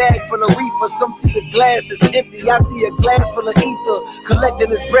need a bag full of reefer. Some see the glass is empty, I see a glass full of ether. Collecting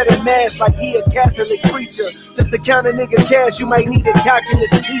his bread and mass like he a Catholic preacher. Just to count a nigga cash, you might need a calculus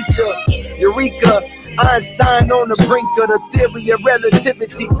teacher. Eureka, Einstein on the brink of the theory of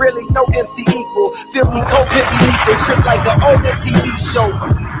relativity. Really no MC equal. Feel me, co-pit beneath the crib like the old MTV show.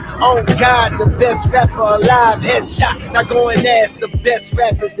 Oh God, the best rapper alive, headshot. Now go and ask the best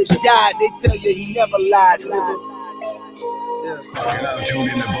rappers that died. They tell you he never lied, nigga. You're now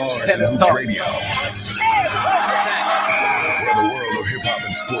tuned in to Bars and Hoops Radio, where the world of hip hop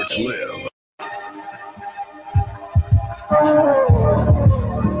and sports live.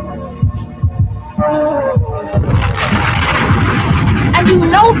 And you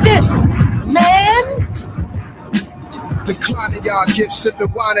know this, man. Declining y'all gifts,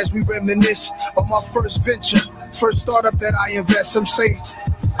 sipping wine as we reminisce on my first venture, first startup that I invest. Some say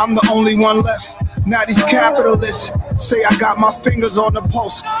I'm the only one left. Now these capitalists say I got my fingers on the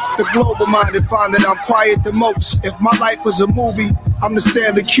pulse. The global minded find that I'm quiet the most. If my life was a movie, I'm the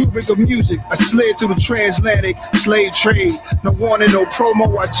Stanley Kubrick of music. I slid through the transatlantic slave trade. No warning, no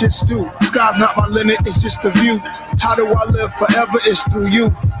promo, I just do. Sky's not my limit, it's just the view. How do I live forever? It's through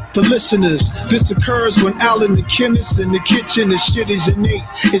you. The listeners, this occurs when Alan the chemist in the kitchen, the shit is innate.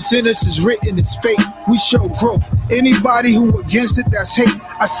 It's in us, it's written, it's fake. We show growth. Anybody who against it, that's hate.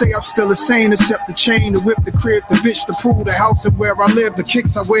 I say I'm still the same, except the chain, the whip, the crib, the bitch, the pool, the house, and where I live, the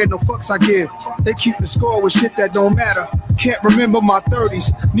kicks I wear, no fucks I give. They keep the score with shit that don't matter. Can't remember my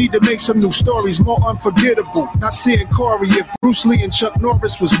 30s. Need to make some new stories more unforgettable. Not seeing Corey if Bruce Lee and Chuck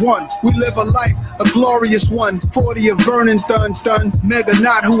Norris was one. We live a life, a glorious one. 40 of Vernon Thun Thun. Mega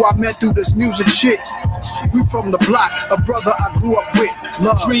Not who I met through this music shit. We from the block, a brother I grew up with.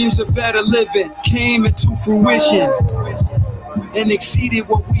 Love. Dreams of better living came into fruition and exceeded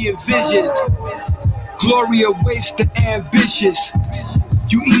what we envisioned. Glory awaits the ambitious.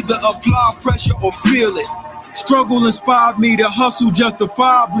 You either apply pressure or feel it. Struggle inspired me to hustle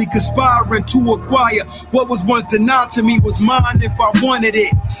justifiably, conspiring to acquire what was once denied to me was mine if I wanted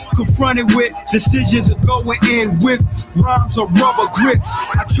it. Confronted with decisions of going in with rhymes or rubber grips,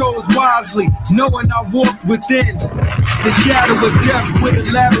 I chose wisely, knowing I walked within the shadow of death with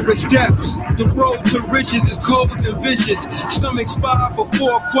elaborate steps. The road to riches is cold and vicious. Some expire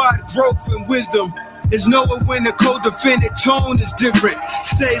before quiet growth and wisdom. Is knowing when the co-defendant tone is different.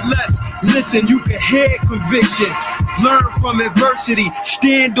 Say less, listen, you can hear conviction. Learn from adversity,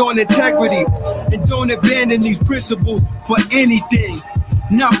 stand on integrity, and don't abandon these principles for anything.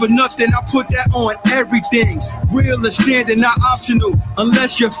 Not for nothing, I put that on everything. Real is standing, not optional,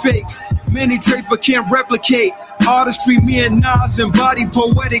 unless you're fake. Many traits but can't replicate. Artistry, me and Nas embody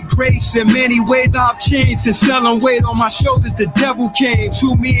poetic grace. In many ways I've changed. Since selling weight on my shoulders, the devil came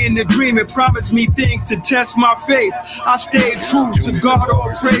to me in the dream and promised me things to test my faith. I stayed true to God,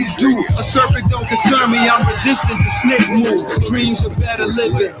 all praise due. A serpent don't concern me, I'm resistant to snake moves. Dreams of better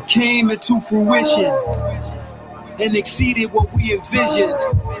living came into fruition and exceeded what we envisioned.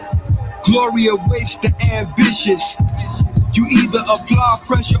 Glory awaits the ambitious. You either apply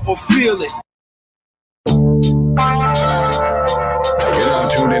pressure or feel it. You're now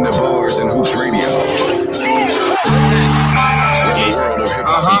tuned into Bars and Hoops Radio, where the world of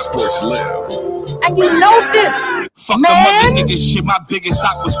hip-hop and sports live. And you know this, fuck the mother nigga shit, my biggest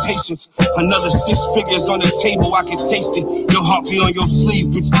act was patience. Another 6 figures on the table, I can taste it. Your heart be on your sleeve,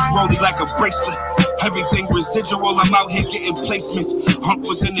 bitch, this rolly like a bracelet. Everything residual, I'm out here getting placements. Hunk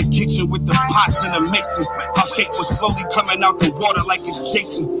was in the kitchen with the pots and the mason. My fate was slowly coming out the water like it's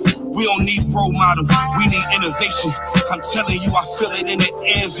Jason. We don't need role models, we need innovation. I'm telling you, I feel it in the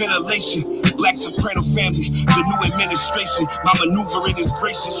air, ventilation. Black soprano family, the new administration. My maneuvering is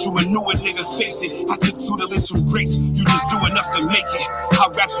gracious, you a newer nigga, face it. I took tutelage from greats, you just do enough to make it.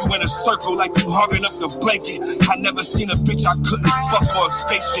 I wrap you in a circle like you hogging up the blanket. I never seen a bitch I couldn't fuck or a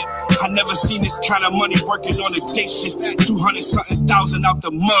spaceship. I never seen this kind of money working on a day shift. 200-something thousand out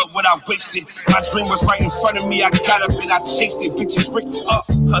the mud, what I wasted. My dream was right in front of me, I got up and I chased it. Bitches rigged up,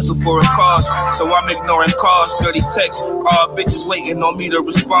 hustle for a cause, so I'm ignoring calls. Dirty texts, all bitches waiting on me to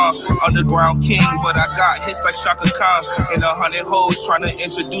respond. Underground king, but I got hits like Shaka Khan. And 100 hoes trying to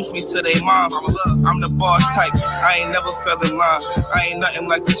introduce me to their mom. I'm the boss type, I ain't never fell in line. I ain't nothing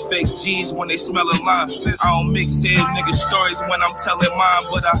like these fake G's when they smell a line. I don't mix in nigga stories when I'm telling mine,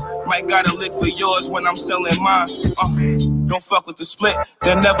 but I might got a lick for yours when I'm selling mine. Don't fuck with the split,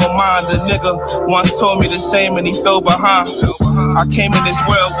 then never mind. The nigga once told me the same and he fell behind. I came in this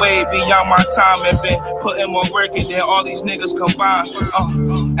world way beyond my time and been putting more work in than all these niggas combined.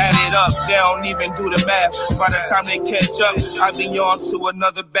 Add it up, they don't even do the math. By the time they catch up, I be on to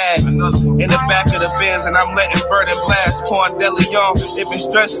another bag. In the back of the Benz and I'm letting burn and blast. Pouring deli on, it been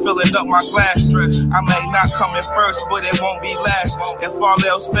stress filling up my glass. I may not come in first, but it won't be last. If all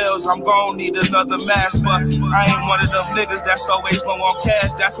else fails, I'm gon' need another mask. But I ain't one of them niggas that's always low on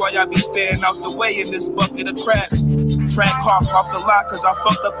cash. That's why I be staying out the way in this bucket of crabs. Track off the lot cause I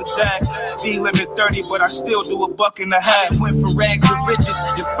fucked up the jag. Speed limit 30 but I still do $1.50. I went from rags to riches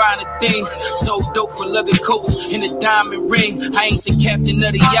and finer things. So dope for loving coats and a diamond ring. I ain't the captain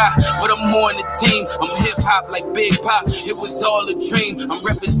of the yacht, but I'm more in the team. I'm hip hop like Big Pop, it was all a dream. I'm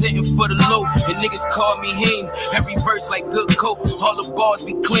representing for the low and niggas call me Heem. Every verse like good coke, all the bars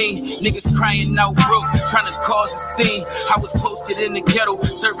be clean. Niggas crying out broke, trying to cause a scene. I was posted in the ghetto,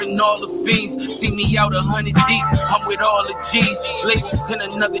 serving all the fiends. See me out 100 deep, I'm with all the G's. Labels send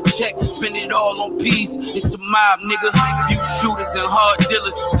another check, spend it all on P's. It's the mob, nigga. Few shooters and hard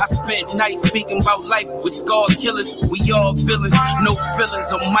dealers. I spent nights speaking about life with scar killers. We all villains, no feelings.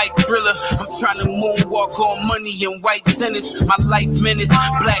 I'm Mike Thriller. I'm trying to moonwalk on money and white tennis. My life menace,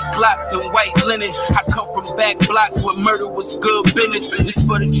 black Glocks and white linen. I come from back blocks where murder was good business. This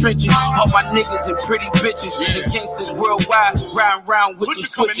for the trenches, all my niggas and pretty bitches. And gangsters worldwide, riding around with the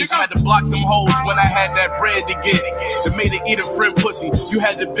switches. I had to block them hoes when I had that bread to get. That made it eat a friend pussy. You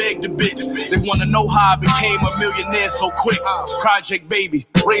had to beg the bitch. They wanna know how I became a millionaire so quick. Project baby,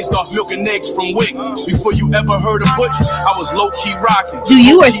 raised off milk and eggs from Wick. Before you ever heard of Butch, I was low-key rocking. Do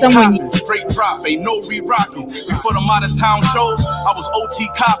you or someone copping, straight drop, ain't no re-rocking. Before the out of town shows, I was OT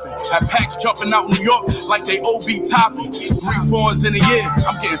copping. Had packs jumping out New York like they OB topping. 3 fours in a year,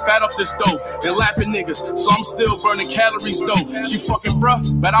 I'm getting fat off this dough. And lapping niggas, so I'm still burning calories though. She fucking bruh,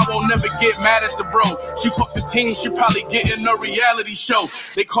 but I won't never get mad at the bro. She fuck the team, she probably getting a reality show.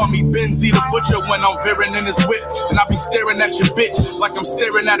 They call me Benzie the Butcher when I'm veering in his whip. And I be staring at your bitch like I'm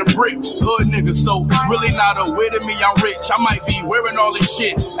staring at a brick. Hood nigga, so it's really not a way to me, I'm rich. I might be wearing all this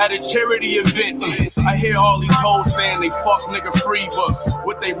shit at a charity event. I hear all these hoes saying they fuck nigga free, but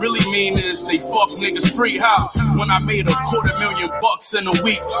what they really mean is they fuck niggas free. How? When I made $250,000 in a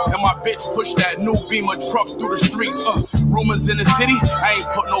week, and my bitch pushed that new Beamer truck through the streets. Rumors in the city, I ain't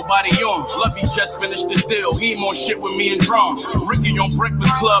put nobody on. Lovey just finished this deal, he ain't on shit with me and Drum. Ricky on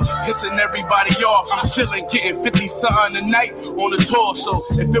Breakfast Club, pissing everybody off. I'm chilling, getting 50-something a night on the tour. So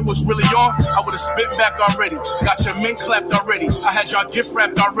if it was really on, I would've spit back already. Got your men clapped already, I had y'all gift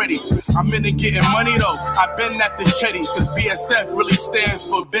wrapped already. I'm in it getting money though, I been at this chetty, cause BSF really stands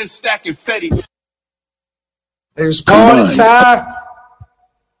for Ben Stack and Fetty. It's party time.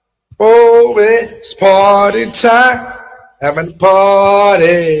 Oh, it's party time. Having a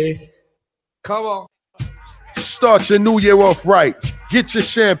party. Come on. Start your new year off right. Get your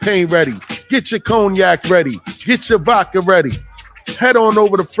champagne ready. Get your cognac ready. Get your vodka ready. Head on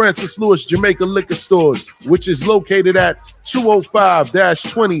over to Francis Lewis Jamaica Liquor Stores, which is located at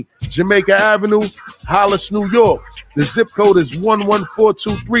 205-20 Jamaica Avenue, Hollis, New York. The zip code is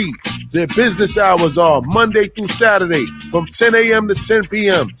 11423. Their business hours are Monday through Saturday from 10 a.m. to 10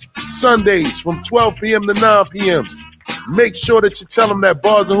 p.m. Sundays from 12 p.m. to 9 p.m. Make sure that you tell them that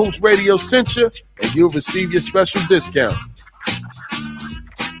Bars and Hoops Radio sent you, and you'll receive your special discount.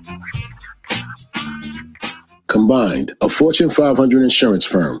 Combined, a Fortune 500 insurance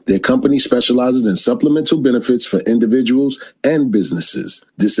firm. Their company specializes in supplemental benefits for individuals and businesses,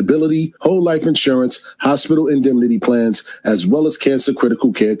 disability, whole life insurance, hospital indemnity plans, as well as cancer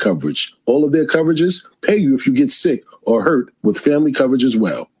critical care coverage. All of their coverages pay you if you get sick or hurt, with family coverage as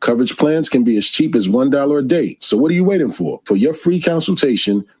well. Coverage plans can be as cheap as $1 a day. So what are you waiting for? For your free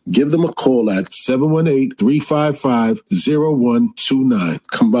consultation, give them a call at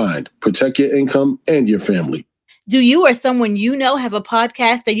 718-355-0129. Combined, protect your income and your family. Do you or someone you know have a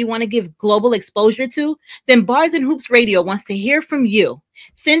podcast that you want to give global exposure to? Then Bars and Hoops Radio wants to hear from you.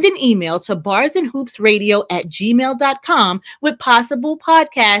 Send an email to barsandhoopsradio@gmail.com with possible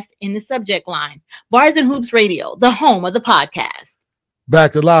podcast in the subject line. Bars and Hoops Radio, the home of the podcast.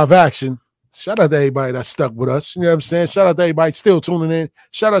 Back to live action. Shout out to everybody that stuck with us. You know what I'm saying? Shout out to everybody still tuning in.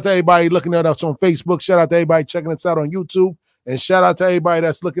 Shout out to everybody looking at us on Facebook. Shout out to everybody checking us out on YouTube. And shout out to everybody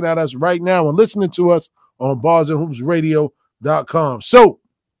that's looking at us right now and listening to us on barsandhoopsradio.com. So,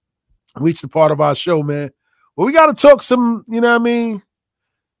 reached the part of our show, man. Well, we got to talk some, you know what I mean?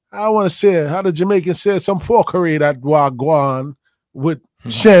 I want to say how the Jamaicans said some fuckery that Wagwan with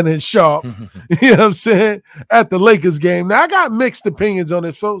Shannon Sharpe, you know what I'm saying, at the Lakers game. Now, I got mixed opinions on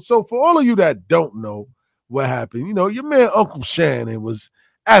it. So for all of you that don't know what happened, you know, your man Uncle Shannon was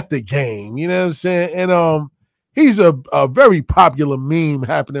at the game, you know what I'm saying? And he's a very popular meme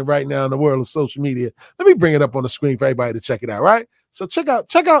happening right now in the world of social media. Let me bring it up on the screen for everybody to check it out, right? So check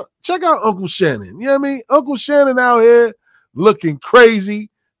out Uncle Shannon. You know what I mean? Uncle Shannon out here looking crazy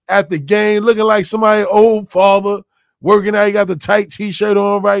at the game, looking like somebody old father, working out. He got the tight t-shirt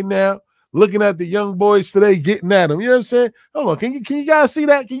on right now, looking at the young boys today, getting at them. You know what I'm saying? Hold on. Can you guys see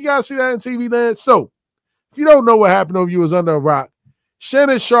that? Can you guys see that in TV land? So if you don't know what happened over you was under a rock,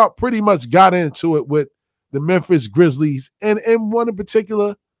 Shannon Sharpe pretty much got into it with the Memphis Grizzlies and one in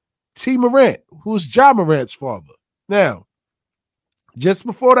particular, T. Morant, who's Ja Morant's father. Now, just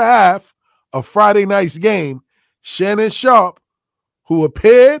before the half of Friday night's game, Shannon Sharpe, who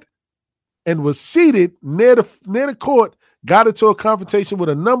appeared and was seated near the court, got into a confrontation with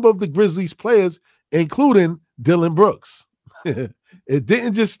a number of the Grizzlies players, including Dillon Brooks. It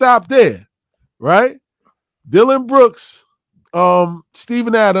didn't just stop there, right? Dillon Brooks,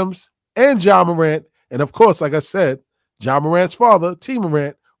 Steven Adams, and Ja Morant, and of course, like I said, Ja Morant's father, T.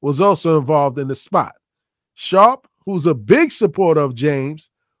 Morant, was also involved in the spot. Sharpe, who's a big supporter of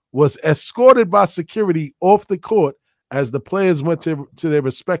James, was escorted by security off the court as the players went to their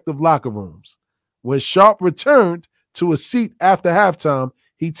respective locker rooms. When Sharpe returned to a seat after halftime,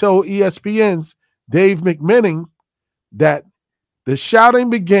 he told ESPN's Dave McMenamin that the shouting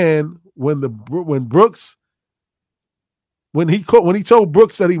began when he told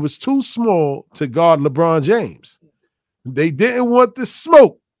Brooks that he was too small to guard LeBron James. They didn't want the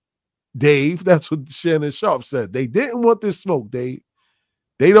smoke, Dave. That's what Shannon Sharpe said. They didn't want this smoke, Dave.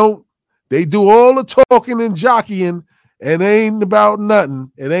 They do all the talking and jockeying, and it ain't about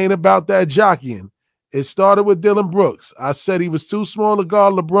nothing. It ain't about that jockeying. It started with Dillon Brooks. I said he was too small to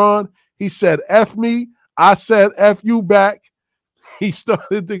guard LeBron. He said, F me. I said, F you back. He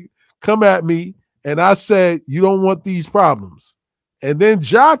started to come at me, and I said, you don't want these problems. And then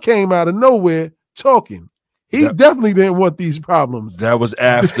Ja came out of nowhere talking. He definitely didn't want these problems. That was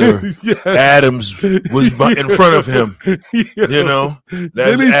after Adams was in front of him. You know,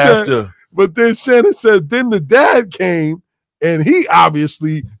 that was after. But then Shannon said, then the dad came, and he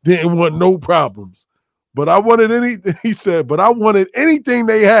obviously didn't want no problems. But I wanted anything, he said, but I wanted anything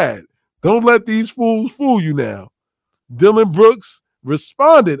they had. Don't let these fools fool you now. Dillon Brooks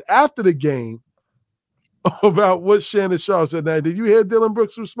responded after the game about what Shannon Sharpe said. Now, did you hear Dillon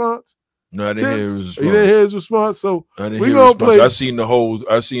Brooks' response? No, I didn't hear his response. You didn't hear his response? So we gonna play. I seen the whole thing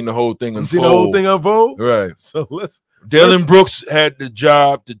unfold. You seen the whole thing unfold? Right. So Dillon Brooks had the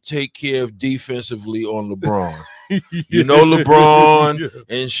job to take care of defensively on LeBron. You know, LeBron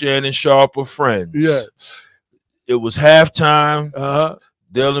and Shannon Sharpe are friends. Yeah. It was halftime.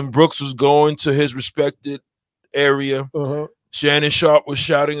 Dillon Brooks was going to his respected area. Shannon Sharpe was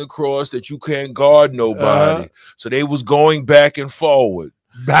shouting across that you can't guard nobody. So they was going back and forward.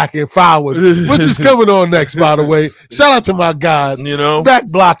 Back and forward, which is coming on next, by the way. Shout out to my guys. You know, Back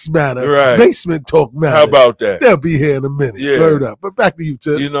Blocks Matter, right? Basement Talk Matter. How about that? They'll be here in a minute. Yeah. Word up. But back to you,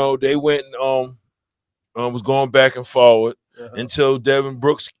 Tim. You know, they went and was going back and forward until Devin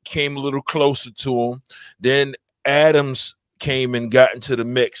Brooks came a little closer to him. Then Adams came and got into the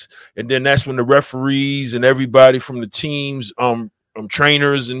mix, and then that's when the referees and everybody from the teams,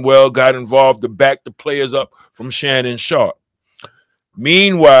 trainers and got involved to back the players up from Shannon Sharpe.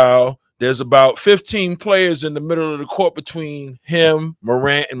 Meanwhile, there's about 15 players in the middle of the court between him,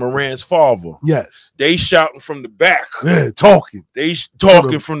 Morant, and Morant's father. Yes. They shouting from the back. Yeah, talking. They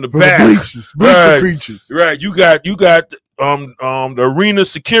talking from the back. The bleachers. Bleacher creatures. Right. You got the arena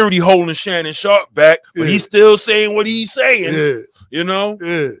security holding Shannon Sharpe back, but he's still saying what he's saying. Yeah. You know?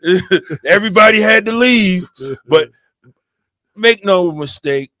 Yeah. Everybody had to leave. But make no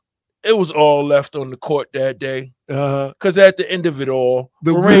mistake, it was all left on the court that day. Because at the end of it all,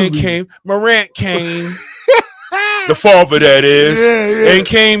 Morant came, the father that is, and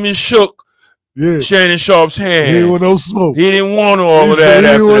came and shook Shannon Sharpe's hand. He didn't want no smoke. He didn't want all of that. He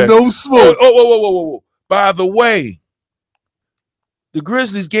didn't want no smoke. Whoa. By the way, the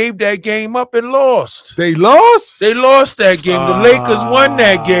Grizzlies gave that game up and lost. They lost? They lost that game. The Lakers won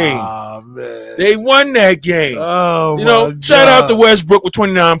that game. Man. They won that game. Oh, you know, shout out to Westbrook with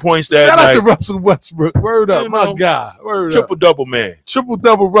 29 points that shout night. Shout out to Russell Westbrook. Word up, my guy. Word triple double, man. Triple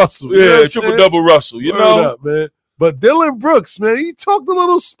double Russell. Yeah, triple double Russell. You know, up, man. But Dillon Brooks, man, he talked a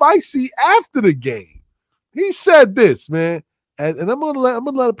little spicy after the game. He said this, man, and I'm gonna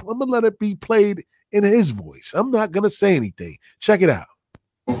let it be played in his voice. I'm not gonna say anything. Check it out.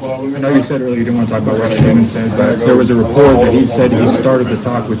 I know you said earlier you didn't want to talk about Russ Shannon said, but there was a report that he said he started the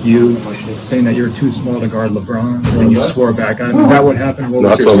talk with you, saying that you're too small to guard LeBron, and you swore back on him. Is that what happened? No,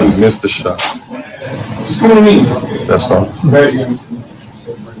 I told him he missed the shot. That's all.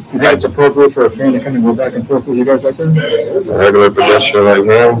 You think it's appropriate for a fan to kind of go back and forth with you guys like that? A regular pedestrian like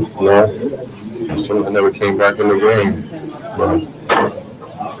him, no. I never came back in the ring. But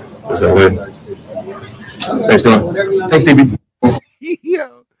is that it? Thanks, Don. Thanks, DB. Yeah.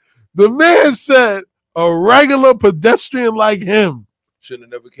 The man said a regular pedestrian like him. Should have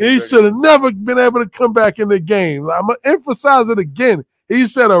never been able to come back in the game. I'm going to emphasize it again. He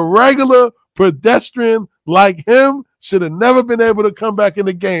said a regular pedestrian like him should have never been able to come back in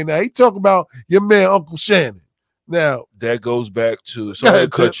the game. Now, he talk about your man, Uncle Shannon. Now, that goes back to, sorry to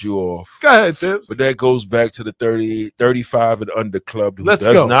cut you off. Go ahead, Tips. But that goes back to the 35 and under club who does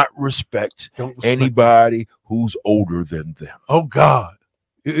not respect anybody who's older than them. Oh, God.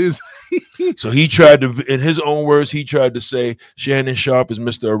 It is. So he tried to, in his own words, he tried to say Shannon Sharpe is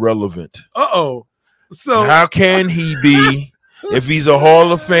Mr. Irrelevant. Uh-oh. So how can he be if he's a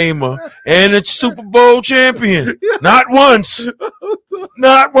Hall of Famer and a Super Bowl champion? Not once.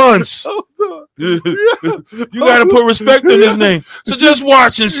 Not once. You got to put respect on his name. So just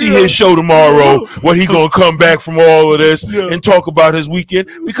watch and see his show tomorrow, what he going to come back from all of this and talk about his weekend,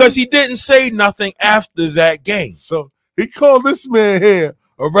 because he didn't say nothing after that game. So he called this man here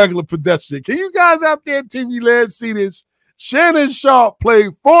a regular pedestrian. Can you guys out there in TV land see this? Shannon Sharpe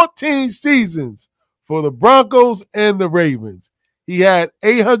played 14 seasons for the Broncos and the Ravens. He had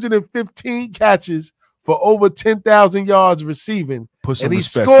 815 catches for over 10,000 yards receiving, and he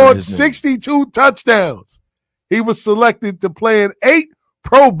scored 62 touchdowns. He was selected to play in 8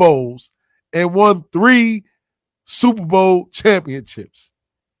 Pro Bowls and won 3 Super Bowl championships.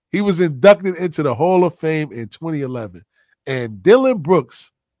 He was inducted into the Hall of Fame in 2011. And Dillon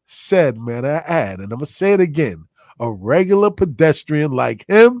Brooks said, man, and I'm going to say it again, a regular pedestrian like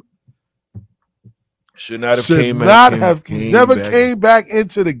him should not have came back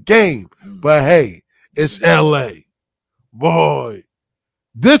into the game. But hey, it's LA. Boy,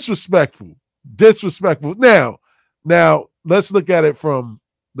 disrespectful. Now, let's look at it from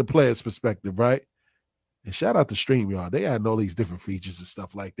the player's perspective, right? And shout out to StreamYard. They had all these different features and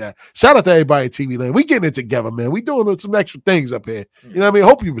stuff like that. Shout out to everybody at TV Land. We getting it together, man. We doing some extra things up here. You know what I mean?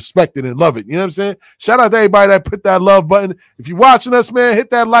 Hope you respect it and love it. You know what I'm saying? Shout out to everybody that put that love button. If you're watching us, man,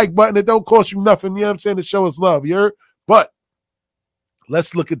 hit that like button. It don't cost you nothing. You know what I'm saying? To show us love. You heard? But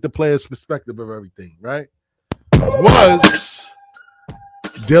let's look at the player's perspective of everything, right? Was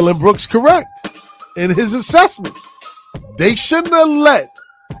Dillon Brooks correct in his assessment? They shouldn't have let,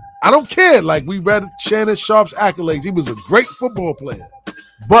 I don't care, like we read Shannon Sharpe's accolades. He was a great football player.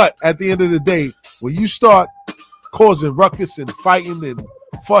 But at the end of the day, when you start causing ruckus and fighting and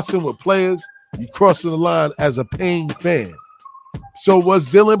fussing with players, you're crossing the line as a paying fan. So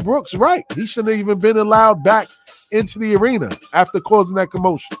was Dillon Brooks right? He shouldn't have even been allowed back into the arena after causing that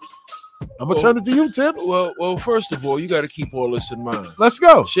commotion. I'm gonna turn it to you, Tips. Well, first of all, you got to keep all this in mind. Let's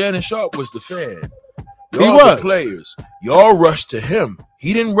go. Shannon Sharp was the fan. He Y'all was the players. Y'all rushed to him.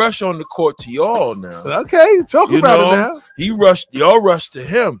 He didn't rush on the court to y'all now. Okay, talk about it now. He rushed. Y'all rushed to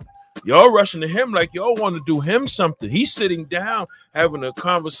him. Y'all rushing to him like y'all want to do him something. He's sitting down having a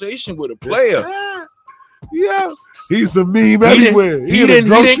conversation with a player. Yeah, he's a meme everywhere. He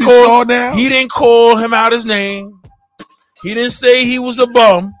didn't call him out his name. He didn't say he was a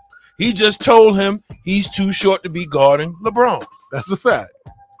bum. He just told him he's too short to be guarding LeBron. That's a fact.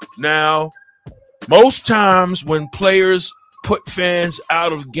 Now, most times when players put fans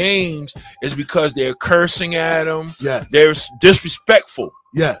out of games is because they're cursing at them. Yes. They're disrespectful.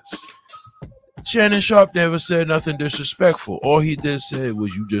 Yes. Shannon Sharp never said nothing disrespectful. All he did say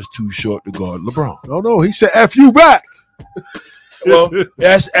was you just too short to guard LeBron. No, he said F you back. Well,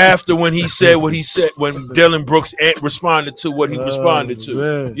 that's after when he said what he said when Dylan Brooks responded to what he responded to.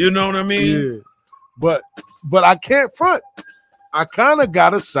 Man. You know what I mean? Yeah. But I can't front. I kind of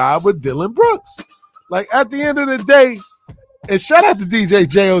got to side with Dylan Brooks. Like, at the end of the day, and shout out to DJ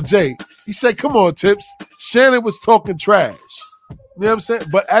JOJ. He said, come on, Tips. Shannon was talking trash. You know what I'm saying?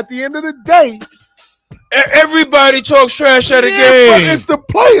 But at the end of the day, everybody talks trash at a game. But it's the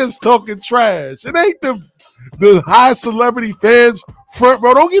players talking trash. It ain't the high celebrity fans front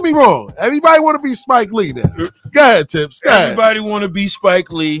row. Don't get me wrong. Everybody want to be Spike Lee now. Go ahead, Tips. Go ahead. Everybody want to be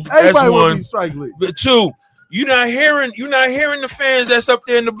Spike Lee. Everybody want to be Spike Lee. But two, you're not hearing the fans that's up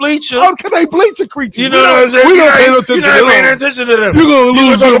there in the bleacher. How can they bleacher creatures? You know what I'm saying? We don't pay no attention to them. You're not paying attention to them. You're gonna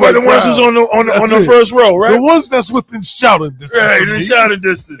lose. Talk about the ones who's on the first row, right? The ones that's within shouting distance. Right, in shouting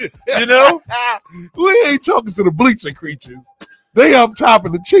distance. You know, we ain't talking to the bleacher creatures. They up top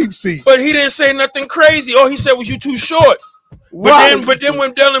in the cheap seat. But he didn't say nothing crazy. All he said was you too short. But then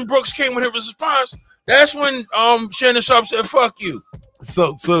when Dylan Brooks came with his response, that's when Shannon Sharp said "fuck you."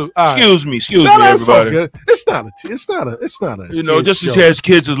 So excuse me, everybody. Okay. It's not a. You know, just in case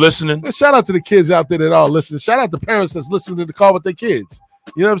kids is listening. Shout out to the kids out there that are listening. Shout out to parents that's listening to the call with their kids.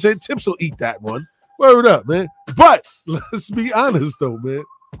 You know what I'm saying? Tips will eat that one. Word up, man. But let's be honest, though, man.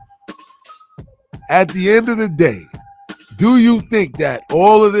 At the end of the day, do you think that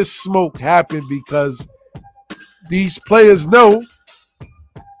all of this smoke happened because these players know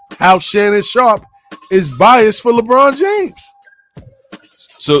how Shannon Sharp is biased for LeBron James?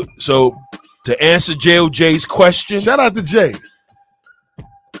 So to answer JOJ's question, shout out to Jay.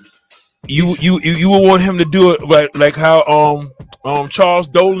 You would want him to do it like how Charles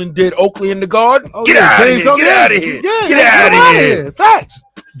Dolan did Oakley in the Garden. Oh, Get out of here! Get out of here! Facts.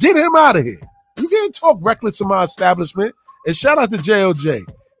 Get him out of here. You can't talk reckless in my establishment. And shout out to JOJ.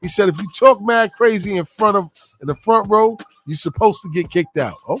 He said if you talk mad crazy in the front row, you're supposed to get kicked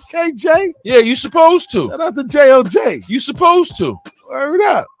out. Okay, Jay. Yeah, you supposed to. Shout out to JOJ. You supposed to. Word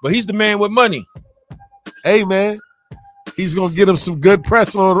up. But he's the man with money. Hey, man. He's going to get him some good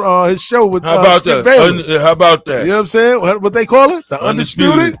press on his show with How about Skip that? Bayless. How about that? You know what I'm saying? What they call it? The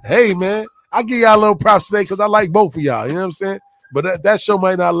Undisputed? Hey, man. I give y'all a little props today because I like both of y'all. You know what I'm saying? But that show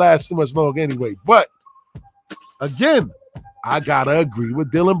might not last too much long anyway. But, again, I got to agree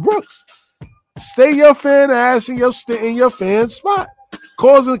with Dylan Brooks. Stay your fan ass in your fan spot.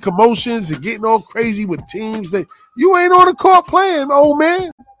 Causing commotions and getting all crazy with teams that you ain't on the court playing, old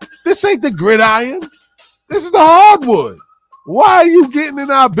man. This ain't the gridiron. This is the hardwood. Why are you getting in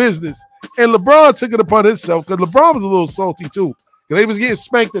our business? And LeBron took it upon himself because LeBron was a little salty too. Because he was getting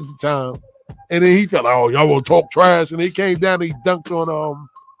spanked at the time. And then he felt like, oh, y'all want to talk trash. And he came down and he dunked on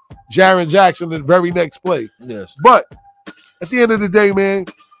Jaren Jackson the very next play. Yes. But at the end of the day, man,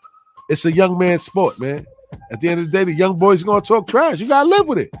 it's a young man's sport, man. At the end of the day, the young boys are going to talk trash. You got to live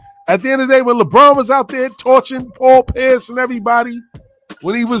with it. At the end of the day, when LeBron was out there torching Paul Pierce and everybody,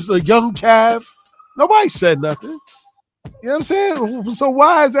 when he was a young Cav, nobody said nothing. You know what I'm saying? So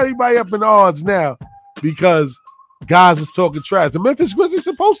why is everybody up in odds now? Because guys is talking trash. The Memphis Grizzlies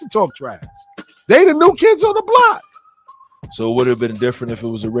supposed to talk trash. They the new kids on the block. So it would have been different if it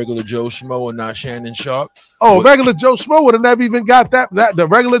was a regular Joe Schmo and not Shannon Sharp? Oh, regular Joe Schmo would have never even got that. The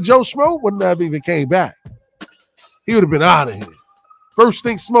regular Joe Schmo wouldn't have even came back. He would have been out of here. First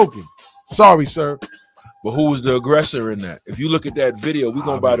thing smoking. Sorry, sir. But who was the aggressor in that? If you look at that video, we're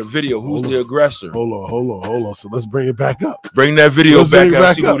going to buy the video. Who's the aggressor? Hold on. So let's bring it back up. Bring that video back up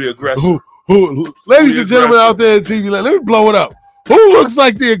and see who the aggressor. Ladies and gentlemen out there in TV land, let me blow it up. Who looks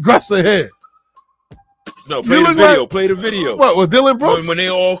like the aggressor here? No, play the video. Play the video. What, with Dylan Brooks? When they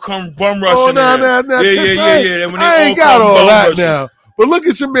all come bum rushing. Oh, no. Yeah. When I ain't got all that now. But look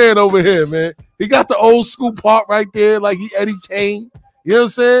at your man over here, man. He got the old school part right there, like he Eddie Kane. You know what I'm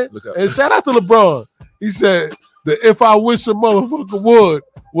saying? And shout out to LeBron. He said that if I wish a motherfucker would,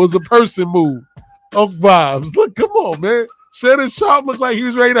 was a person move. Unc Bob's. Look, come on, man. Shannon Sharp looked like he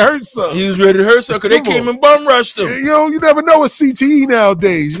was ready to hurt something. He was ready to hurt something because they came and bum rushed him. You never know with CTE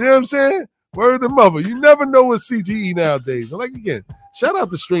nowadays. You know what I'm saying? Word to mother. You never know with CTE nowadays. And like, again, shout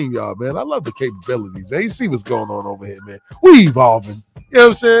out to StreamYard, man. I love the capabilities, man. You see what's going on over here, man. We evolving. You know what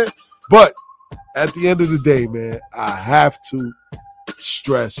I'm saying? But at the end of the day, man, I have to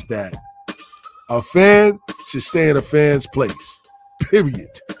stress that a fan should stay in a fan's place. Period.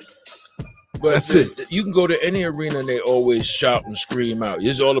 But that's it. You can go to any arena and they always shout and scream out.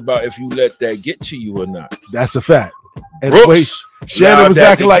 It's all about if you let that get to you or not. That's a fact. And Brooks, the way Shannon was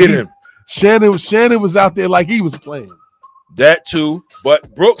acting like him. Shannon was out there like he was playing. That too,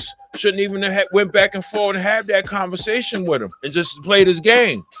 but Brooks shouldn't even have went back and forth and have that conversation with him and just played his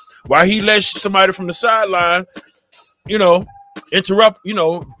game. While he let somebody from the sideline, interrupt,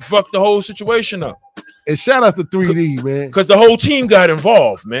 fuck the whole situation up. And shout out to 3D, man. Because the whole team got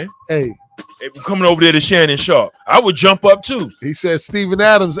involved, man. Hey. Coming over there to Shannon Sharp. I would jump up too. He said Steven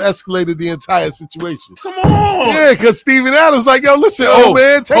Adams escalated the entire situation. Come on. Yeah, because Steven Adams like, yo, listen,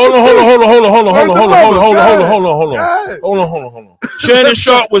 man, take hold on. Shannon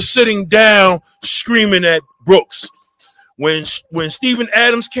Sharp was sitting down screaming at Brooks. When Steven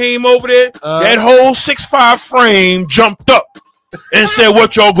Adams came over there, that whole 6'5" frame jumped up and said,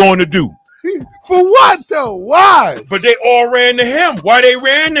 what y'all going to do? For what, though? Why? But they all ran to him. Why they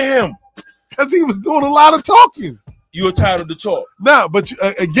ran to him? Because he was doing a lot of talking. You entitled to talk. No, but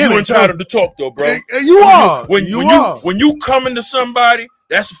again, you entitled to talk, though, bro. You are. When you come into somebody,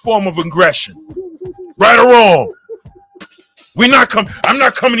 that's a form of aggression. Right or wrong? I'm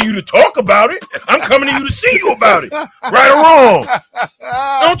not coming to you to talk about it. I'm coming to you to see you about it. Right or wrong?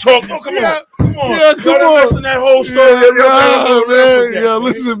 Don't talk. No, come on. Yeah, come Y'all on. messing that whole story.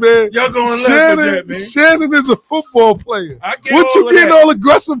 Listen, man. Y'all going to laugh at that, man. Shannon is a football player. What you getting all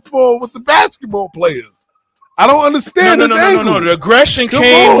aggressive for with the basketball players? I don't understand this angle. No. The aggression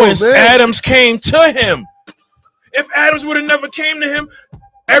came when Adams came to him. If Adams would have never came to him,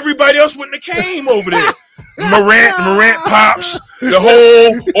 everybody else wouldn't have came over there. Morant pops, the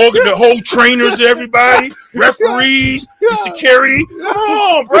whole trainers, everybody, referees, the security. Come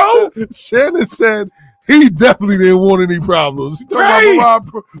on, bro. Shannon said he definitely didn't want any problems. He talking about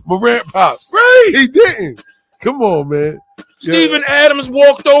Morant pops. Right. He didn't. Come on, man. Steven Adams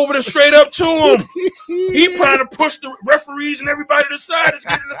walked over there straight up to him. He trying to push the referees and everybody to the side.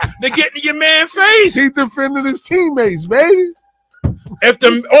 They're getting in your man's face. He defending his teammates, baby. If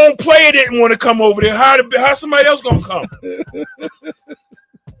the own player didn't want to come over there, how somebody else gonna come?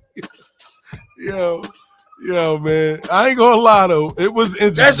 Yo, man. I ain't gonna lie though. It was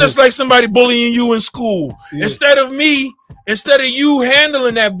interesting. That's just like somebody bullying you in school. Yeah. Instead of you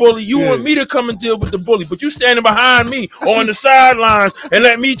handling that bully, you want me to come and deal with the bully, but you standing behind me on the sidelines and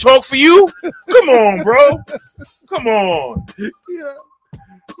let me talk for you? Come on, bro. Come on. Yeah.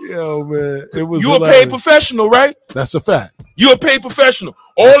 Yo, man. It was you a paid professional, right? That's a fact. You a paid professional.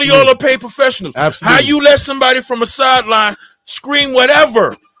 All of y'all are paid professionals. Absolutely. How you let somebody from a sideline scream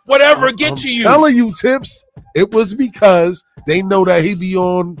whatever get to you? I'm telling you, Tips, it was because they know that he be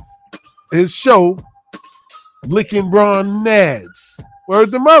on his show licking Bron nads.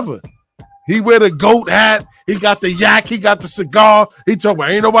 Word the mother. He wear the goat hat. He got the yak. He got the cigar. He talking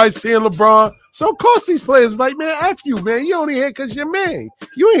about ain't nobody seeing LeBron. So, of course, these players like, man, F you, man. You only here because you're man.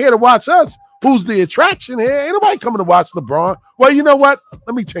 You ain't here to watch us. Who's the attraction here? Ain't nobody coming to watch LeBron. Well, you know what?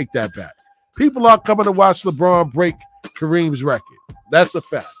 Let me take that back. People are coming to watch LeBron break Kareem's record. That's a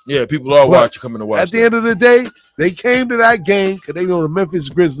fact. Yeah, people are coming to watch. At the end of the day, they came to that game because they know the Memphis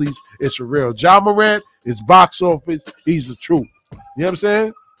Grizzlies is for real. Ja Morant is box office. He's the truth. You know what I'm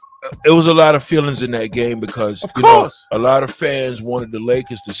saying? It was a lot of feelings in that game because a lot of fans wanted the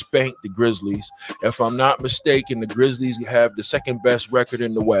Lakers to spank the Grizzlies. If I'm not mistaken, the Grizzlies have the second best record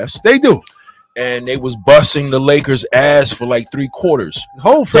in the West. They do. And they was busting the Lakers' ass for like 3 quarters.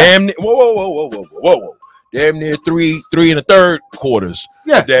 Whole damn near, whoa. Damn near 3 1/3 quarters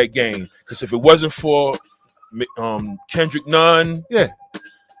of that game. Because if it wasn't for Kendrick Nunn,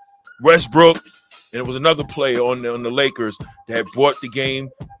 Westbrook, and it was another player on the Lakers that brought the game,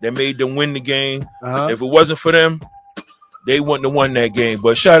 that made them win the game. If it wasn't for them, they wouldn't have won that game.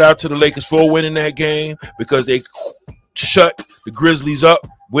 But shout out to the Lakers for winning that game because they shut the Grizzlies up,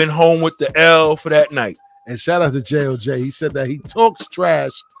 went home with the L for that night. And shout out to JOJ. He said that he talks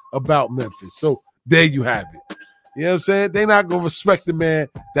trash about Memphis. So there you have it. You know what I'm saying? They're not going to respect the man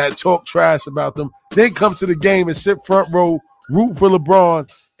that talk trash about them. Then come to the game and sit front row, root for LeBron,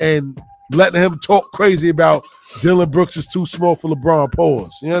 and letting him talk crazy about Dylan Brooks is too small for LeBron.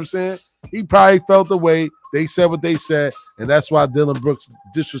 Pause. You know what I'm saying? He probably felt the way. They said what they said, and that's why Dylan Brooks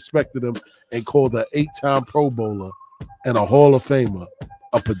disrespected him and called an 8-time Pro Bowler and a Hall of Famer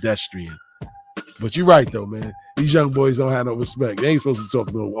a pedestrian. But you're right, though, man. These young boys don't have no respect. They ain't supposed to talk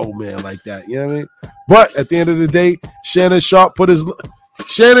to an old man like that. You know what I mean? But at the end of the day, Shannon Sharp put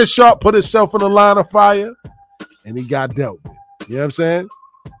himself in the line of fire, and he got dealt with. You know what I'm saying?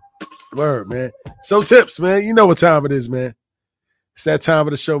 Word, man. So Tips, man, you know what time it is, man. It's that time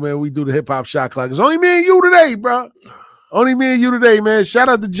of the show, man. We do the hip-hop shot clock. It's only me and you today, bro. Only me and you today, man. Shout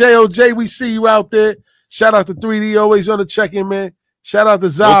out to JOJ. We see you out there. Shout out to 3D, always on the check-in, man. Shout out to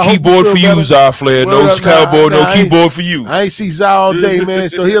Zah. No keyboard for you, Zah Flair. No cowboy, no keyboard for you. I ain't see Zah all day, man,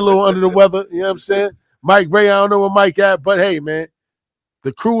 so he a little under the weather. You know what I'm saying? Mike Ray, I don't know where Mike at, but hey, man,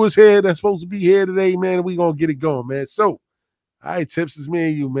 the crew is here. They're supposed to be here today, man, and we going to get it going, man. So, all right, Tips, it's me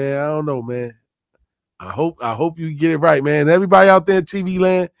and you, man. I don't know, man. I hope you get it right, man. Everybody out there in TV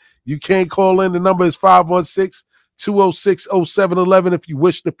land, you can't call in. The number is 516-206-0711 if you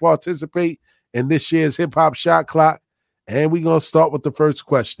wish to participate in this year's Hip Hop Shot Clock. And we're going to start with the first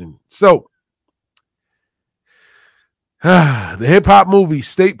question. So, the hip-hop movie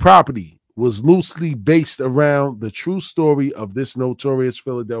State Property was loosely based around the true story of this notorious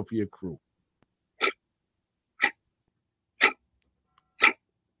Philadelphia crew. I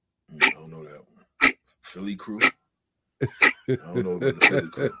don't know that one. Philly crew? I don't know about the Philly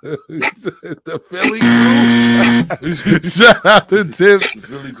crew. The Philly crew? Shout out to Tips.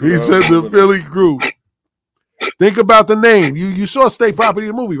 He said the Philly crew. Think about the name. You saw State Property,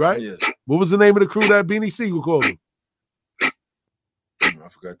 the movie, right? Yeah. What was the name of the crew that Beanie Siegel called him? I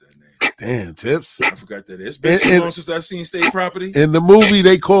forgot that name. Damn, Tips. I forgot that. It's been so long since I've seen State Property. In the movie,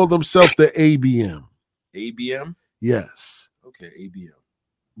 they called themselves the ABM. ABM? Yes. Okay, ABM.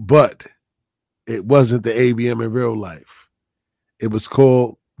 But it wasn't the ABM in real life. It was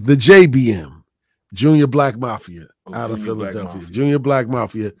called the JBM, Junior Black Mafia, out of Philadelphia. Junior Black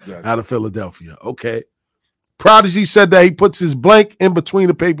Mafia out of Philadelphia. Okay. Prodigy said that he puts his blank in between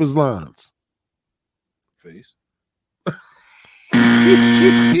the paper's lines. Face.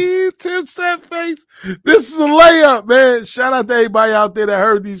 Tim said face. This is a layup, man. Shout out to everybody out there that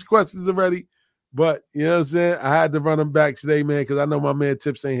heard these questions already. But, you know what I'm saying? I had to run them back today, man, because I know my man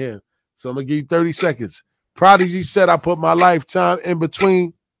Tips ain't here. So I'm going to give you 30 seconds. Prodigy said I put my lifetime in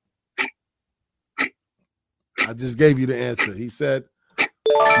between. I just gave you the answer. He said,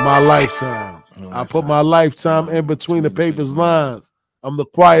 my lifetime. I put my lifetime in between the paper's lines. I'm the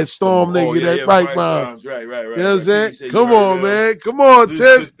quiet storm nigga that right, man. Right. You know what I'm saying? Come on, man. Come on,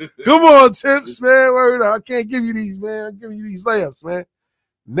 Tips. Come on, Tips, man. Word up. I can't give you these, man. I'm giving you these layups, man.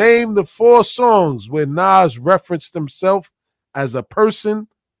 Name the 4 songs where Nas referenced himself as a person,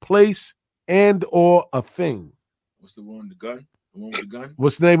 place, and or a thing. What's the one? The gun? The one with the gun?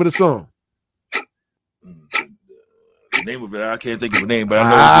 What's the name of the song? The name of it, I can't think of the name, but I know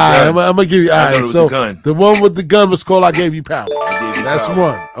it's the gun. I'm gonna give you. All right, so the one with the gun was called "I Gave You Power." That's power.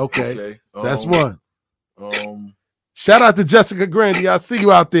 One. Okay. That's one. Shout out to Jessica Grandy. I see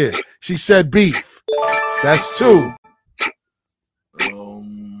you out there. She said beef. That's 2.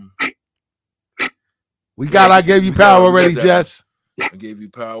 We got "I Gave You Power" already, Jess. I gave you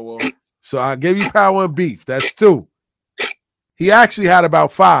power. So I gave you power and beef. That's 2. He actually had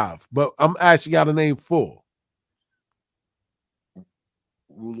about 5, but I'm actually got to name 4.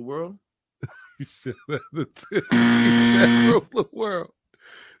 Rule the world? He said rule the world.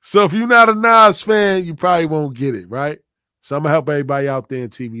 So if you're not a Nas fan, you probably won't get it, right? So I'm going to help everybody out there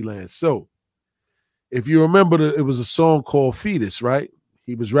in TV land. So if you remember, it was a song called Fetus, right?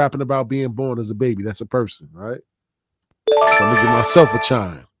 He was rapping about being born as a baby. That's a person, right? So I'm going to give myself a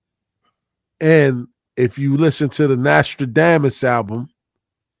chime. And if you listen to the Nostradamus album,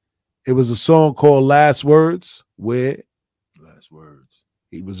 it was a song called Last Words, where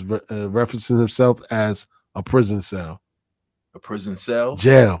he was referencing himself as a prison cell. A prison cell?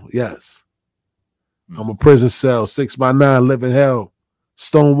 Jail, yes. I'm a prison cell, 6x9, living hell.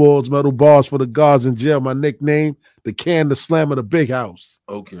 Stone walls, metal bars for the guards in jail. My nickname, the can, the slam of the big house.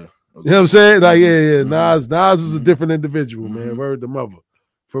 Okay. You know what I'm saying? Like, yeah. Nas is a different individual, man. Word to mother.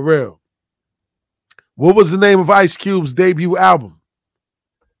 For real. What was the name of Ice Cube's debut album?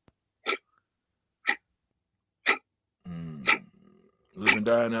 Live and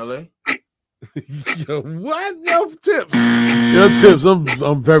Die in L.A.? Yo, what? Yo, Tips. Yo, Tips,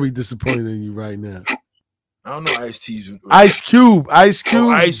 I'm very disappointed in you right now. I don't know Ice-T's. Ice Cube's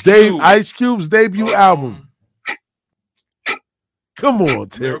debut album. Come on,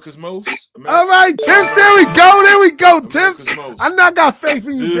 Tips. America's Most. All right, Tips. There we go, Tips. I not got faith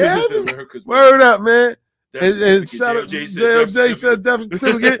in you, man. Word up, man. And shout out JLJ said death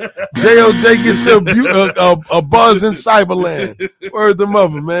certificate. JLJ gets a buzz in Cyberland. Word the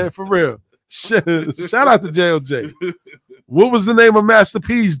mother, man, for real. Shout out to JLJ. What was the name of Master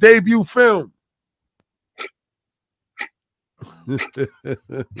P's debut film? Shit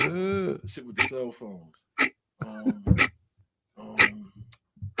with the cell phones.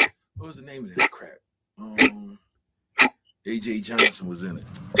 What was the name of that crap? AJ Johnson was in it.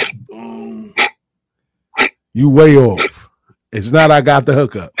 You way off. It's not I got the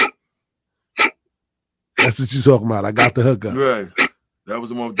hookup. That's what you talking about. I got the hookup. Right. That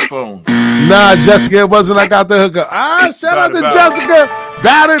was the one with the phone. Nah, Jessica, it wasn't I got the hookup. Shout out to Jessica.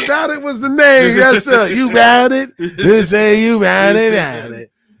 Bad It was the name. Yes, sir. You bad it. They say you bad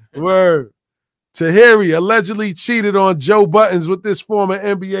it. Word. Tahiri allegedly cheated on Joe Buttons with this former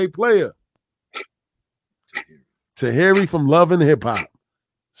NBA player. Tahiri from Love and Hip Hop.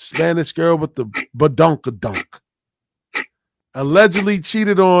 Spanish girl with the badonkadunk. Allegedly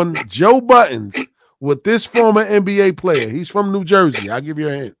cheated on Joe Buttons with this former NBA player. He's from New Jersey. I'll give you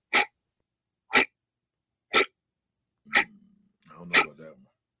a hint. I don't know about that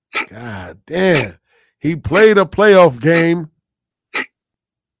one. God damn. He played a playoff game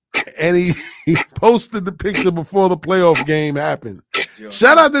and he posted the picture before the playoff game happened.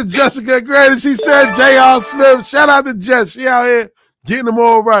 Shout out to Jessica Grady. She said J.R. Smith. Shout out to Jess. She out here getting them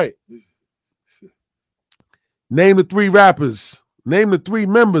all right. Name the three rappers. Name the three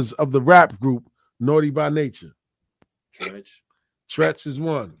members of the rap group Naughty by Nature. Tretch is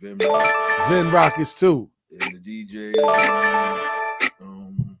one. Vin Rock is two. And the DJ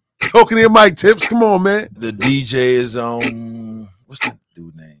talking to your mic, Tips. Come on, man. The DJ is what's the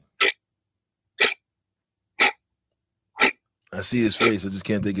dude name? I see his face. I just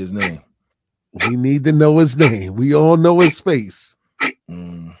can't think of his name. We need to know his name. We all know his face.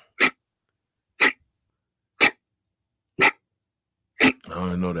 I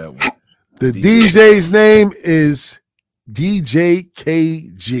don't know that one. The DJ's name is DJ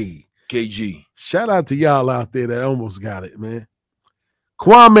KG. KG. Shout out to y'all out there that almost got it, man.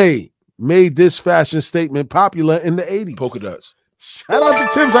 Kwame made this fashion statement popular in the 80s. Polka dots. Shout out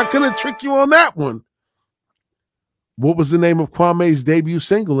to Tims. I couldn't trick you on that one. What was the name of Kwame's debut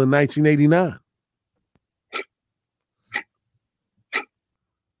single in 1989?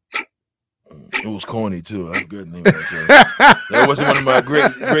 It was corny too. That's a good name. That wasn't one of my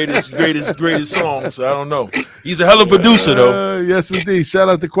greatest songs. So I don't know. He's a hell of a producer, though. Yes, indeed. Shout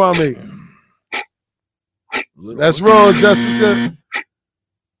out to Kwame. That's wrong, Jessica.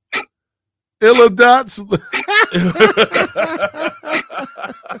 Illa Dots.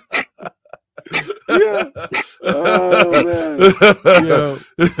 Yeah. Oh man. Yeah.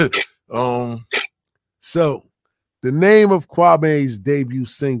 So the name of Kwame's debut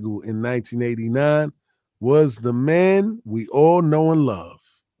single in 1989 was The Man We All Know and Love.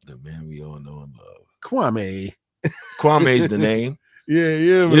 The Man We All Know and Love. Kwame. Kwame's the name.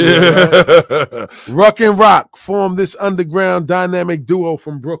 Yeah. Ruck and Rock formed this underground dynamic duo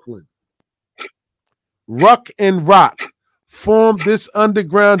from Brooklyn. Ruck and Rock formed this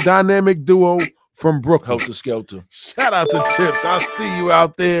underground dynamic duo from Brooklyn. Helter Skelter. Shout out to Tips. I see you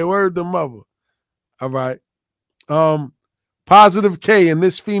out there. Word to mother. All right. Positive K and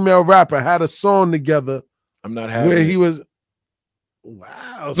this female rapper had a song together. I'm not having where it. he was.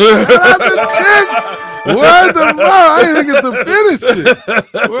 Wow. Shout out to Tips. Word to mother. I didn't even get to finish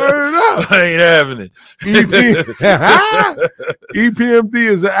it. Word up. I ain't having it. EPMD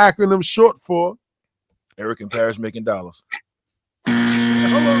is an acronym short for Eric and Paris Making Dollars.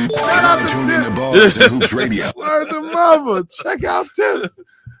 Shout out to Tune in to Bars and Hoops Radio. Word to mother. Check out Tips.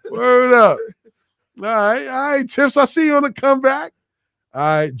 Word up. All right, Tips. I see you on the comeback. All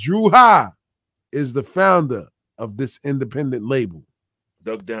right, Drew High is the founder of this independent label.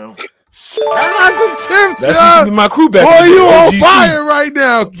 Dug Down. Shout out to Tips. That's used to be my crew back. Boy, you on OGC. fire right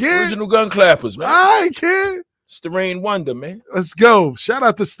now, kid. Original gun clappers, man. All right, kid. Starain Wonder, man. Let's go. Shout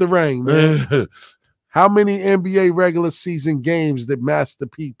out to Starain, man. How many NBA regular season games did Master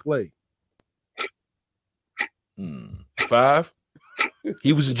P play? 5.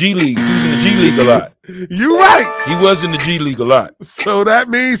 He was in G League. He was in the G League a lot. You right. He was in the G League a lot. So that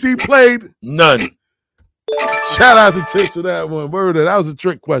means he played none. Shout out to Tips for that one. Word up. That was a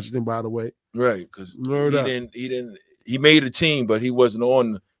trick question, by the way. Right, because he made a team, but he wasn't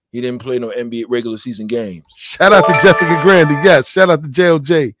on. He didn't play no NBA regular season games. Shout out to Jessica Grandy. Yes. Shout out to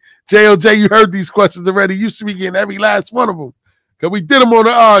JLJ. JLJ, you heard these questions already. You used to be getting every last one of them. Because we did them on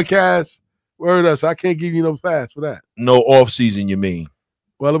the Rcast. Word us. I can't give you no pass for that. No off season, you mean?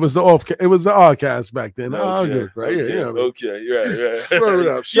 Well, it was the oddcast back then. Okay. Oh, good, right? Okay. Yeah. Okay. Right. Word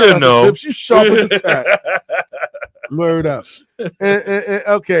up. Shout out to Tips. You sharp as a tack. Word up. And,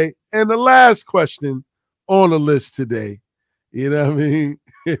 okay. And the last question on the list today, you know what I mean?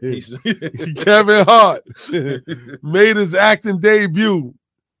 Kevin Hart made his acting debut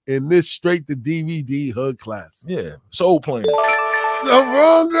in this straight to DVD hood classic. Yeah. Soul Plane.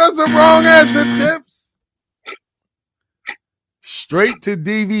 That's a wrong answer, Tips. Straight to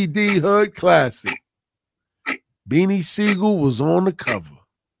DVD hood classic. Beanie Siegel was on the cover.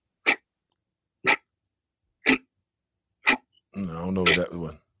 No, I don't know what that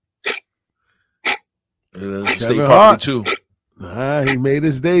one. State Kevin property Hart. too. He made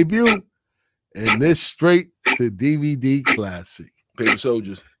his debut in this straight to DVD classic. Paper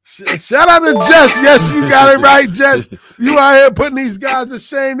Soldiers. Shout out to Jess. Yes, you got it right, Jess. You out here putting these guys to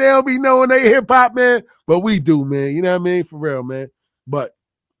shame. They don't be knowing they hip hop, man. But we do, man. You know what I mean? For real, man. But,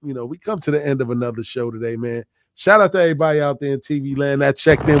 you know, we come to the end of another show today, man. Shout out to everybody out there in TV land that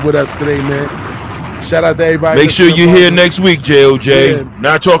checked in with us today, man. Shout out to everybody. Make sure you're here next week, JOJ. Yeah.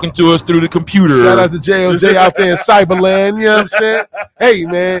 Not talking to us through the computer. Shout out to JOJ out there in Cyberland. You know what I'm saying? Hey,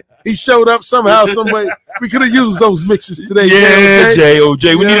 man, he showed up somehow, some way. We could have used those mixes today. Yeah,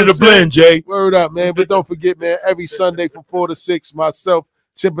 JOJ. We needed a blend, Jay. Word up, man. But don't forget, man, every Sunday from 4 to 6, myself,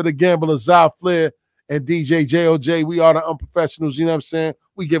 Tip of the Gambler, Zy Flair, and DJ JOJ, we are the unprofessionals. You know what I'm saying?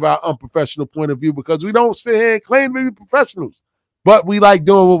 We give our unprofessional point of view because we don't sit here and claim to be professionals, but we like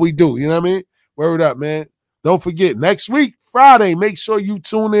doing what we do. You know what I mean? Word up, man. Don't forget, next week, Friday, make sure you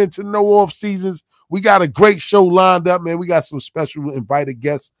tune in to No Off Seasons. We got a great show lined up, man. We got some special invited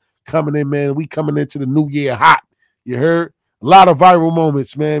guests coming in, man. We coming into the new year hot. You heard? A lot of viral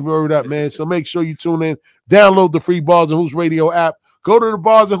moments, man. Word up, man. So make sure you tune in. Download the free Bars and Hoops radio app. Go to the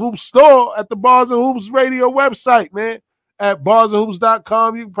Bars and Hoops store at the Bars and Hoops radio website, man. At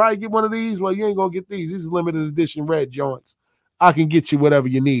barsandhoops.com. You can probably get one of these. Well, you ain't going to get these. These are limited edition red joints. I can get you whatever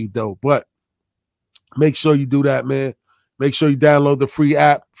you need, though. But make sure you do that, man. Make sure you download the free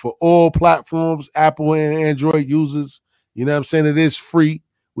app for all platforms, Apple and Android users. You know what I'm saying? It is free.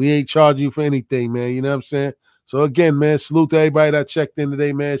 We ain't charging you for anything, man. You know what I'm saying? So, again, man, salute to everybody that checked in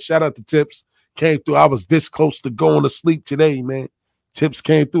today, man. Shout out to Tips. Came through. I was this close to going to sleep today, man. Tips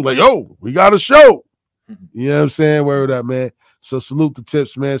came through like, yo, we got a show. You know what I'm saying? Word up, man. So salute the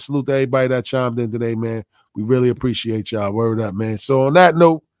Tips, man. Salute to everybody that chimed in today, man. We really appreciate y'all. Word up, man. So on that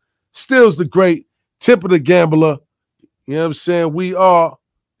note, Stills the great Tip of the Gambler. You know what I'm saying? We are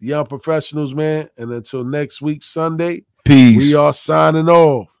the Unprofessionals, man. And until next week, Sunday, peace. We are signing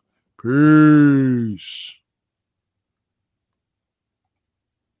off. Peace.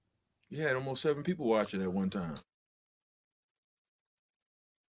 You had almost 7 people watching at one time.